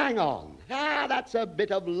 Hang on. That's a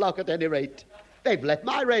bit of luck at any rate. They've left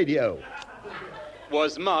my radio.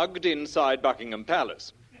 Was mugged inside Buckingham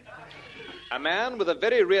Palace. A man with a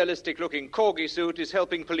very realistic-looking corgi suit is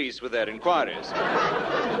helping police with their inquiries.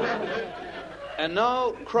 And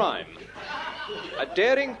now, crime. A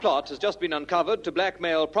daring plot has just been uncovered to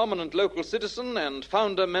blackmail prominent local citizen and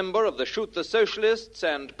founder member of the Shoot the Socialists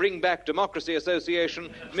and Bring Back Democracy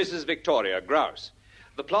Association, Mrs. Victoria Grouse.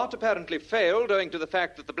 The plot apparently failed owing to the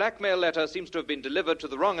fact that the blackmail letter seems to have been delivered to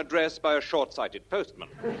the wrong address by a short-sighted postman.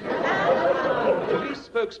 The police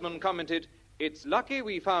spokesman commented, "It's lucky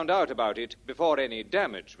we found out about it before any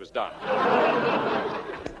damage was done."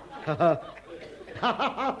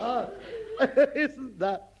 Isn't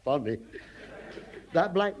that funny?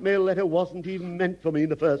 That blackmail letter wasn't even meant for me in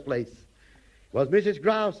the first place. It was Mrs.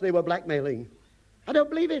 Grouse they were blackmailing. I don't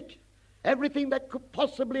believe it. Everything that could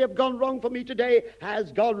possibly have gone wrong for me today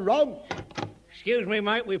has gone wrong. Excuse me,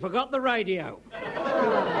 mate, we forgot the radio.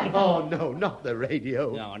 Oh, no, not the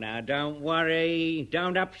radio. No, now, don't worry.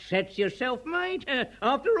 Don't upset yourself, mate.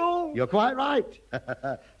 After all... You're quite right.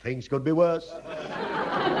 Things could be worse.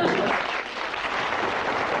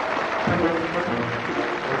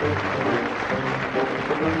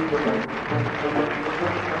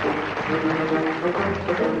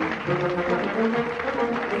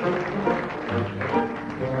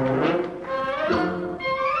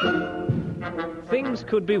 Things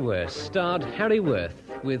Could Be Worse starred Harry Worth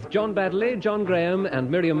with John Baddeley, John Graham and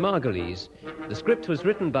Miriam Margolyes. The script was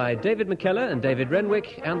written by David McKellar and David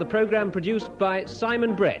Renwick and the programme produced by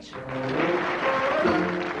Simon Brett.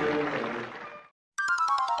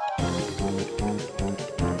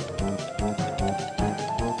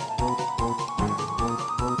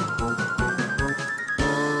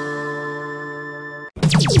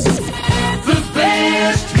 The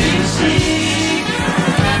best music.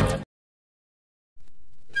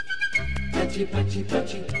 Patchy, patchy,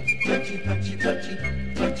 patchy, patchy, patchy, patchy,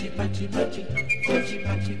 patchy, patchy, patchy, patchy,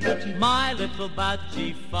 patchy, patchy. My little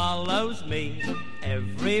budgie follows me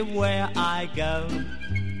everywhere I go.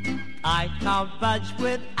 I can't budge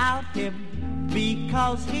without him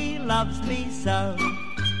because he loves me so.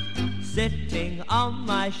 Sitting on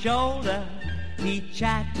my shoulder, he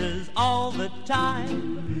chatters all the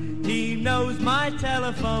time. He knows my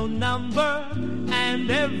telephone number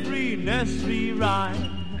and every nursery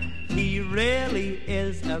rhyme. He really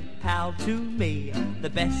is a pal to me, the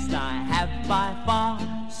best I have by far.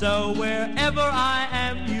 So wherever I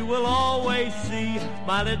am, you will always see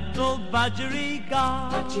my little budgerigar.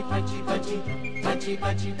 Patchy, patchy, patchy, patchy,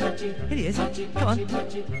 patchy, patchy. Here he is. Come on.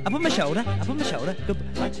 Up on my shoulder. Up on my shoulder.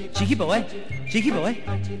 Good. Cheeky boy. Cheeky boy.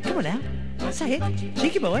 Come on now. Say it.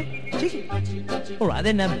 Cheeky boy. Cheeky. All right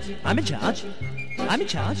then. I'm in charge. I'm in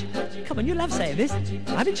charge. Come on, you love saying this.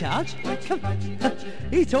 I'm in charge. Come.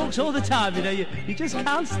 He talks all the time, you know. You just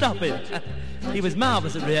can't stop him. He was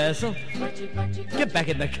marvellous at rehearsal. Get back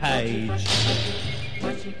in the cage.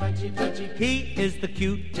 He is the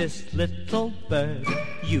cutest little bird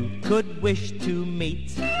you could wish to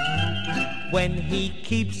meet. When he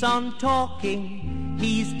keeps on talking,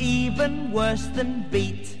 he's even worse than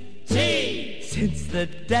Beat. Since the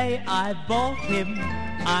day I bought him,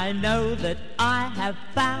 I know that I have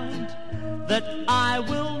found that I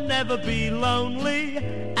will never be lonely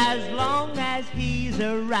as long as he's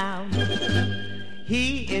around.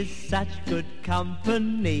 He is such good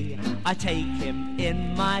company. I take him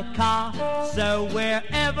in my car, so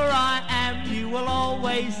wherever I am, you will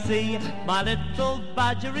always see my little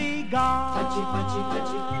budgerigar.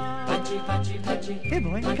 Patchy, patchy, patchy, patchy. Here,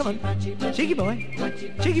 boy, come on. Cheeky boy.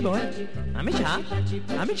 Cheeky boy. I'm in charge.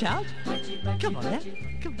 I'm in charge. Come on,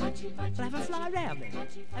 then. Come on. We'll have a fly round, then.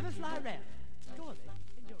 Have a fly round. Go on, then.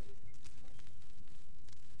 Enjoy it.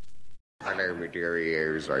 Hello, my dear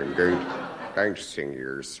ears. I'm going to sing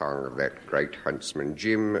you a song of that great huntsman,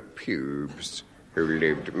 Jim Pubes, who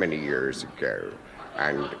lived many years ago.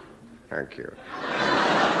 And thank you.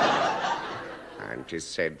 And 'tis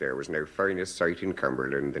said there was no finer sight in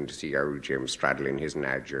Cumberland than to see old Jim straddling his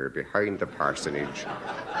nadger behind the parsonage,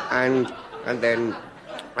 and then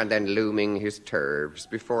looming his turves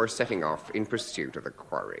before setting off in pursuit of the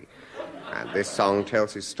quarry. And this song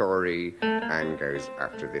tells his story and goes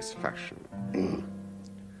after this fashion.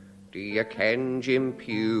 Do you ken Jim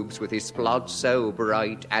Pubes with his splod so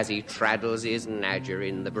bright as he traddles his nadger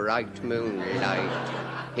in the bright moonlight?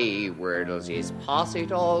 He whirls his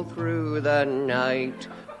posset all through the night,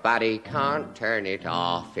 but he can't turn it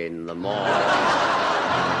off in the morning.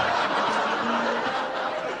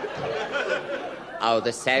 Oh,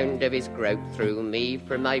 the sound of his groat threw me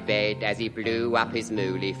from my bed as he blew up his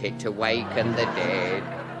moolie fit to waken the dead.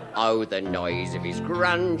 Oh, the noise of his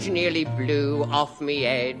grunge nearly blew off me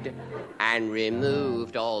head and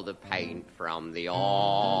removed all the paint from the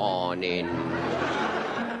awning.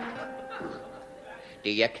 Do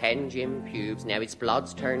you ken Jim Pubes? Now his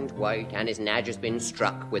blood's turned white and his nadger's been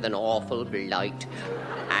struck with an awful blight,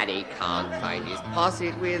 and he can't find his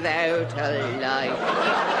posset without a light.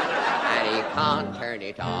 And he can't turn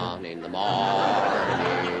it on in the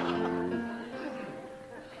morning.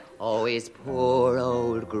 Oh, his poor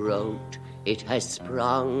old groat, it has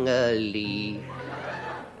sprung a leak,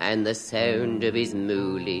 and the sound of his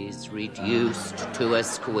moolie's reduced to a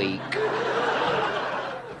squeak.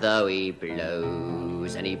 Though he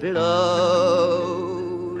blows and he blows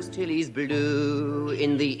till he's blue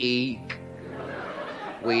in the eek,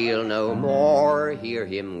 we'll no more hear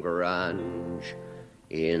him grunge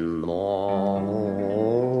in the morning.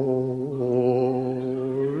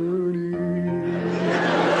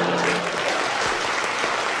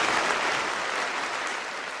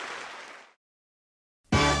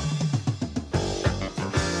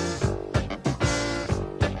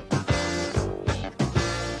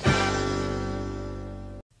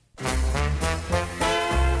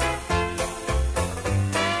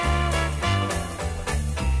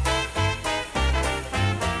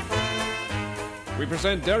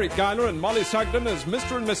 present Derek Guyler and Molly Sugden as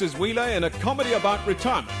Mr. and Mrs. Wheeler in a comedy about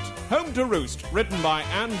retirement. Home to Roost, written by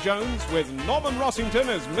Anne Jones with Norman Rossington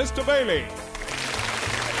as Mr. Bailey.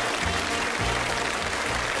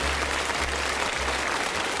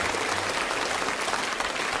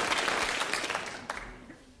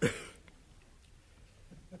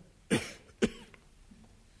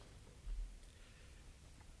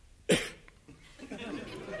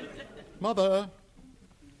 Mother.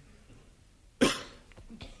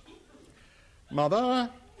 Mother.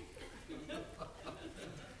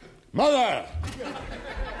 Mother!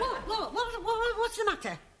 What's the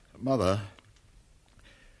matter? Mother,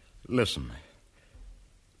 listen.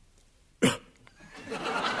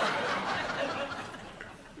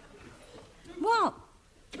 What?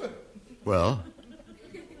 Well,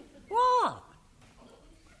 What?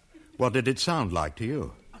 what did it sound like to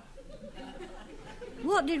you?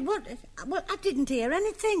 What? Well, I didn't hear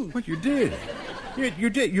anything. What, you did? You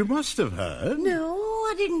did. You must have heard. No,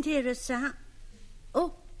 I didn't hear a sound.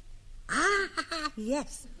 Oh.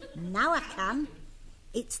 Yes. Now I can.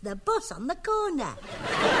 It's the bus on the corner.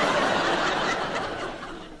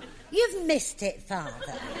 You've missed it,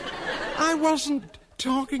 Father. I wasn't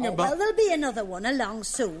talking about... Well, there'll be another one along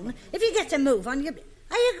soon. If you get a move on, Are you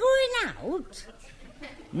going out?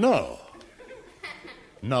 No.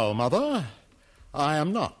 No, Mother. I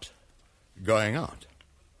am not going out.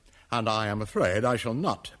 And I am afraid I shall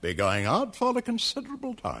not be going out for a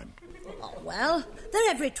considerable time. Oh, well, they're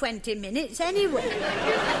every 20 minutes anyway.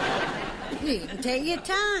 You can take your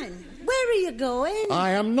time. Where are you going?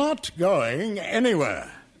 I am not going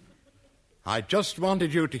anywhere. I just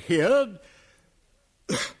wanted you to hear...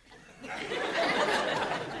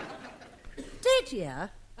 Did you?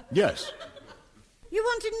 Yes. You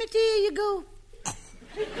wanted me to hear you go...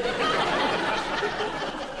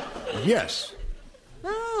 Yes.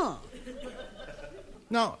 Oh.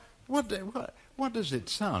 Now, what does it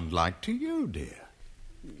sound like to you, dear?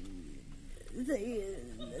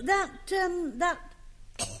 That...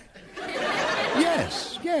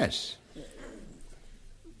 Yes.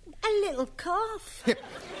 A little cough.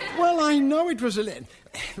 Well, I know it was a little...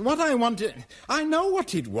 What I wanted... I know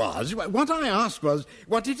what it was. What I asked was,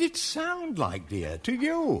 what did it sound like, dear, to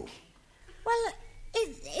you? Well,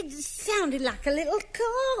 it sounded like a little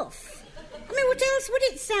cough. I mean, what else would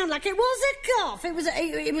it sound like? It was a cough. It was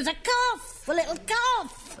a cough. A little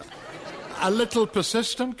cough. A little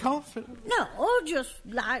persistent cough? No, just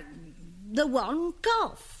like the one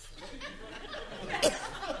cough.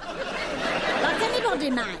 Like anybody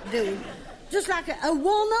might do. Just like a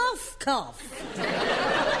one-off cough.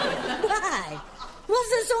 Why? Was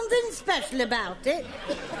there something special about it?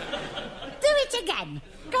 Do it again.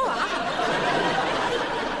 Go on.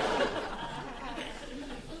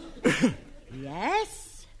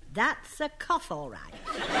 Yes, that's a cough, all right.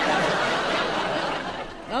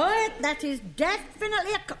 Oh, that is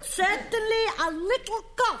definitely a cough. Certainly a little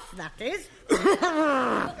cough, that is.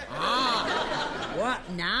 What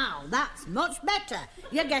now? That's much better.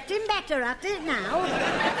 You're getting better at it now.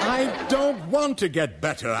 I don't want to get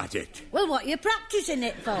better at it. Well, what are you practicing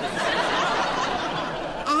it for?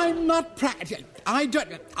 I'm not practicing. I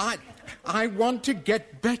want to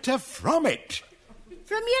get better from it.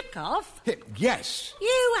 From your cough? Yes.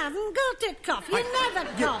 You haven't got a cough. You never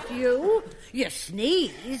cough, you. You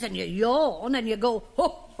sneeze and you yawn and you go,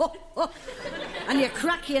 ho, ho, ho, and you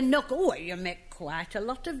crack your knuckle. Oh, you make quite a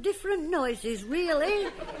lot of different noises,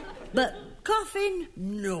 really. But coughing,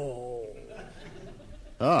 no.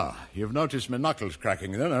 Ah, you've noticed my knuckles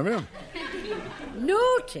cracking then, have you?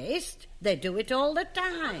 Noticed? They do it all the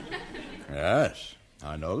time. Yes,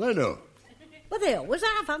 I know they do. Well, they always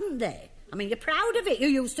have, haven't they? I mean, you're proud of it. You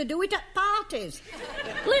used to do it at parties.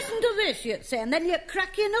 Listen to this, you'd say, and then you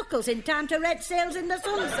crack your knuckles in time to Red Sails in the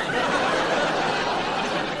Sunset.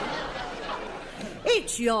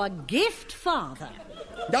 It's your gift, Father.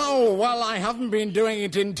 Oh, well, I haven't been doing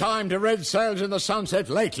it in time to Red Sails in the Sunset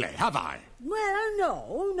lately, have I? Well,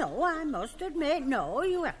 no, I must admit, no,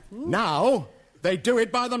 you haven't. Now, they do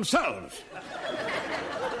it by themselves.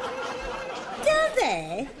 Do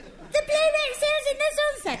they? They play Red Sails in the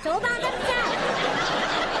Sunset all by themselves?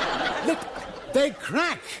 Look, they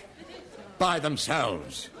crack by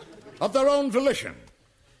themselves, of their own volition.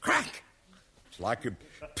 Crack. It's like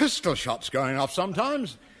pistol shots going off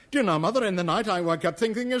sometimes. Do you know, Mother, in the night I woke up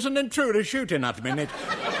thinking there's an intruder shooting at me, and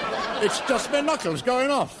it's just my knuckles going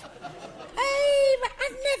off. Hey,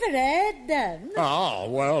 I've never heard them. Oh,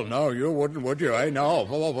 well, no, you wouldn't, would you, eh? No,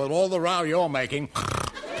 with all the row you're making.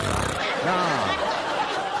 No.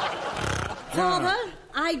 Father,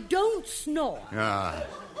 I don't snore. Ah,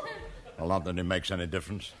 well, not that it makes any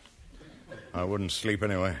difference. I wouldn't sleep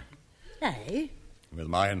anyway. Hey? With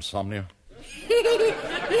my insomnia.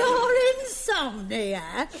 Your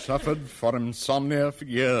insomnia? Suffered for insomnia for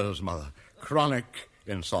years, Mother. Chronic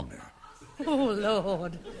insomnia. Oh,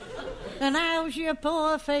 Lord. And how's your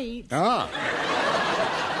poor feet? Ah.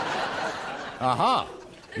 Aha.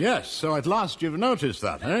 Yes, so at last you've noticed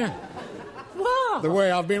that, eh? What? The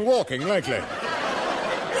way I've been walking lately.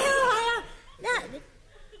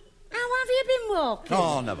 How have you been walking?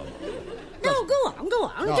 Oh, never mind. No, go on,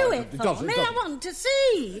 No, do it it for doesn't, me. it I doesn't. want to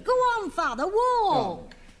see. Go on, Father,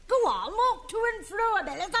 walk. Go on, walk to and fro a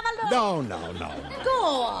bit. Let's have a look. No.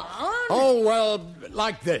 Go on. Oh, well,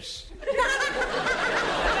 like this.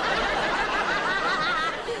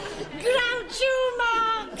 Groucho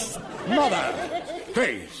Marx. Mother,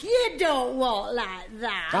 please. You don't walk like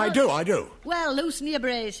that. I do. Well, loosen your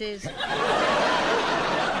braces.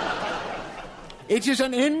 It is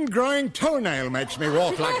an ingrowing toenail makes me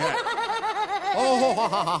walk like that. Oh,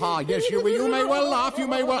 ha. Yes, you may well laugh, you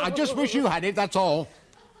may well. I just wish you had it, that's all.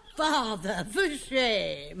 Father, for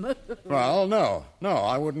shame. Well, no,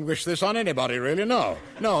 I wouldn't wish this on anybody, really, no.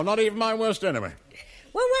 No, not even my worst enemy.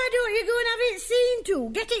 Well, why don't you go and have it seen to?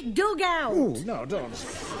 Get it dug out. Oh, no, don't.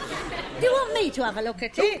 Do you want me to have a look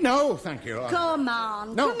at it? No, thank you. Come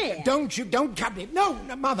on, No, come here. don't cut it. No,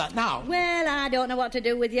 Mother, now. Well, I don't know what to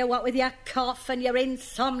do with you, what with your cough and your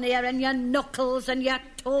insomnia and your knuckles and your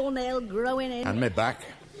toenail growing in. And me back.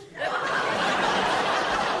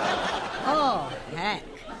 Oh, heck.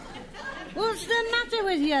 What's the matter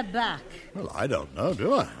with your back? Well, I don't know,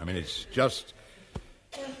 do I? I mean, it's just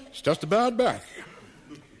a bad back.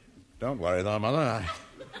 Don't worry, though, Mother.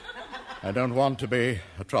 I don't want to be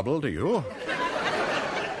a trouble to you.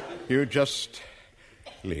 You just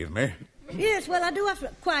leave me. Yes, well, I do have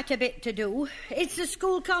quite a bit to do. It's a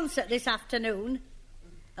school concert this afternoon.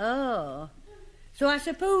 Oh. So I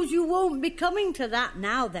suppose you won't be coming to that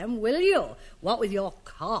now, then, will you? What with your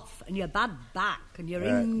cough and your bad back and your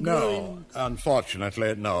ingrowing... No,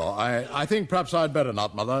 unfortunately, no. I think perhaps I'd better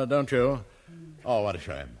not, Mother, don't you? Oh, what a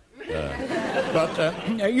shame.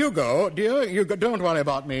 But you go, dear. You go. Don't worry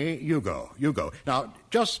about me. You go. Now,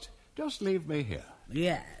 just leave me here.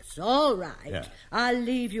 Yes, all right. Yeah. I'll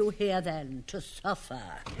leave you here, then, to suffer.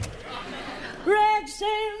 Red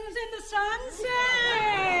sails in the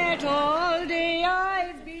sunset, all day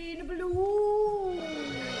I've been blue.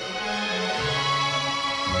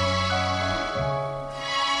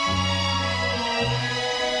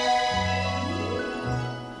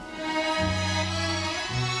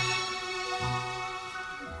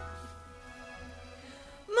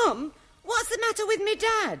 Mum, what's the matter with me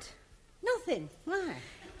dad? Nothing. Why?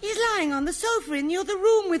 He's lying on the sofa in the other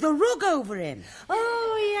room with a rug over him.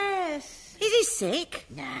 Oh, yes. Is he sick?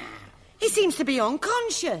 Nah. He seems to be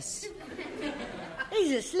unconscious.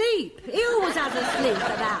 He's asleep. He always has a sleep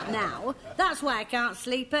about now. That's why I can't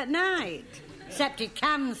sleep at night. Except he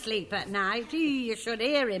can sleep at night. You should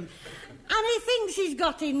hear him. And he thinks he's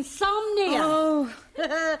got insomnia. Oh.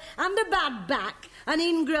 And a bad back, an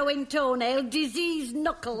ingrowing toenail, diseased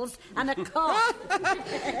knuckles, and a cough.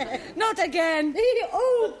 Not again.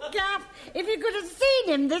 Oh, Gaff, if you could have seen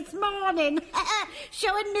him this morning,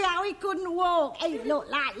 showing me how he couldn't walk. He looked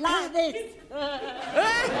like this.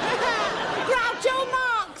 Groucho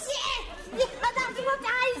Marx. Yeah, that's what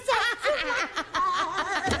I said.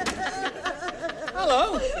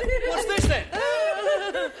 Hello. What's this then?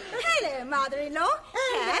 Hello, mother-in-law.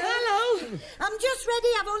 Hello. I'm just ready.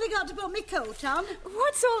 I've only got to put my coat on.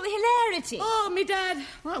 What's all the hilarity? Oh, me dad.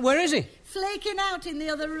 Where is he? Flaking out in the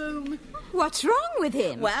other room. What's wrong with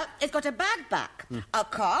him? Well, he's got a bad back, a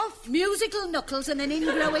cough, musical knuckles, and an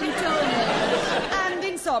ingrowing toenail.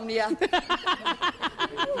 and insomnia.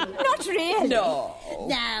 Not really. No.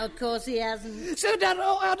 No, of course he hasn't. So, Dad,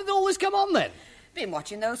 how did all this come on, then? Been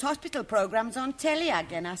watching those hospital programmes on telly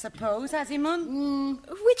again, I suppose, has he, Mum?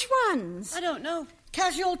 Which ones? I don't know.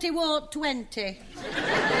 Casualty Ward 20.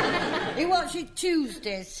 He watched it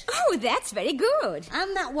Tuesdays. Oh, that's very good.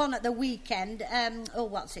 And that one at the weekend.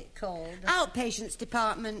 What's it called? Outpatients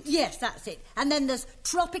Department. Yes, that's it. And then there's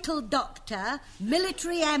Tropical Doctor,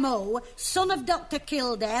 Military MO, Son of Dr.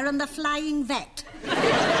 Kildare, and the Flying Vet.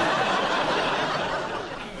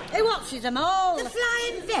 He watches them all. The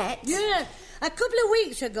Flying Vet? Yeah. A couple of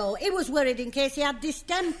weeks ago, he was worried in case he had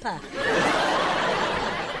distemper.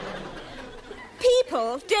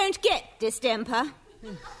 People don't get distemper.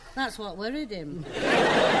 That's what worried him.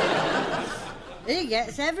 He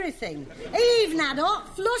gets everything. He even had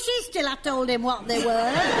hot flushes till I told him what they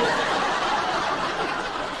were.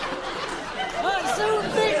 I'll soon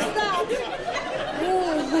fix that.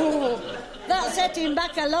 Ooh, that's set him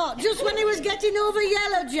back a lot, just when he was getting over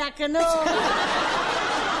Yellow Jack and all.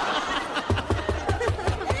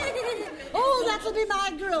 Oh, that'll be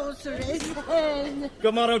my groceries.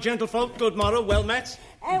 Good morrow, gentlefolk. Good morrow. Well met.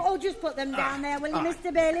 Just put them down there, will you,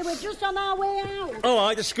 Mr. Bailey? We're just on our way out. Oh,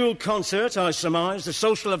 aye, the school concert, I surmise, the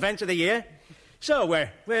social event of the year. So,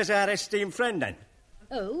 where's our esteemed friend, then?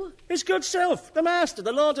 Oh? His good self, the master,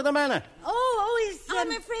 the lord of the manor.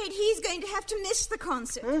 I'm afraid he's going to have to miss the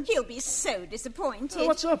concert. Huh? He'll be so disappointed. Oh,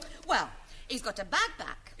 what's up? Well, he's got a bad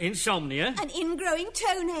back. Insomnia? An ingrowing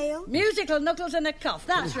toenail. Musical knuckles and a cough,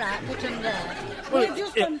 that's right, put him there.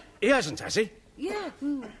 Well, he hasn't, has he? Yeah.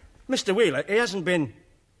 Mr. Wheeler, he hasn't been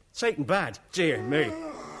taken bad. Dear me.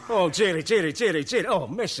 Oh, dearie. Oh,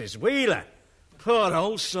 Mrs. Wheeler. Poor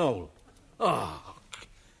old soul. Oh,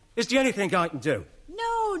 is there anything I can do?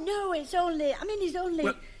 No, it's only... he's only...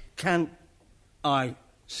 Well, can I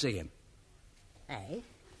see him? Eh?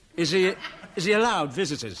 Is he allowed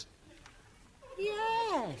visitors?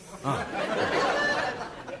 Yes. Oh.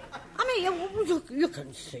 You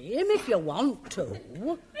can see him if you want to.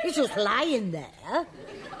 He's just lying there.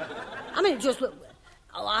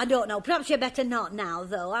 I don't know. Perhaps you better not now,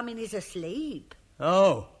 though. He's asleep.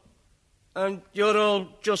 Oh. And you're all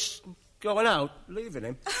just going out, leaving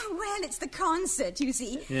him? Oh, well, it's the concert, you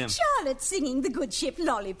see. Yeah. Charlotte's singing the Good Ship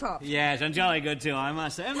Lollipop. Yes, and jolly good, too, I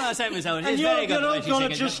must say. I must say myself, and you're not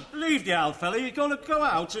going to just leave the old fella? You're going to go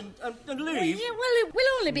out and leave? Well, it will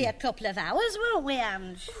only be a couple of hours, won't we,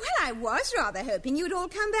 Ange? Well, I was rather hoping you'd all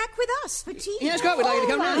come back with us for tea. Yes, quite. We'd like you to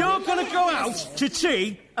come round. You're going to go out to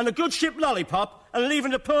tea and the Good Ship Lollipop and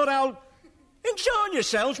leaving the poor old... enjoying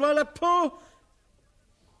yourselves while the poor...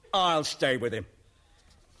 I'll stay with him.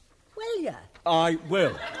 Will you? I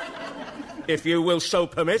will. If you will so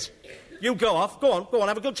permit. You go off. Go on,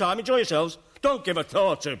 have a good time, enjoy yourselves. Don't give a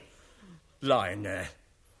thought to lying there.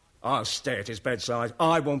 I'll stay at his bedside.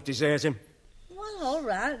 I won't desert him. Well, all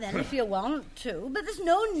right, then, if you want to. But there's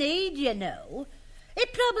no need, you know. He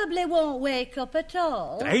probably won't wake up at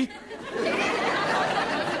all. Eh?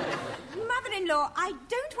 Mother-in-law, I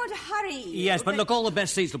don't want to hurry you. Yes, but look, all the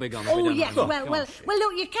best seats will be gone. Oh, yes, well, look,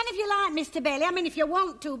 you can if you like, Mr. Bailey. If you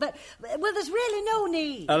want to, but, there's really no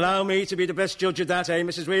need. Allow me to be the best judge of that, eh,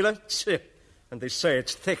 Mrs. Wheeler? And they say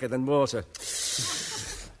it's thicker than water.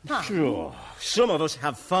 Sure. Some of us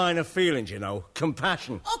have finer feelings, you know.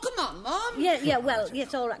 Compassion. Oh, come on, Mum. Yeah, well,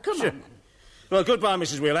 it's all right. Come on, then. Well, goodbye,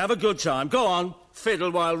 Mrs. Wheeler. Have a good time. Go on.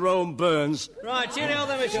 Fiddle while Rome burns. Right, cheerio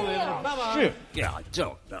then, Mr. Wheeler. Bye-bye. Yeah, I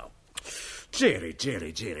don't know. Dearie.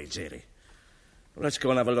 Let's go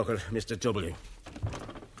and have a look at Mr. W.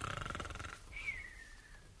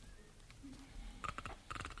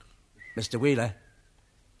 Mr. Wheeler?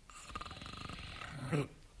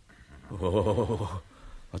 Oh,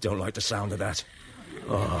 I don't like the sound of that.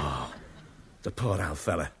 Oh, the poor old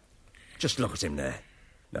fella. Just look at him there.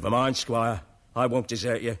 Never mind, Squire. I won't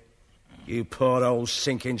desert you. You poor old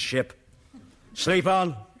sinking ship. Sleep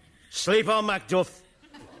on, Macduff,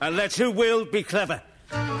 and let who will be clever.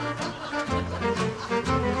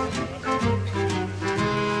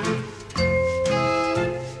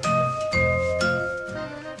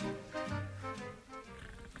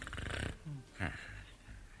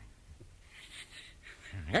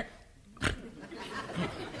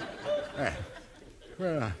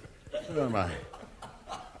 Where am I?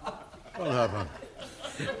 What happened?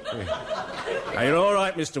 Are you all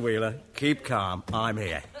right, Mr. Wheeler? Keep calm. I'm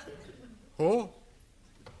here. Who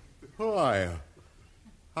are you?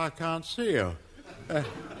 I can't see you.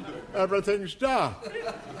 Everything's dark.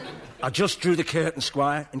 I just drew the curtain,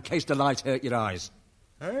 Squire, in case the light hurt your eyes.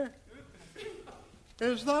 Eh?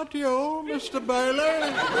 Is that you, Mr.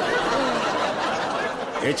 Bailey?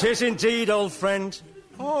 It is indeed, old friend.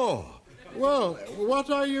 Oh, well, what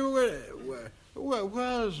are you...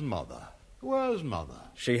 where's Mother? Where's Mother?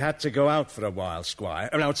 She had to go out for a while, Squire.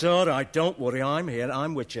 Now, it's all right. Don't worry. I'm here.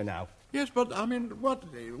 I'm with you now. Yes, but, I mean, what...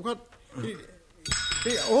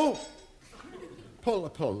 oh! Pull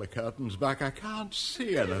the curtains back. I can't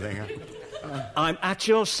see anything. I'm at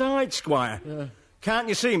your side, Squire. Can't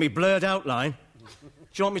you see me blurred outline? Do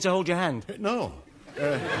you want me to hold your hand? No.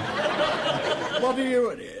 What do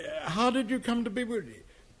you... How did you come to be with...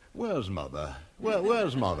 Where's Mother?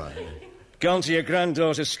 Where's Mother? Gone to your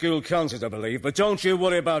granddaughter's school concert, I believe. But don't you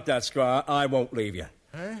worry about that, Squire. I won't leave you.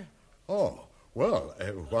 Eh? Oh, well,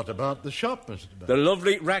 what about the shop, Mr. Bailey? The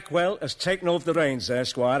lovely Rackwell has taken over the reins there,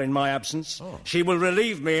 Squire, in my absence. Oh. She will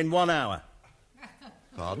relieve me in 1 hour.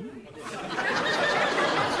 Pardon?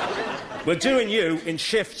 We're doing you in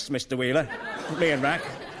shifts, Mr. Wheeler. Me and Rack.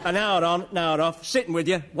 An hour on, an hour off, sitting with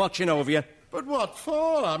you, watching over you. But what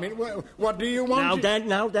for? I mean, what do you want?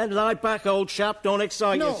 Now then, lie back, old chap. Don't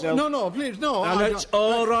excite yourself. No, please, no. And it's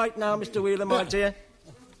all right now, Mr. Wheeler, my dear.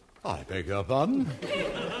 I beg your pardon?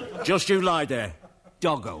 Just you lie there.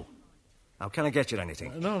 Doggo. Now, can I get you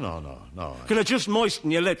anything? No. Can I just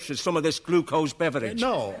moisten your lips with some of this glucose beverage?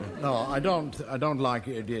 No, I don't like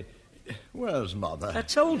it. Where's Mother? I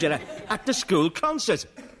told you, at the school concert.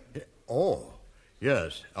 Oh,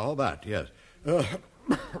 yes. All that, yes. Well,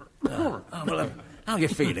 how are you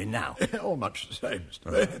feeling now? Oh, much the same,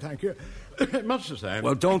 Mr. Thank you. Much the same.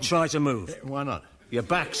 Well, don't try to move. Why not? Your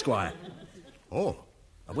back, Squire. Oh.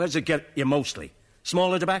 Where's it get you mostly?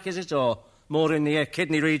 Small at the back, is it, or more in the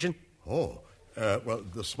kidney region? Oh, well,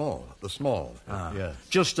 the small, yes.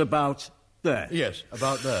 Just about there? Yes,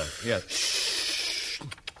 about there, yes.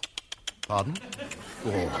 Pardon?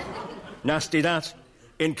 Oh. Nasty, that.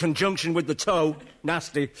 In conjunction with the toe,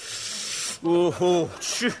 nasty. Oh.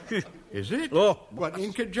 Is it? Oh. What,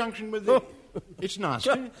 in conjunction with the... It's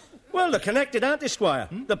nasty? Well, they're connected, aren't they, Squire?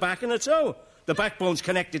 The back and the toe. The backbone's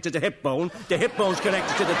connected to the hip bone, the hip bone's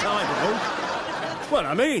connected to the thigh bone. Well,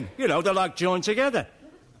 I mean, they're like joined together.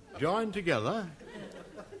 Joined together?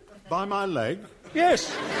 By my leg?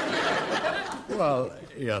 Yes. Well,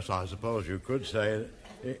 yes, I suppose you could say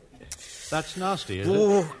it. That's nasty, is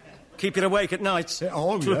it? Keep you awake at night.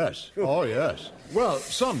 Oh, yes. Oh, yes. Well,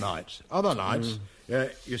 some nights. Other nights.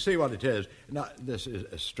 You see what it is. Now, this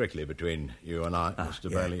is strictly between you and I,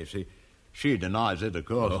 Mr. Bailey. You see, she denies it, of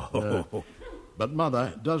course. But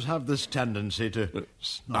Mother does have this tendency to...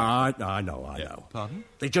 I know. Pardon?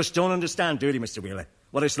 They just don't understand, do they, Mr. Wheeler?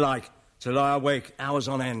 What it's like to lie awake hours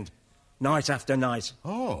on end, night after night.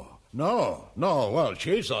 Oh, no. Well,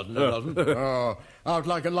 she certainly doesn't. Out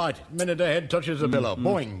like a light. Minute her head touches the pillow.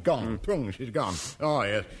 Boing, gone. Prung, she's gone. Oh,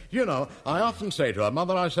 yes. I often say to her,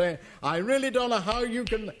 Mother, I say, I really don't know how you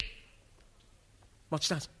can... What's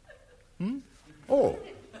that? Oh,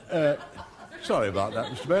 sorry about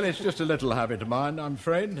that, Mr. Bailey. It's just a little habit of mine, I'm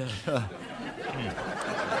afraid.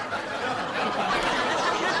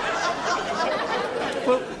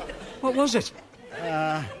 Well, what was it?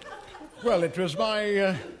 Well, it was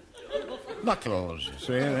my knuckles, you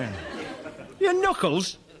see. Your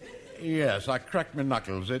knuckles? Yes, I cracked my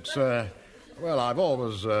knuckles. It's, well, I've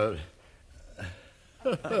always...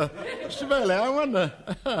 Mr. Bailey, I wonder,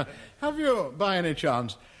 have you, by any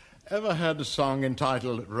chance, ever heard a song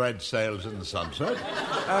entitled Red Sails in the Sunset?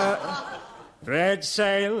 Red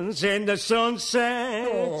sails in the sunset,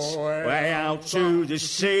 way out to the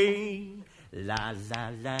sea. La la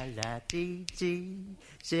la la dee dee,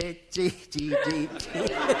 dee dee dee dee.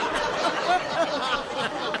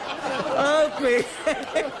 Oh, please.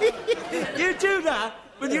 You do that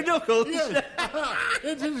with your knuckles? Yes.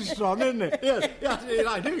 It is strong, isn't it? Yes,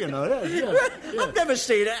 I do, yes. I've never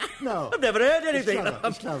seen it. No. I've never heard anything.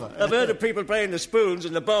 It's clever. I've heard of people playing the spoons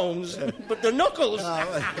and the bones, but the knuckles...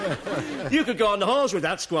 You could go on the horse with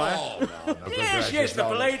that, Squire. Oh, no, Yes, the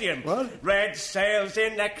Palladium. What? Red sails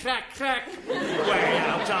in the crack, way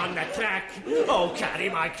out on the track. Oh, carry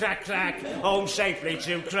my crack, home safely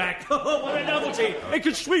to crack. Oh, what a novelty. It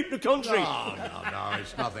could sweep the country. No,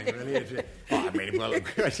 it's nothing really. I mean, well,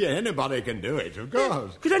 anybody can do it, of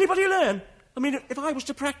course. Could anybody learn? I mean, if I was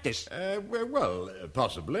to practice... well,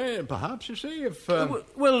 possibly, perhaps, you see, if... Well,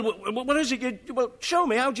 what is it? Well, show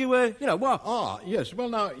me. How do you, what? Yes. Well,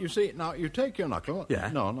 now, you see, you take your knuckle... Yeah.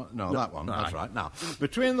 No, that one. That's right. Now,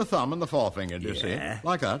 between the thumb and the forefinger, do you see?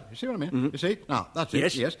 Like that. You see what I mean? Mm-hmm. You see? Now, that's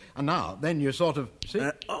it. Yes. And now, then you sort of... See?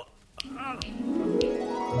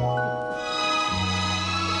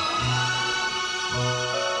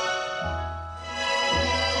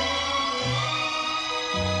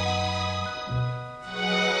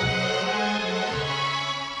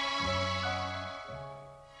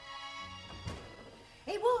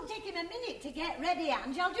 A minute to get ready,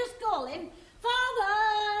 Ange. I'll just call him.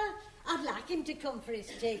 Father! I'd like him to come for his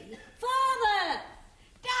tea. Father!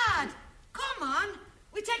 Dad, come on.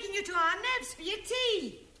 We're taking you to our Nebs for your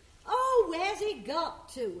tea. Oh, where's he got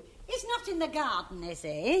to? He's not in the garden, is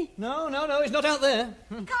he? No, he's not out there.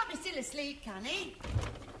 Can't be still asleep, can he?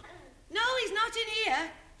 No, he's not in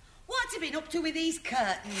here. What's he been up to with these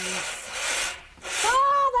curtains?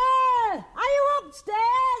 Father! Are you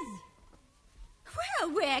upstairs?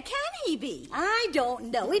 Well, where can he be? I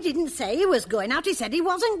don't know. He didn't say he was going out. He said he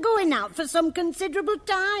wasn't going out for some considerable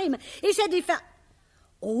time. He said he felt...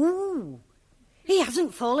 Oh, he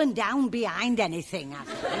hasn't fallen down behind anything, has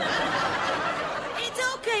he?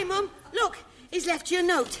 It's okay, Mum. Look, he's left you a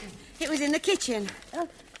note. It was in the kitchen. Well,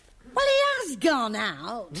 he has gone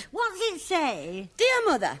out. What's it say? Dear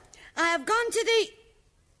Mother, I have gone to the...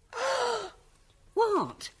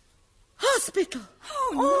 What? hospital.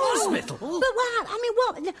 Oh, no. Hospital? But what? I mean,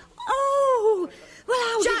 what? Oh, well,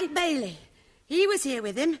 how Jack Bailey. He was here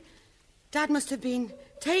with him. Dad must have been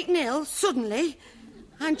taken ill suddenly,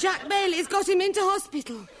 and Jack Bailey's got him into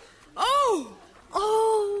hospital. Oh!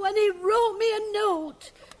 Oh, and he wrote me a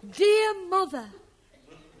note. Dear Mother.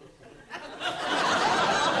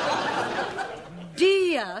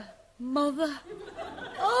 Dear Mother.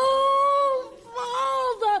 Oh,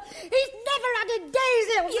 Father. He's never had a day's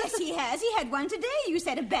ill. Yes, he has. He had one today. You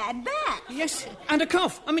said a bad back. Yes, and a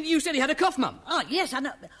cough. I mean, you said he had a cough, Mum. Oh, yes, I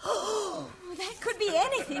know. Oh, that could be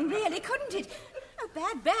anything, really, couldn't it? A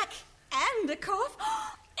bad back and a cough.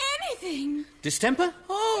 Anything. Distemper?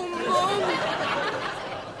 Oh, Mum.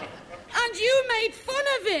 And you made fun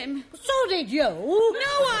of him. So did you.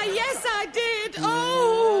 Yes, I did.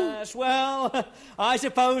 Oh. Yes, well, I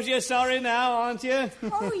suppose you're sorry now, aren't you?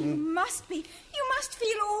 Oh, you must be. You must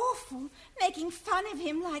feel awful making fun of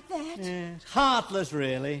him like that. Yes. Heartless,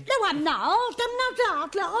 really. No, I'm not. I'm not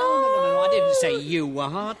heartless. No, I didn't say you were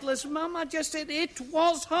heartless, Mum. I just said it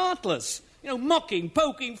was heartless. You know, mocking,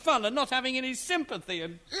 poking fun and not having any sympathy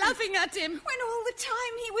and... Laughing at him. When all the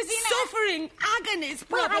time he was in... Suffering. Agonies,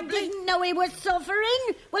 Well, probably. I didn't know he was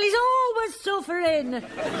suffering. Well, he's always suffering.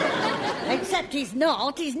 Except he's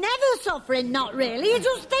not. He's never suffering, not really. He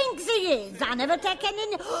just thinks he is. I never take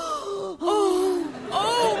any... Mum!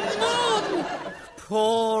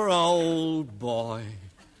 Poor old boy.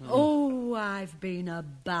 Oh, I've been a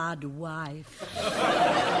bad wife.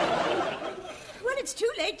 Well, it's too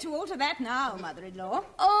late to alter that now, Mother-in-law.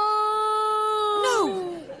 Oh!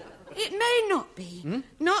 No, it may not be.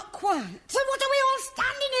 Not quite. Well, what are we all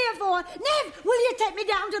standing here for? Nev, will you take me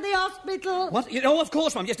down to the hospital? What? Oh, of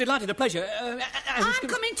course, Mum. Yes, delighted. A pleasure. I'm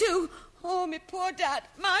coming too. Oh, my poor dad.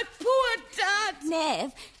 My poor dad.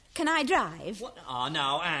 Nev, can I drive? What? Oh,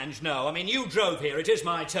 no, Ange, no. I mean, you drove here. It is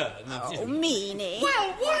my turn. Oh, meanie.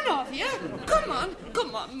 Well, one of you. Come on,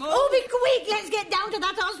 Mum. Oh, be quick. Let's get down to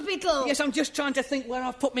that hospital. Yes, I'm just trying to think where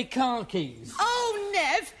I've put my car keys. Oh,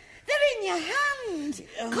 Nev, they're in your hand.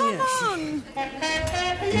 Come on.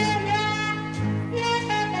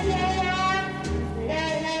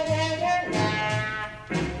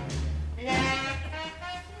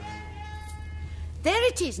 There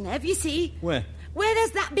it is, Nev, you see. Where? Where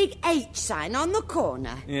there's that big H sign on the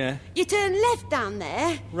corner. Yeah. You turn left down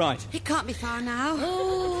there. Right. It can't be far now.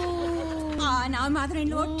 Ah, now,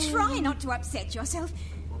 Mother-in-law, try not to upset yourself.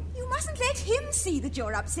 You mustn't let him see that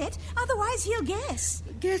you're upset, otherwise he'll guess.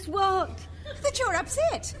 Guess what? That you're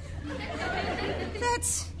upset.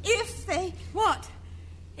 That's if they... What?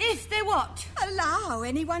 If they what? Allow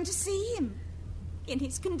anyone to see him in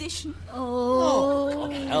his condition.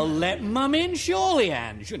 Oh, I'll let Mum in, surely,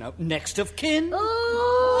 Ange. You know, next of kin.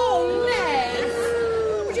 Oh,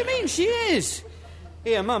 Nev. What do you mean, she is?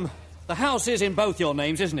 Here, Mum, the house is in both your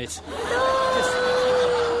names, isn't it?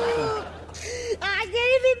 I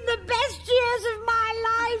gave him the best years of my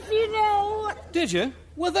life, you know. Did you?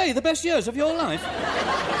 Were they the best years of your life?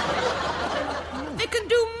 They can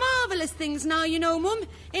do marvellous things now, you know, Mum,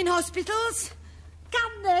 in hospitals.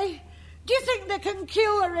 Can they? Do you think they can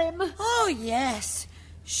cure him? Oh, yes.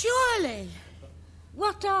 Surely.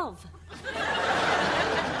 What of?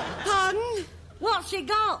 Pardon? What's he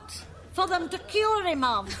got for them to cure him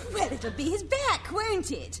of? Well, it'll be his back,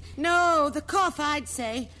 won't it? No, the cough, I'd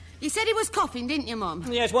say. You said he was coughing, didn't you, Mum?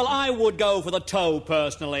 Yes, well, I would go for the toe,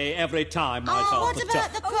 personally, every time myself. Oh, what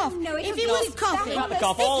about the cough? no, if he was coughing... Not the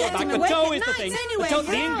cough, all the back. The toe is the thing. Anyway, the toe,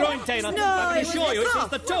 the ingrown tail, I can assure you, it's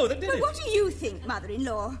the toe that did But it. what do you think,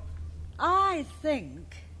 Mother-in-law? I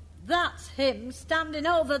think that's him standing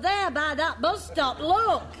over there by that bus stop.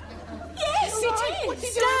 Look. Yes, it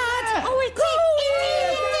is. Dad! Oh, it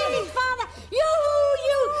is! Father! You!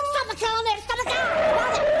 Stop the car, Nick! Stop the car!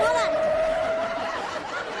 Father!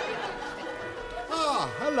 Ah,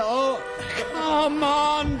 hello. Come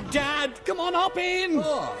on, Dad. Come on, hop in.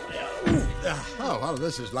 Oh, well,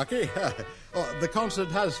 this is lucky. The concert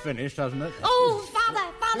has finished, hasn't it? Oh, Father,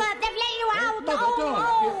 they've let you out. Mother,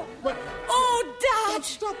 don't. Oh, Dad.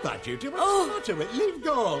 Stop that, you two. What's the matter with it? Leave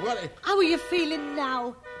go. Well, How are you feeling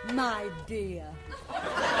now, my dear?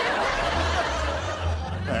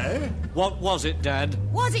 eh? What was it, Dad?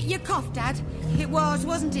 Was it your cough, Dad? It was,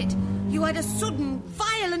 wasn't it? You had a sudden,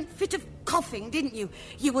 violent fit of coughing, didn't you?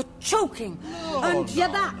 You were choking. And your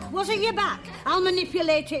back. Was it your back? I'll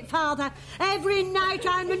manipulate it, Father. Every night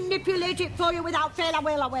I manipulate it for you without fail. I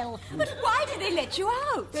will. But why did they let you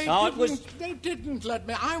out? They didn't let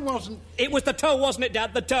me. I wasn't. It was the toe, wasn't it,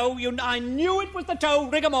 Dad? The toe. I knew it was the toe.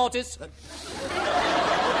 Rigor mortis.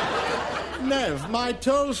 Nev, my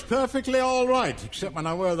toe's perfectly all right, except when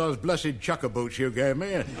I wear those blessed chucker boots you gave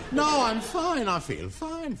me. No, I'm fine. I feel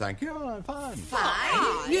fine, thank you. I'm fine.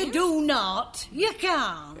 Fine? You do not. You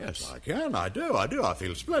can't. Yes, I can. I do. I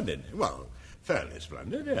feel splendid. Well, fairly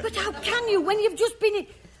splendid, yes. But how can you when you've just been in...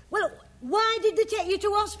 Well, why did they take you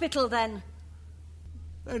to hospital then?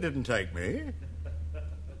 They didn't take me.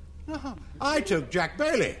 No, I took Jack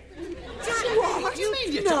Bailey. What do you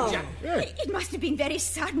mean you took Jack? Yes. It must have been very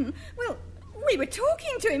sudden. Well, we were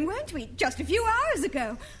talking to him, weren't we, just a few hours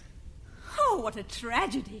ago? Oh, what a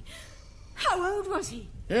tragedy. How old was he?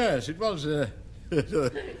 Yes, it was a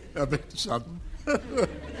bit sudden.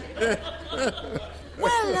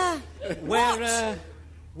 Well,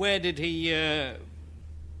 where did he, The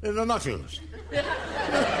knuckles.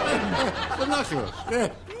 The knuckles, yeah.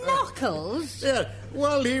 Knuckles? Yeah,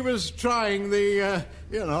 well, he was trying the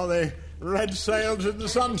red sails in the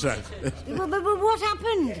sunset. But what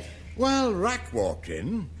happened? Well, Rack walked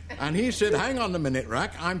in, and he said, "Hang on a minute,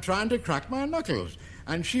 Rack, I'm trying to crack my knuckles."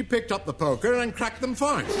 And she picked up the poker and cracked them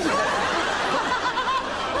fine.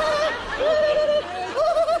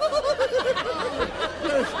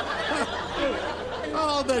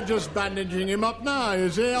 Oh, they're just bandaging him up now, you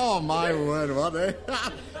see. Oh, my word, what they...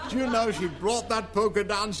 Do you know she brought that poker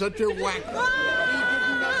down such a whack?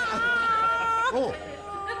 Oh.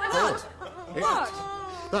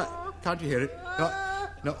 What? Can't you hear it?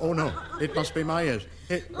 No, oh, no. It must be my ears.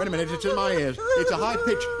 Wait a minute, it's in my ears. It's a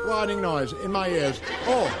high-pitched, whining noise in my ears.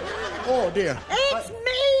 Oh, dear. It's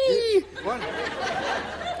me! What?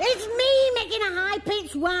 It's me making a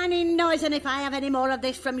high-pitched whining noise, and if I have any more of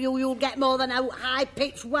this from you, you'll get more than a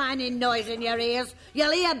high-pitched whining noise in your ears.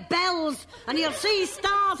 You'll hear bells, and you'll see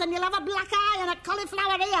stars, and you'll have a black eye and a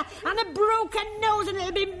cauliflower ear and a broken nose, and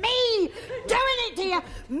it'll be me doing it to you.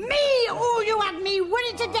 Me, who you had me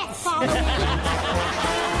worried to death for.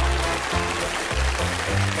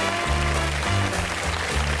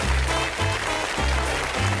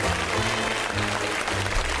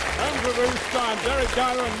 The Roost starred Derek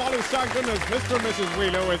Dyer and Molly Sugden as Mr. and Mrs.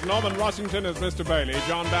 Wheeler, with Norman Rossington as Mr. Bailey.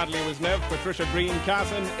 John Badley was Nev, Patricia Green,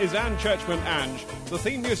 Cass, and Izanne Churchman, Ange. The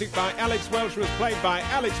theme music by Alex Welsh was played by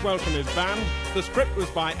Alex Welsh and his band. The script was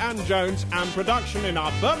by Anne Jones, and production in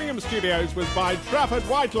our Birmingham studios was by Trafford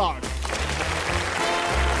Whitelock.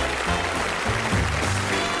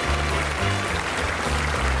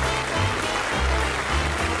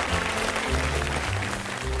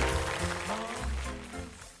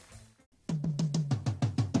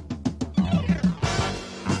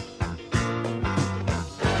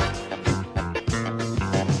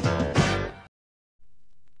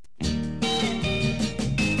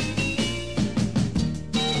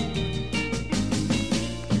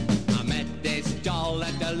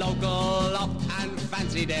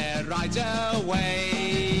 Right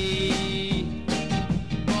away,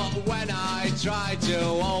 but when I tried to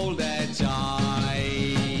hold her tight,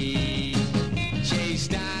 she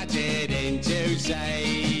started in to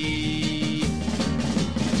say,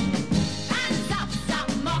 "Hands up, stop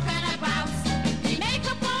mucking about. Your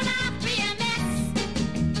makeup won't have be a mess.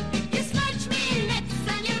 You smudge me lips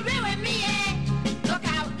and you ruin me hair. Look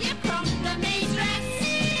out, you crumple me dress."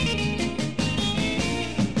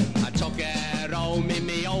 I took her home in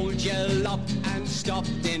me old jalop and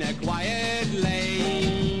stopped in a quiet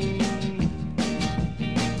lane.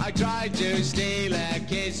 I tried to steal a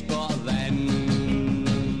kiss, but then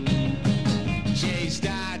she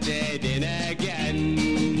started in again.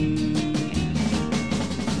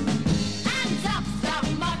 Hands up, stop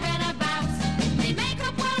mucking about. Your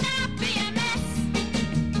makeup won't have be a mess.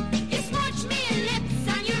 You smudge me lips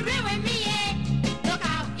and you ruin me hair. Look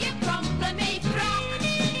out, you crumple me frock.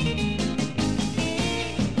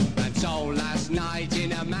 And so last night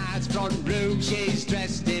in a man's front room, she's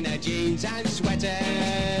dressed in her jeans and sweater.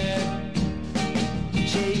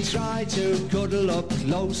 She tried to cuddle up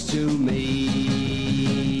close to me.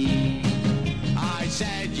 I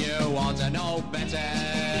said, "You want to know better.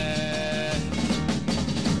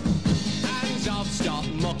 Hands off, stop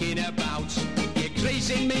mucking about. You're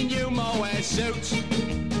creasing me new mohair suit.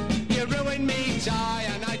 You ruined me tie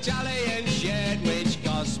and Italian shirt, which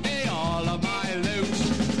cost me all of my loot.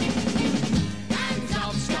 Hands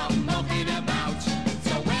off, stop mucking about.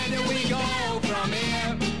 So where do we go from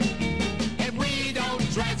here? If we don't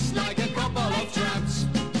dress like a couple of tramps,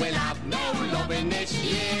 we'll have no loving this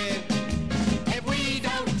year. If we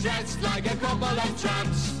don't dress like a couple of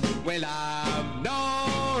tramps, we'll have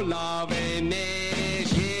no loving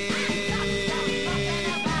this year.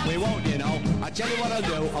 We won't, you know. I tell you what I'll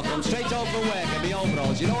do. I'll come straight home from work in my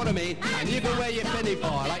overalls, you know what I mean? And you can wear your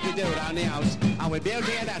pinafore like you do around the house. And we'll be able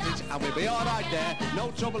to get at it, and we'll be all right there.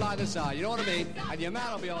 No trouble either side, you know what I mean? And your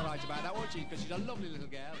man will be all right about that, won't she? Because she's a lovely little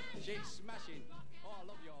girl. She's smashing. Oh, I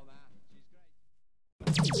love your man.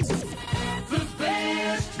 She's great. The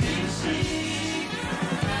best music.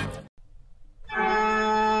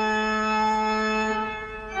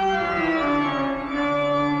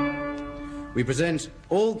 We present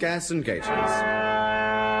All Gas and Gaiters.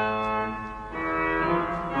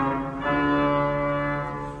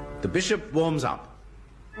 The Bishop warms up.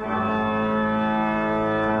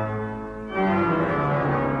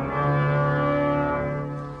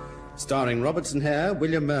 Starring Robertson Hare,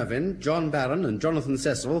 William Mervyn, John Barron and Jonathan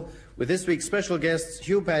Cecil, with this week's special guests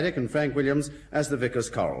Hugh Paddock and Frank Williams as the Vicar's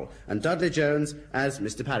Choral, and Dudley Jones as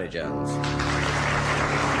Mr. Parry Jones.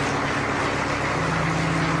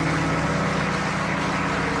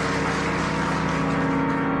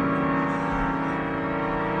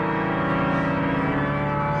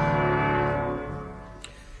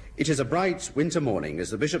 It is a bright winter morning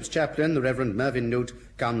as the Bishop's chaplain, the Reverend Mervyn Newt,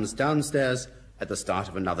 comes downstairs at the start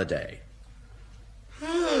of another day.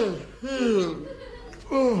 Oh,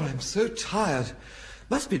 I'm so tired.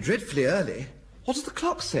 Must be dreadfully early. What does the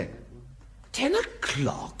clock say? 10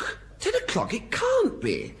 o'clock? 10 o'clock? It can't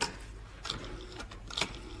be.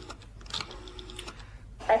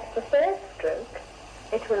 At the first stroke,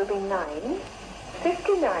 it will be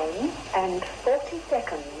 9:59 and 40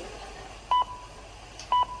 seconds.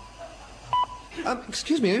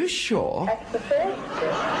 Excuse me, are you sure? At the first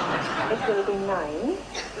stroke, it will be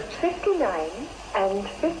 9:59 and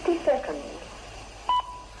 50 seconds.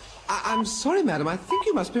 I'm sorry, madam. I think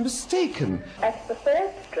you must be mistaken. At the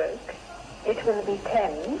first stroke, it will be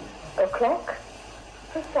 10 o'clock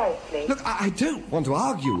precisely. Look, I don't want to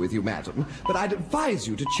argue with you, madam, but I'd advise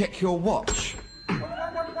you to check your watch.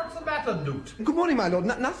 What's the matter, Newt? Good morning, my lord.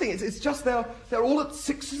 Nothing. It's just they're all at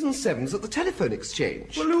 6s and 7s at the telephone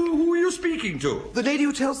exchange. Well, who are you speaking to? The lady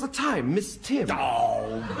who tells the time, Miss Tim.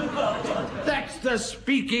 Oh, that's the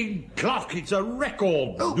speaking clock. It's a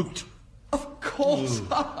record, Newt. Of course.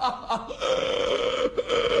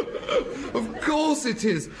 Of course it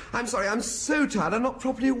is. I'm sorry, I'm so tired, I'm not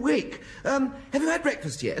properly awake. Have you had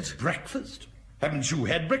breakfast yet? Breakfast? Haven't you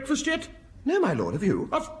had breakfast yet? No, my lord, have you?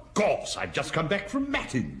 Of course, I've just come back from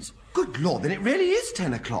Matins. Good Lord, then it really is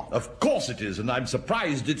 10 o'clock. Of course it is, and I'm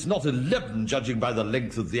surprised it's not 11, judging by the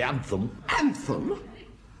length of the anthem. Anthem?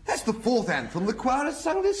 That's the 4th anthem the choir has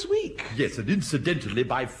sung this week. Yes, and incidentally,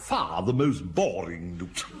 by far the most boring,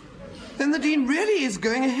 Newt. Then the Dean really is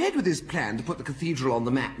going ahead with his plan to put the cathedral on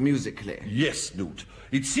the map musically. Yes, Newt.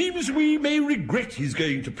 It seems we may regret his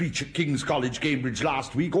going to preach at King's College, Cambridge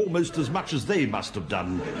last week almost as much as they must have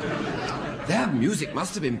done. Their music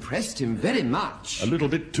must have impressed him very much. A little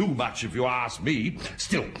bit too much, if you ask me.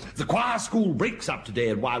 Still, the choir school breaks up today,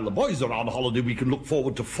 and while the boys are on holiday, we can look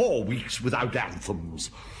forward to 4 weeks without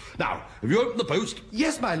anthems. Now, have you opened the post?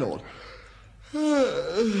 Yes, my lord.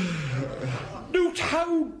 Newt,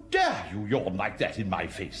 how dare you yawn like that in my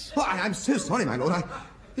face? Oh, I'm so sorry, my lord.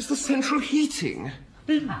 It's the central heating.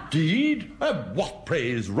 Indeed? What, pray,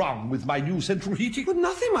 is wrong with my new central heating? Well,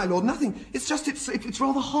 nothing, my lord, nothing. It's just it's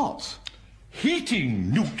rather hot.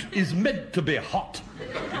 Heating, Newt, is meant to be hot.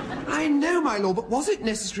 I know, my lord, but was it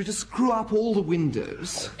necessary to screw up all the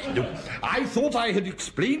windows? No, I thought I had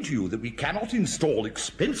explained to you that we cannot install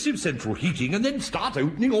expensive central heating and then start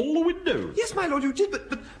opening all the windows. Yes, my lord, you did,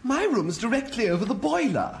 but my room's directly over the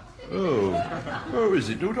boiler. Oh, is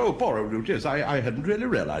it, Newt? Oh, poor old Newt, yes, I hadn't really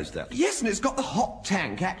realised that. Yes, and it's got the hot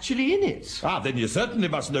tank actually in it. Ah, then you certainly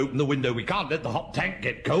mustn't open the window. We can't let the hot tank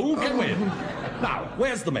get cold, can we? Now,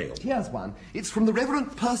 where's the mail? Here's one. It's from the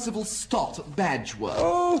Reverend Percival Stott at Badgeworth.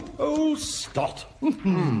 Oh, old Stott.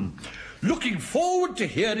 Looking forward to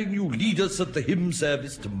hearing you lead us at the hymn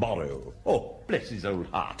service tomorrow. Oh, bless his old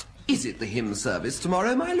heart. Is it the hymn service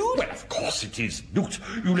tomorrow, my lord? Well, of course it is, Newt.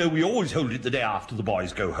 You know we always hold it the day after the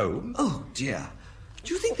boys go home. Oh, dear.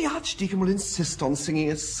 Do you think the Archdeacon will insist on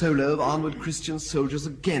singing a solo of Onward Christian Soldiers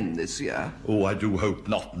again this year? Oh, I do hope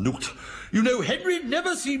not, Newt. You know, Henry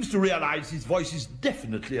never seems to realise his voice is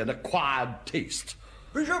definitely an acquired taste.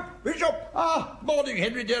 Bishop! Bishop! Ah, morning,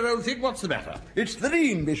 Henry, dear old thing. What's the matter? It's the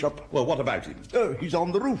Dean, Bishop. Well, what about him? Oh, he's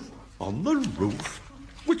on the roof. On the roof?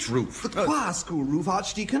 Which roof? The choir school roof,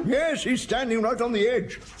 Archdeacon? Yes, he's standing right on the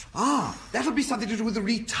edge. Ah, that'll be something to do with the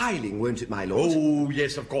retiling, won't it, my lord? Oh,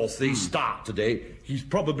 yes, of course. They start today. He's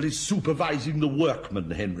probably supervising the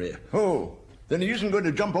workmen, Henry. Oh, then he isn't going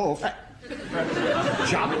to jump off.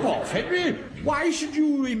 Jump off, Henry? Why should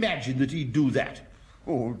you imagine that he'd do that?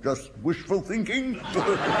 Oh, just wishful thinking.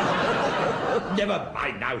 Never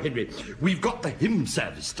mind now, Henry. We've got the hymn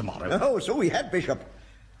service tomorrow. Oh, so we had, Bishop.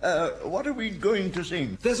 What are we going to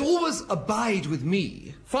sing? There's always Abide With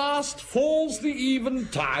Me. Fast falls the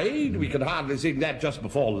eventide. We can hardly sing that just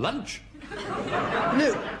before lunch.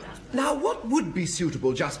 No. Now, what would be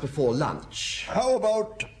suitable just before lunch? How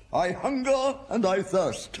about I hunger and I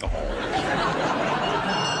thirst?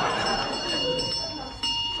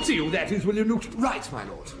 See who that is, will you, Newt? Right, my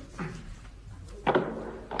lord.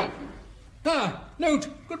 Ah, Newt,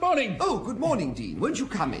 good morning. Oh, good morning, Dean. Won't you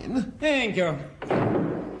come in? Thank you.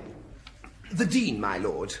 The Dean, my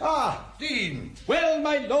lord. Ah, Dean. Well,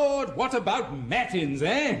 my lord, what about matins,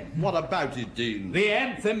 eh? What about it, Dean? The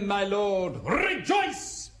anthem, my lord.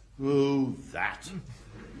 Rejoice! Oh, that.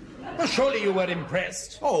 Well, surely you were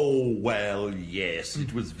impressed. Oh, well, yes.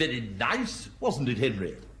 It was very nice, wasn't it,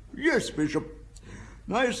 Henry? Yes, Bishop.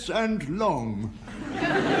 Nice and long.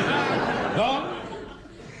 Long?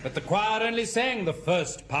 But the choir only sang the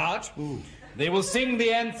first part. Ooh. They will sing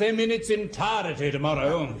the anthem in its entirety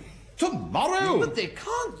tomorrow. Tomorrow? But they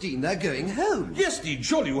can't, Dean. They're going home. Yes, Dean.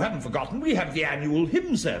 Surely you haven't forgotten. We have the annual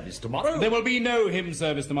hymn service tomorrow. There will be no hymn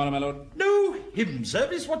service tomorrow, my lord. No hymn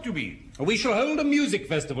service? What do you mean? We shall hold a music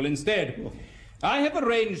festival instead. I have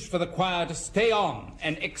arranged for the choir to stay on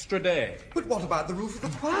an extra day. But what about the roof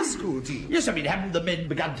of the choir school, Dean? Yes, I mean, haven't the men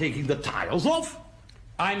begun taking the tiles off?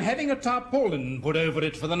 I'm having a tarpaulin put over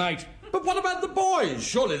it for the night. But what about the boys?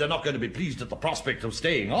 Surely they're not going to be pleased at the prospect of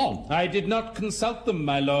staying on. I did not consult them,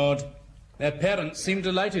 my lord. Their parents seem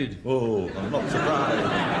delighted. Oh, I'm not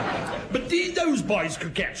surprised. But Dean, those boys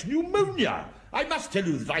could catch pneumonia. I must tell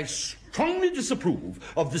you that I strongly disapprove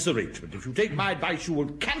of this arrangement. If you take my advice, you will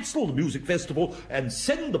cancel the music festival and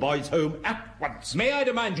send the boys home at once. May I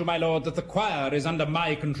remind you, my lord, that the choir is under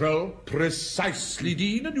my control? Precisely,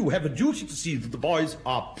 Dean, and you have a duty to see that the boys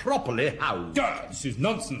are properly housed. This is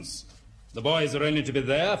nonsense. The boys are only to be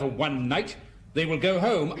there for one night. They will go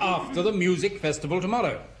home after the music festival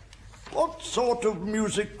tomorrow. What sort of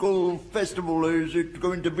musical festival is it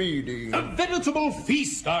going to be, Dean? A veritable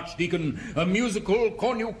feast, Archdeacon. A musical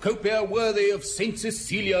cornucopia worthy of St.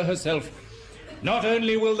 Cecilia herself. Not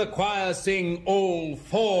only will the choir sing all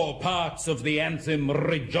 4 parts of the anthem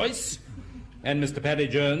Rejoice, and Mr. Paddy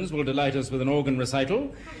Jones will delight us with an organ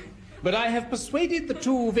recital, but I have persuaded the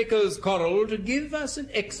 2 vicars choral to give us an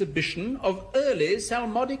exhibition of early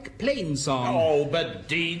psalmodic plain song. Oh, but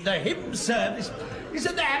Dean, the hymn service is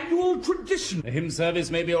an annual tradition. The hymn service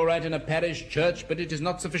may be all right in a parish church, but it is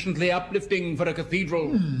not sufficiently uplifting for a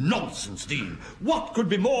cathedral. Nonsense, Dean. What could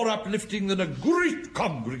be more uplifting than a great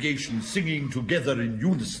congregation singing together in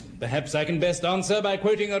unison? Perhaps I can best answer by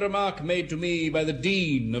quoting a remark made to me by the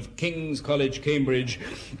Dean of King's College, Cambridge,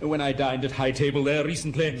 when I dined at High Table there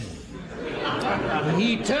recently.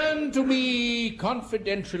 He turned to me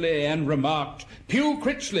confidentially and remarked, "Pew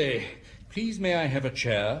Critchley, please may I have a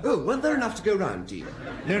chair?" Oh, weren't there enough to go round, Dean?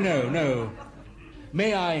 No.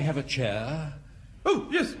 May I have a chair? Oh,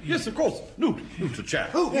 yes, of course. Newt, a chair.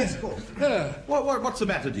 Oh, yes, of course. What's the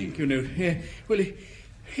matter, Dean? Thank you, Newt. Well,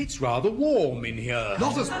 it's rather warm in here.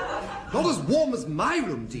 Not as warm as my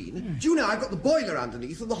room, Dean. Do you know I've got the boiler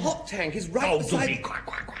underneath and the hot tank is right beside... Don't be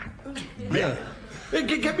quack. Yeah.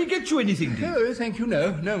 Can we get you anything, Dean? No, thank you,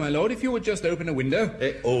 no, my lord. If you would just open a window.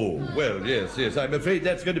 Well, yes. I'm afraid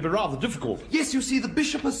that's going to be rather difficult. Yes, you see, the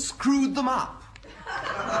bishop has screwed them up.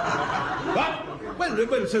 What?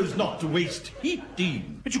 Well, so as not to waste heat,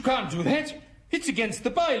 Dean. But you can't do that. It's against the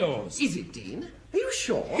bylaws. Is it, Dean? Are you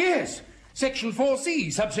sure? Yes. Section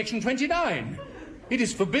 4C, subsection 29. It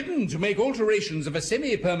is forbidden to make alterations of a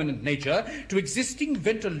semi-permanent nature to existing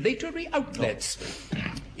ventilatory outlets.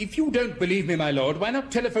 If you don't believe me, my lord, why not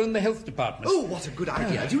telephone the health department? Oh, what a good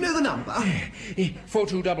idea. Do you know the number?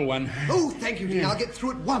 4211. Oh, thank you, Dean. I'll get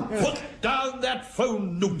through at once. Put down that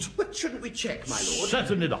phone, Newt. But shouldn't we check, my lord?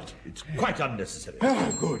 Certainly not. It's quite unnecessary.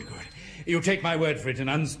 Oh, good. You take my word for it and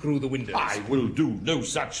unscrew the windows. I will do no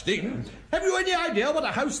such thing. Have you any idea what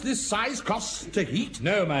a house this size costs to heat?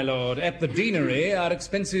 No, my lord. At the deanery, our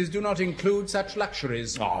expenses do not include such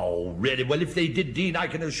luxuries. Oh, really? Well, if they did, Dean, I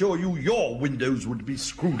can assure you your windows would be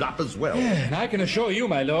screwed up as well. And I can assure you,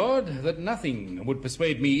 my lord, that nothing would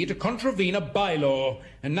persuade me to contravene a bylaw.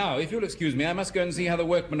 And now, if you'll excuse me, I must go and see how the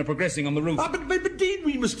workmen are progressing on the roof. But Dean,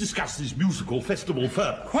 we must discuss this musical festival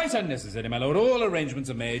further. Quite unnecessary, my lord. All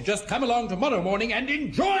arrangements are made. Just come along tomorrow morning and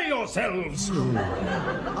enjoy yourselves.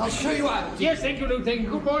 I'll show you out, Dean. Yes, thank you, Luke. Thank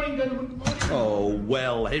you. Good morning, gentlemen. Good morning. Oh,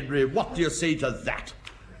 well, Henry, what do you say to that?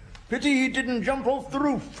 Pity he didn't jump off the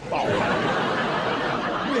roof. Oh,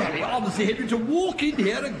 really, honestly, Henry, to walk in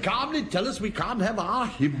here and calmly tell us we can't have our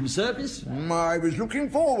hymn service? I was looking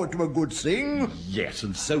forward to a good sing. Yes,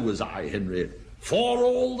 and so was I, Henry. For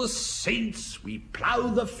all the saints we plough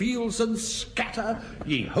the fields and scatter,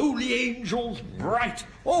 ye holy angels bright.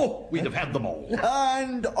 Oh, we'd have had them all.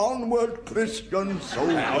 And onward, Christian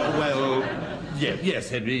soldier. Yes,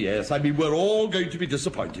 Henry, yes. I mean, we're all going to be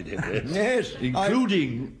disappointed, Henry. Yes.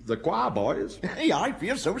 Including the choir boys. Hey, I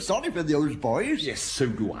feel so sorry for those boys. Yes, so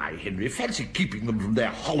do I, Henry. Fancy keeping them from their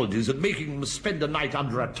holidays and making them spend a night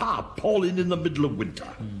under a tarpaulin in the middle of winter.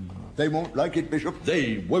 They won't like it, Bishop.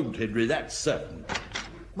 They won't, Henry, that's certain.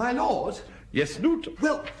 My lord? Yes, Newt?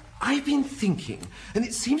 Well, I've been thinking, and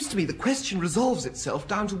it seems to me the question resolves itself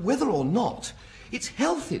down to whether or not it's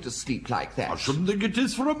healthy to sleep like that. I shouldn't think it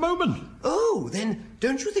is for a moment. Oh, then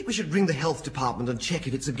don't you think we should ring the health department and check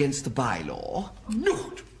if it's against the bylaw?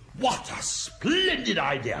 Newt, what a splendid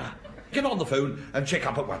idea. Get on the phone and check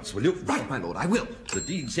up at once, will you? Right, my lord, I will. The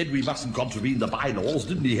Dean said we mustn't contravene the bylaws,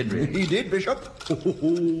 didn't he, Henry? He did, Bishop.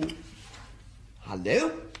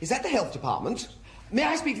 Hello? Is that the health department? May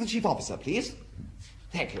I speak to the chief officer, please?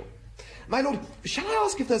 Thank you. My lord, shall I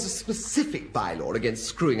ask if there's a specific bylaw against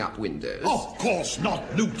screwing up windows? Of course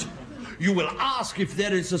not, Newt. You will ask if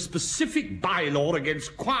there is a specific bylaw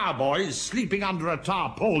against choir boys sleeping under a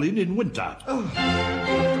tarpaulin in winter.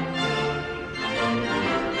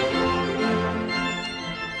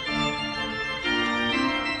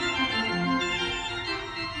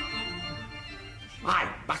 I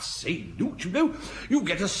must say, Newt, you know, you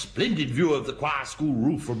get a splendid view of the choir school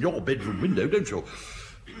roof from your bedroom window, don't you?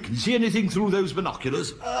 Can you see anything through those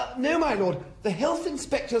binoculars? No, my lord. The health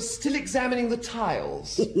inspector's still examining the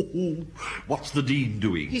tiles. What's the Dean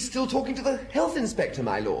doing? He's still talking to the health inspector,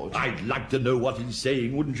 my lord. I'd like to know what he's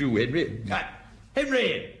saying, wouldn't you, Henry?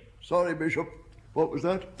 Henry! Sorry, Bishop. What was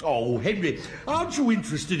that? Oh, Henry, aren't you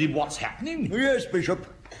interested in what's happening? Yes, Bishop.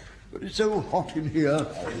 But it's so hot in here.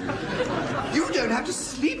 You don't have to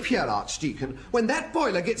sleep here, Archdeacon. When that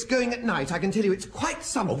boiler gets going at night, I can tell you it's quite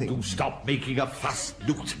something. Oh, do stop making a fuss,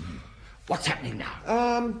 Newt. What's happening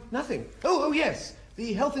now? Nothing. Oh, yes.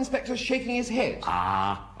 The health inspector's shaking his head.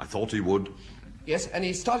 Ah, I thought he would. Yes, and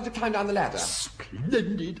he started to climb down the ladder.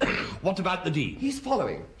 Splendid. What about the Dean? He's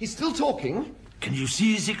following. He's still talking. Can you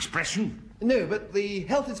see his expression? No, but the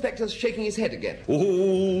health inspector's shaking his head again.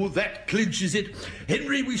 Oh, that clinches it.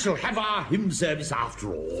 Henry, we shall have our hymn service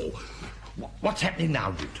after all. What's happening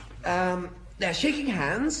now, Newt? They're shaking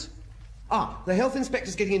hands. The health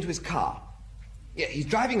inspector's getting into his car. Yeah, he's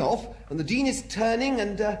driving off, and the Dean is turning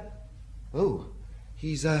and,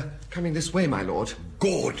 he's, coming this way, my lord.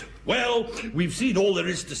 Good. Well, we've seen all there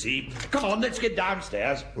is to see. Come on, let's get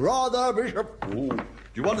downstairs. Rather, Bishop. Oh,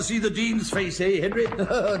 do you want to see the Dean's face, eh, Henry?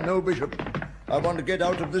 No, Bishop. I want to get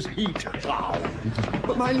out of this heat.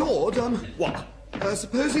 But, my lord, What?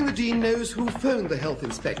 Supposing the Dean knows who phoned the health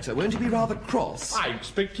inspector, won't he be rather cross? I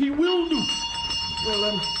expect he will, Newt.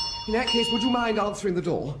 Well, in that case, would you mind answering the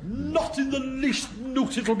door? Not in the least,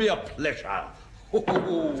 Newt. It'll be a pleasure.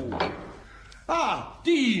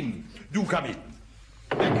 Dean, do come in.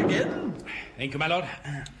 Back again. Thank you, my lord.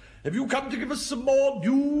 Have you come to give us some more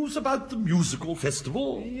news about the musical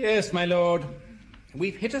festival? Yes, my lord.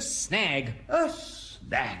 We've hit a snag. A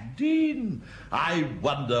snag, Dean? I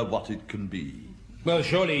wonder what it can be. Well,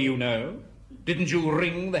 surely you know. Didn't you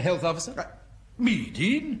ring the health officer? Me,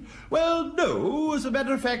 Dean? Well, no. As a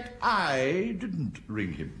matter of fact, I didn't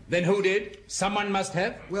ring him. Then who did? Someone must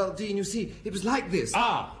have. Well, Dean, you see, it was like this.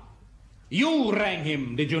 You rang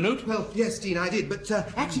him, did you, Newt? Well, yes, Dean, I did, but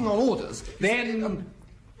acting on orders. Then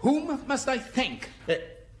whom must I thank?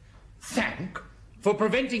 Thank? For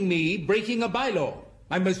preventing me breaking a bylaw.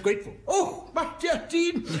 I'm most grateful. Oh, my dear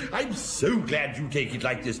Dean, I'm so glad you take it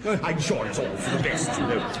like this. I'm sure it's all for the best, you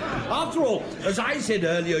know. After all, as I said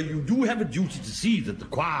earlier, you do have a duty to see that the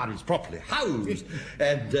choir is properly housed.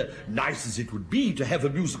 And nice as it would be to have a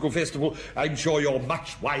musical festival, I'm sure you're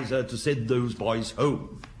much wiser to send those boys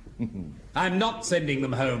home. I'm not sending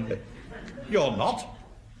them home. You're not?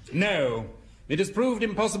 No. It has proved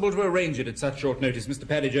impossible to arrange it at such short notice. Mr.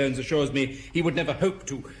 Paddy Jones assures me he would never hope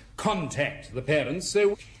to contact the parents,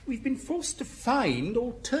 so we've been forced to find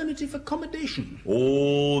alternative accommodation.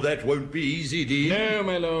 Oh, that won't be easy, Dean. No,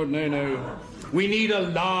 my lord, no. We need a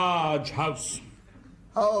large house.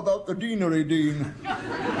 How about the deanery, Dean?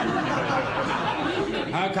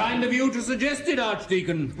 How kind of you to suggest it,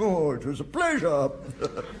 Archdeacon. Oh, it was a pleasure.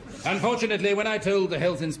 Unfortunately, when I told the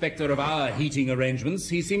health inspector of our heating arrangements,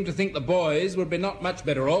 he seemed to think the boys would be not much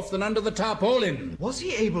better off than under the tarpaulin. Was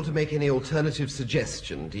he able to make any alternative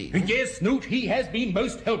suggestion, Dean? Yes, Newt, he has been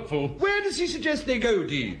most helpful. Where does he suggest they go,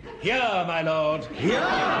 Dean? Here, my lord. Here?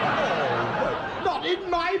 Oh, not in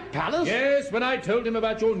my palace? Yes, when I told him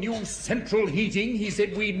about your new central heating, he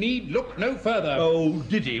said we need look no further. Oh,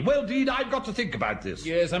 did he? Well, Dean, I've got to think about this.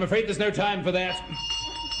 Yes, I'm afraid there's no time for that.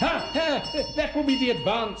 That will be the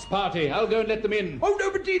advance party. I'll go and let them in. Oh, no,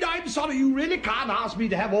 but Dean, I'm sorry. You really can't ask me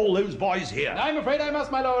to have all those boys here. I'm afraid I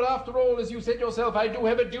must, my lord. After all, as you said yourself, I do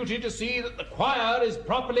have a duty to see that the choir is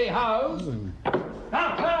properly housed.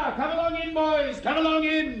 Come along in, boys. Come along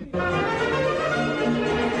in.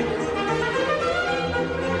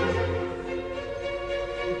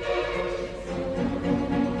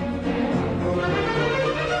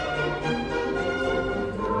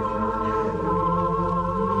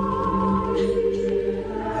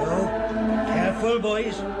 Careful,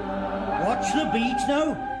 boys. Watch the beat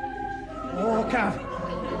now. Oh,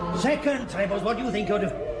 careful. Second trebles, what do you think you'll do?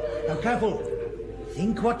 Now, careful.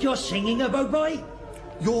 Think what you're singing about, boy.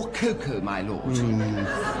 Your cocoa, my lord.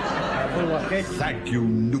 Careful, watch it. Thank you,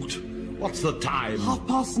 Newt. What's the time?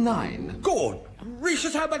 9:30. Good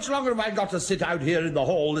gracious, how much longer have I got to sit out here in the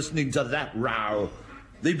hall listening to that row?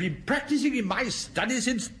 They've been practicing in my study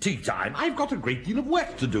since tea time. I've got a great deal of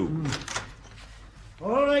work to do.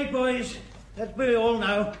 All right, boys. Let's be all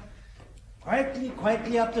now.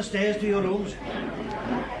 Quietly up the stairs to your rooms.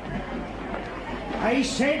 I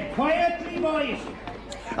said quietly, boys.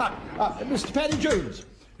 Mr. Paddy Jones,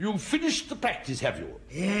 you've finished the practice, have you?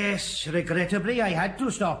 Yes, regrettably, I had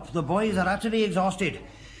to stop. The boys are utterly exhausted.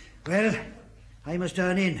 Well, I must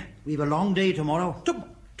turn in. We've a long day tomorrow.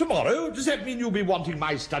 Tomorrow? Does that mean you'll be wanting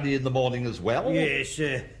my study in the morning as well? Yes,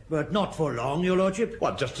 but not for long, your lordship.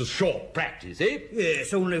 What, just a short practice, eh?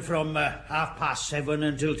 Yes, only from 7:30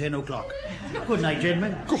 until 10 o'clock. Good night,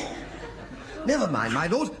 gentlemen. Never mind, my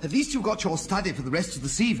lord. At least you've got your study for the rest of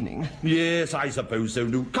this evening. Yes, I suppose so,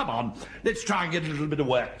 Newt. Come on, let's try and get a little bit of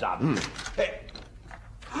work done.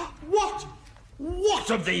 What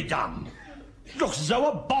have they done? Looks as though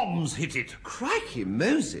a bomb's hit it. Crikey,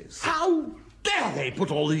 Moses. How dare they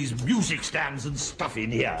put all these music stands and stuff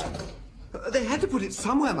in here? They had to put it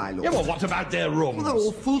somewhere, my lord. Yeah, well, what about their rooms? Well, they're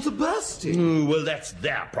all full to bursting. Well, that's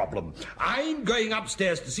their problem. I'm going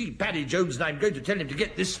upstairs to see Paddy Jones, and I'm going to tell him to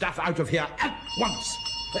get this stuff out of here at once.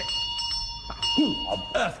 Who on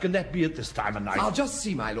earth can that be at this time of night? I'll just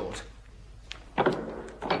see, my lord.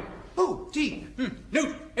 Oh, Dean.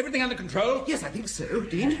 No, everything under control? Yes, I think so,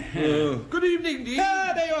 Dean. Good evening, Dean.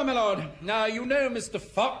 There you are, my lord. Now, you know Mr.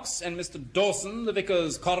 Fox and Mr. Dawson, the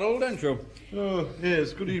vicar's coral, don't you? Oh,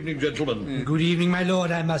 yes. Good evening, gentlemen. Good evening, my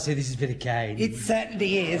lord. I must say this is very kind. It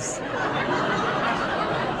certainly is.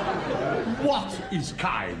 What is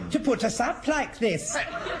kind? To put us up like this.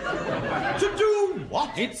 To do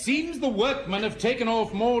what? It seems the workmen have taken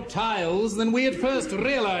off more tiles than we at first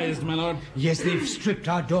realised, my lord. Yes, they've stripped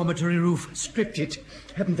our dormitory roof. Stripped it.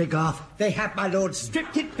 Haven't they, Garth? They have, my lord.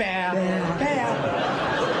 Stripped it bare.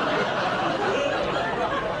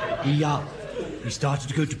 We started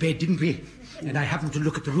to go to bed, didn't we? And I happened to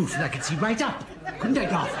look at the roof and I could see right up. Couldn't I,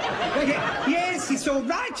 Garth? Yes, he saw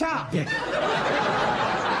right up. Yes.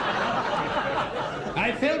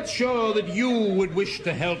 I felt sure that you would wish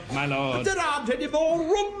to help, my lord. But there aren't any more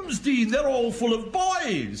rooms, Dean. They're all full of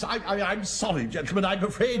boys. I'm sorry, gentlemen. I'm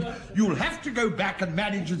afraid you'll have to go back and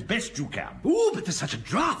manage as best you can. Oh, but there's such a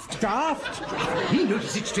draft. Draft? He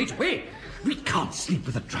noticed it straight away. We can't sleep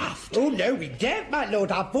with a draft. Oh, no, we daren't, my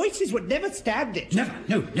lord. Our voices would never stand it.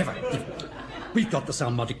 Never. We've got the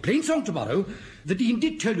Salmodic Plain Song tomorrow. The Dean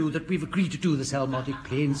did tell you that we've agreed to do the Salmodic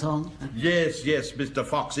Plain Song. Yes, Mr.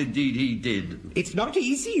 Fox, indeed he did. It's not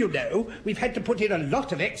easy, you know. We've had to put in a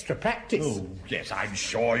lot of extra practice. Oh, yes, I'm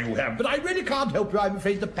sure you have. But I really can't help you. I'm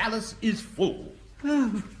afraid the palace is full.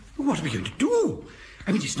 What are we going to do?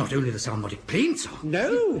 I mean, it's not only the Salmodic Plain Song.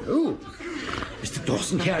 No. Mr.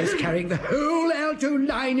 Dawson here is carrying the whole alto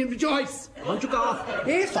line in Rejoice. Won't you, Garth?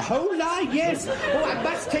 Yes, the whole line, yes. Oh, I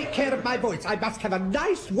must take care of my voice. I must have a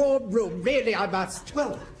nice, warm room. Really, I must.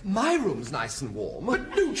 Well, my room's nice and warm.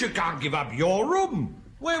 But Newt, you can't give up your room.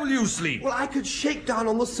 Where will you sleep? Well, I could shake down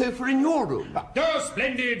on the sofa in your room. Oh,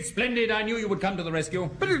 splendid. I knew you would come to the rescue.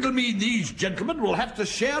 But it'll mean these gentlemen will have to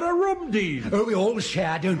share a room, Dean. Oh, we all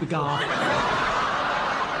share, don't we, Garth?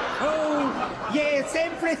 Oh, yes,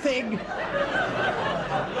 everything.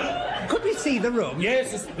 Could we see the room?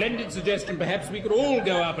 Yes, a splendid suggestion. Perhaps we could all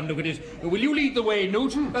go up and look at it. Will you lead the way,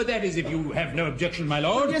 Newton? That is, if you have no objection, my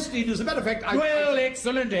lord. Yes, Dean, as a matter of fact, Well,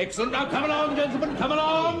 excellent. Now, come along, gentlemen, come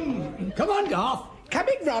along. Come on, Garth.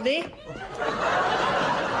 Coming, Ronnie.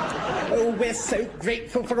 Oh, we're so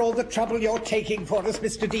grateful for all the trouble you're taking for us,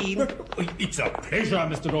 Mr. Dean. It's a pleasure,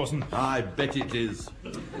 Mr. Dawson. I bet it is.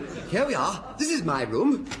 Here we are. This is my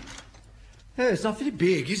room. Oh, it's not very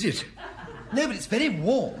big, is it? No, but it's very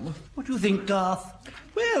warm. What do you think, Garth?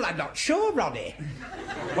 Well, I'm not sure, Ronnie.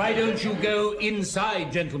 Why don't you go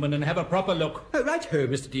inside, gentlemen, and have a proper look? Oh, right-ho,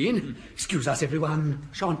 Mr. Dean. Excuse us, everyone.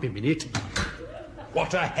 Shan't be a minute.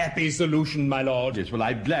 What a happy solution, my lord. Yes, well,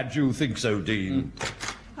 I'm glad you think so, Dean.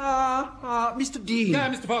 Mr. Dean.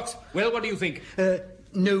 Mr. Fox. Well, what do you think?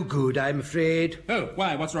 No good, I'm afraid. Oh,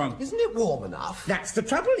 why? What's wrong? Isn't it warm enough? That's the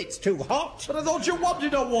trouble. It's too hot. But I thought you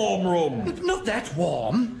wanted a warm room. It's not that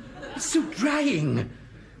warm. It's so drying.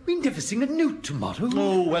 We never sing a note tomorrow.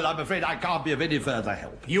 Oh, well, I'm afraid I can't be of any further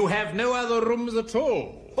help. You have no other rooms at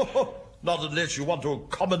all. Not unless you want to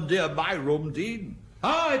commandeer my room, Dean.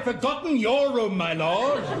 Ah, I'd forgotten your room, my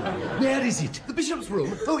lord. Where is it? The bishop's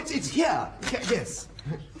room. Oh, it's here. Yes.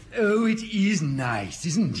 Oh, it is nice,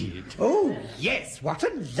 isn't it? Oh, yes. What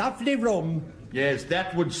a lovely room. Yes,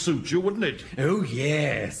 that would suit you, wouldn't it? Oh,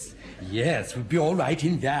 yes. Yes, we'd be all right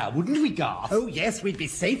in there, wouldn't we, Garth? Oh, yes, we'd be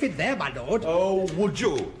safe in there, my lord. Oh, would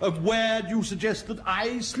you? Where do you suggest that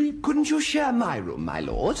I sleep? Couldn't you share my room, my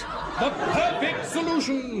lord? The perfect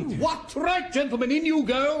solution. What? Right, gentlemen, in you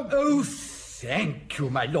go. Oh, thank you,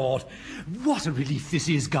 my lord. What a relief this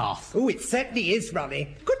is, Garth. Oh, it certainly is,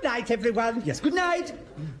 Ronnie. Good night, everyone. Yes, good night.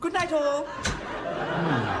 Good night, all.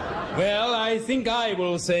 Well, I think I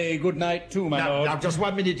will say good night too, my lord. Now, just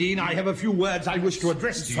 1 minute, Dean. I have a few words I wish to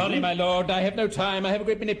address to you. Sorry, my lord. I have no time. I have a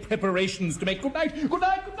great many preparations to make. Good night. Good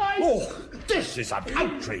night. Good night. Oh, this is an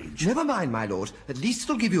outrage. Never mind, my lord. At least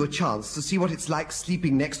it'll give you a chance to see what it's like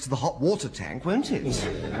sleeping next to the hot water tank, won't it?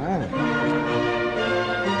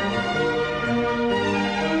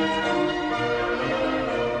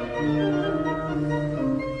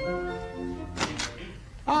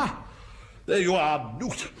 There you are,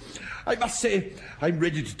 Newt. I must say, I'm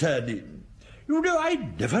ready to turn in. You know, I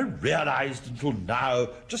never realised until now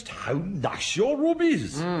just how nice your room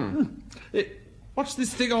is. What's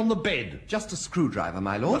this thing on the bed? Just a screwdriver,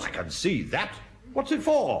 my lord. Well, I can see that. What's it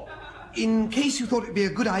for? In case you thought it'd be a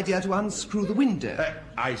good idea to unscrew the window.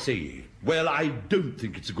 I see. Well, I don't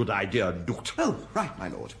think it's a good idea, Newt. Oh, right, my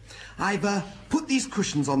lord. I've put these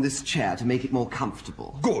cushions on this chair to make it more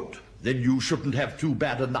comfortable. Good. Then you shouldn't have too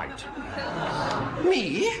bad a night.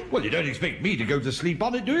 Me? Well, you don't expect me to go to sleep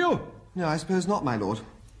on it, do you? No, I suppose not, my lord.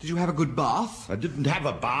 Did you have a good bath? I didn't have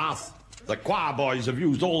a bath. The choir boys have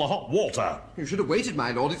used all the hot water. You should have waited,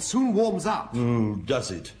 my lord. It soon warms up. Oh, does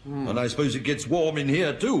it? And I suppose it gets warm in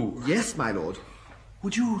here, too. Yes, my lord.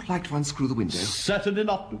 Would you like to unscrew the window? Certainly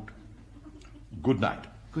not, Newt. Good night.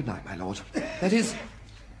 Good night, my lord. That is,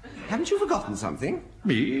 haven't you forgotten something?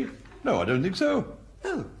 Me? No, I don't think so.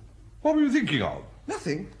 Oh. What were you thinking of?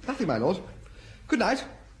 Nothing. Nothing, my lord. Good night.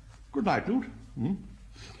 Good night, Newt.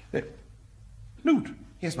 Newt?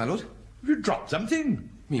 Yes, my lord? Have you dropped something?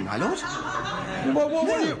 Me, my lord?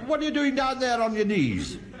 What are you doing down there on your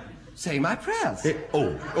knees? Saying my prayers.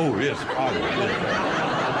 Oh, yes.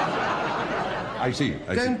 I see.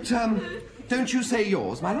 Don't you say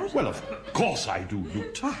yours, my lord? Well, of course I do,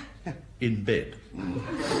 Newt. Yeah. In bed.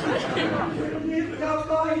 Lift up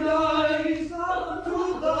mine eyes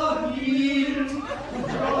unto the hills.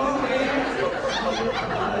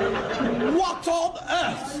 What on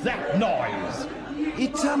earth's that noise?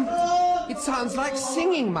 It sounds like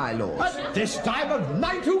singing, my lord. At this time of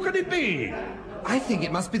night, who can it be? I think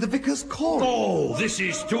it must be the vicar's chorus. Oh, this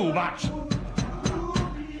is too much.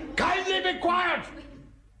 Kindly be quiet.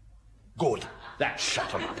 Good. That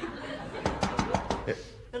shut them up.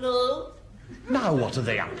 Hello? Now what are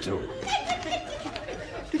they up to?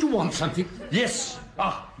 Did you want something? Yes.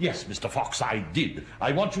 Yes, Mr. Fox, I did.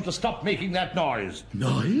 I want you to stop making that noise.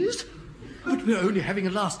 Noise? But we're only having a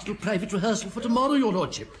last little private rehearsal for tomorrow, your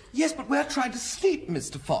lordship. Yes, but we're trying to sleep,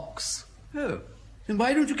 Mr. Fox. Oh. Then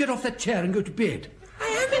why don't you get off that chair and go to bed? I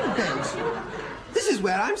am in bed. This is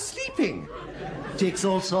where I'm sleeping. Takes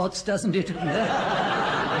all sorts, doesn't it?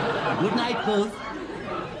 Good night, both.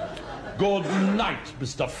 Good night,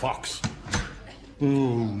 Mr. Fox. Oh,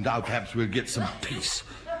 now perhaps we'll get some peace.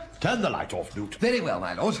 Turn the light off, Newt. Very well,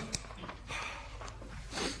 my lord.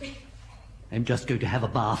 I'm just going to have a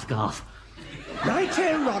bath, Garth. Right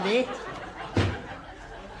here, Ronnie.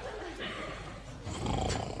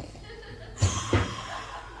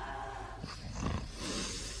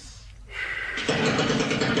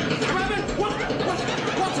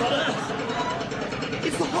 What on earth?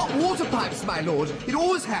 It's the hot water pipes, my lord. It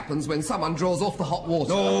always happens when someone draws off the hot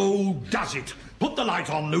water. Oh, does it? Put the light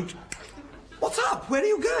on, Newt. What's up? Where are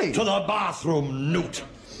you going? To the bathroom, Newt.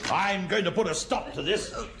 I'm going to put a stop to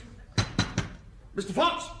this. Mr.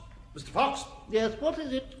 Fox! Mr. Fox! Yes, what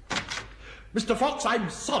is it? Mr. Fox,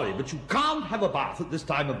 I'm sorry, but you can't have a bath at this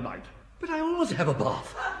time of night. But I always have a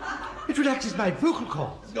bath. It relaxes my vocal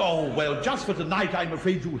cords. Oh, well, just for tonight, I'm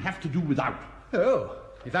afraid you'll have to do without. Oh,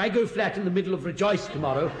 if I go flat in the middle of Rejoice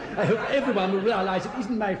tomorrow, I hope everyone will realise it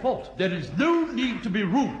isn't my fault. There is no need to be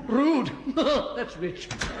rude. Rude? That's rich.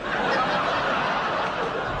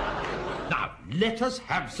 Now, let us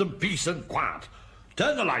have some peace and quiet.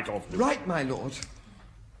 Turn the light off. Right, my lord.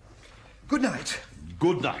 Good night.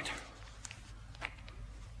 Good night.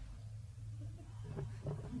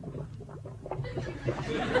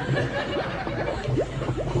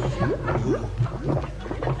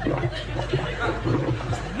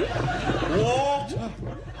 Water!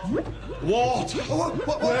 Water!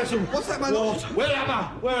 What's that, my lord? Where am I?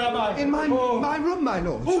 Where am I? In my room, my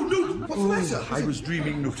lord. Oh, Newt! What's the matter? I was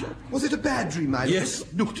dreaming, Newt. Was it a bad dream, my lord? Yes,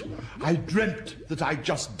 Newt. I dreamt that I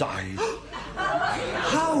just died.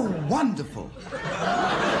 How wonderful!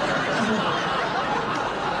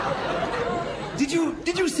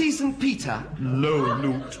 Did you see St. Peter? No,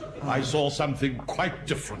 Newt. I saw something quite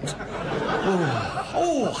different.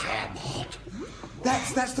 Oh, I am hot.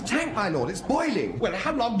 That's the tank, my lord. It's boiling. Well,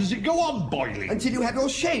 how long does it go on boiling? Until you have your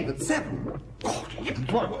shave at 7.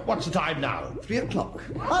 God, what's the time now? 3 o'clock.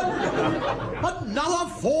 Another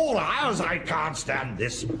 4 hours? I can't stand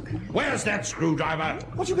this. Where's that screwdriver?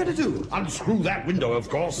 What are you going to do? Unscrew that window, of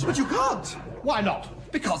course. But you can't. Why not?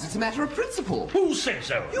 Because it's a matter of principle. Who said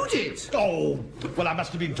so? You did. Oh, well, I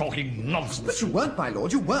must have been talking nonsense. But you weren't, my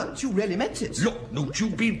lord. You weren't. You really meant it. Look, Newt,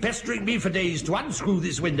 you've been pestering me for days to unscrew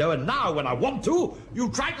this window, and now, when I want to, you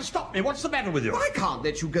try to stop me. What's the matter with you? I can't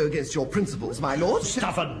let you go against your principles, my lord.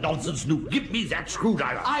 Stuff and nonsense, Newt. Give me that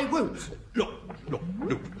screwdriver. I won't. Look.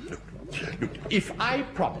 If I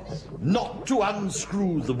promise not to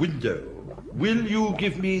unscrew the window, will you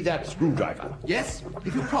give me that screwdriver? Yes,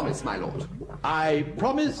 if you promise, my lord. I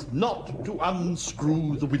promise not to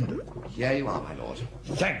unscrew the window. Here you are, my lord.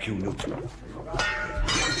 Thank you, Newt.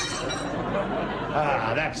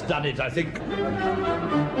 That's done it, I think.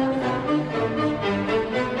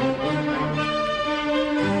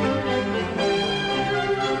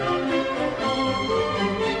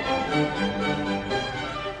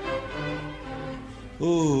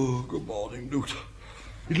 Oh, good morning, Newt.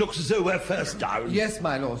 It looks as though we're first down. Yes,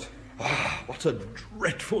 my lord. What a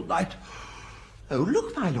dreadful night. Oh,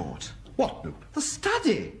 look, my lord. What, Newt? The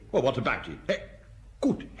study. Well, what about it?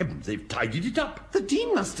 Good heavens, they've tidied it up. The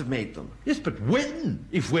Dean must have made them. Yes, but when,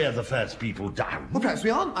 if we're the first people down? Well, perhaps we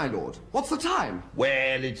aren't, my lord. What's the time?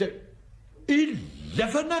 Well, it's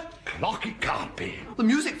 11 o'clock, it can't be. The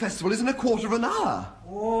music festival is in a quarter of an hour.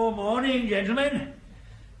 Oh, morning, gentlemen.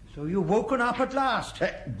 So you've woken up at last.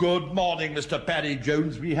 Good morning, Mr. Paddy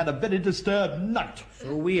Jones. We had a very disturbed night.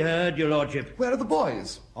 So we heard, your lordship. Where are the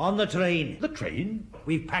boys? On the train. The train?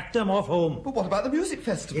 We've packed them off home. But what about the music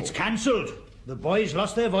festival? It's cancelled. The boys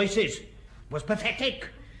lost their voices. It was pathetic.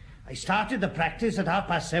 I started the practice at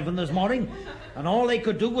 7:30 this morning, and all they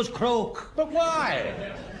could do was croak. But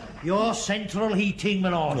why? Your central heating, my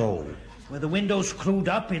lord. Oh. Where the window's screwed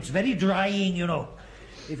up, it's very drying, you know.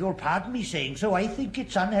 If you'll pardon me saying so, I think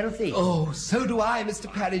it's unhealthy. Oh, so do I, Mr.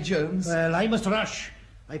 Paddy Jones. Well, I must rush.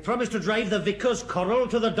 I promised to drive the vicar's choral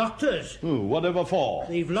to the doctors. Oh, whatever for?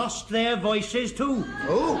 They've lost their voices too.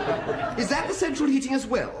 Oh, is that the central heating as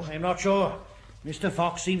well? I'm not sure. Mr.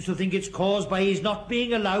 Fox seems to think it's caused by his not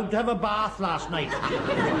being allowed to have a bath last night.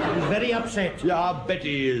 He's very upset. Yeah, I bet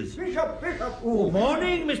he is. Bishop! Oh,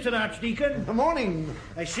 morning, Mr. Archdeacon. Good morning.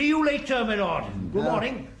 I see you later, my lord. Good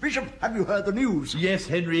morning. Bishop, have you heard the news? Yes,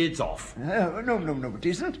 Henry, it's off. No, it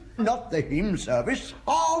isn't. Not the hymn service.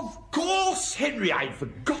 Of course, Henry, I'd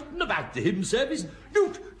forgotten about the hymn service.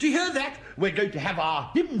 Newt, do you hear that? We're going to have our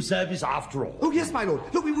hymn service after all. Oh, yes, my lord.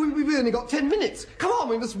 Look, we've only got 10 minutes. Come on,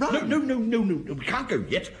 we must run. No, we can't go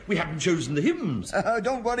yet. We haven't chosen the hymns.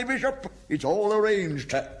 Don't worry, Bishop. It's all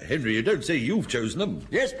arranged. Henry, you don't say you've chosen them.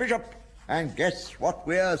 Yes, Bishop. And guess what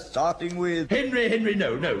we're starting with? Henry,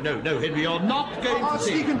 no, Henry, you're not going to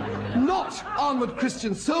sing. Archdeacon, not Armoured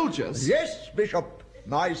Christian Soldiers. Yes, Bishop.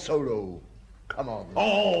 My solo. Come on.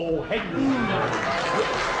 Oh, Henry.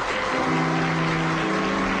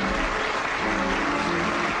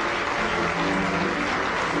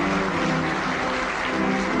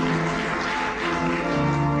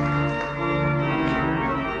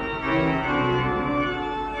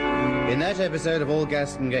 In that episode of All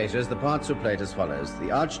Gas and Gaiters, the parts were played as follows.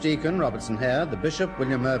 The Archdeacon, Robertson Hare, the Bishop,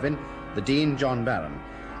 William Mervyn, the Dean, John Barron,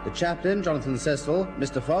 the Chaplain, Jonathan Cecil,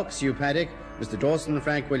 Mr. Fox, Hugh Paddock, Mr. Dawson,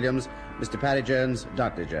 Frank Williams, Mr. Parry Jones,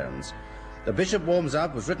 Dudley Jones. The Bishop Warms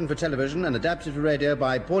Up was written for television and adapted for radio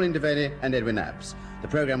by Pauline Devaney and Edwin Apps. The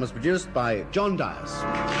programme was produced by John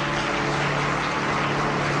Dias.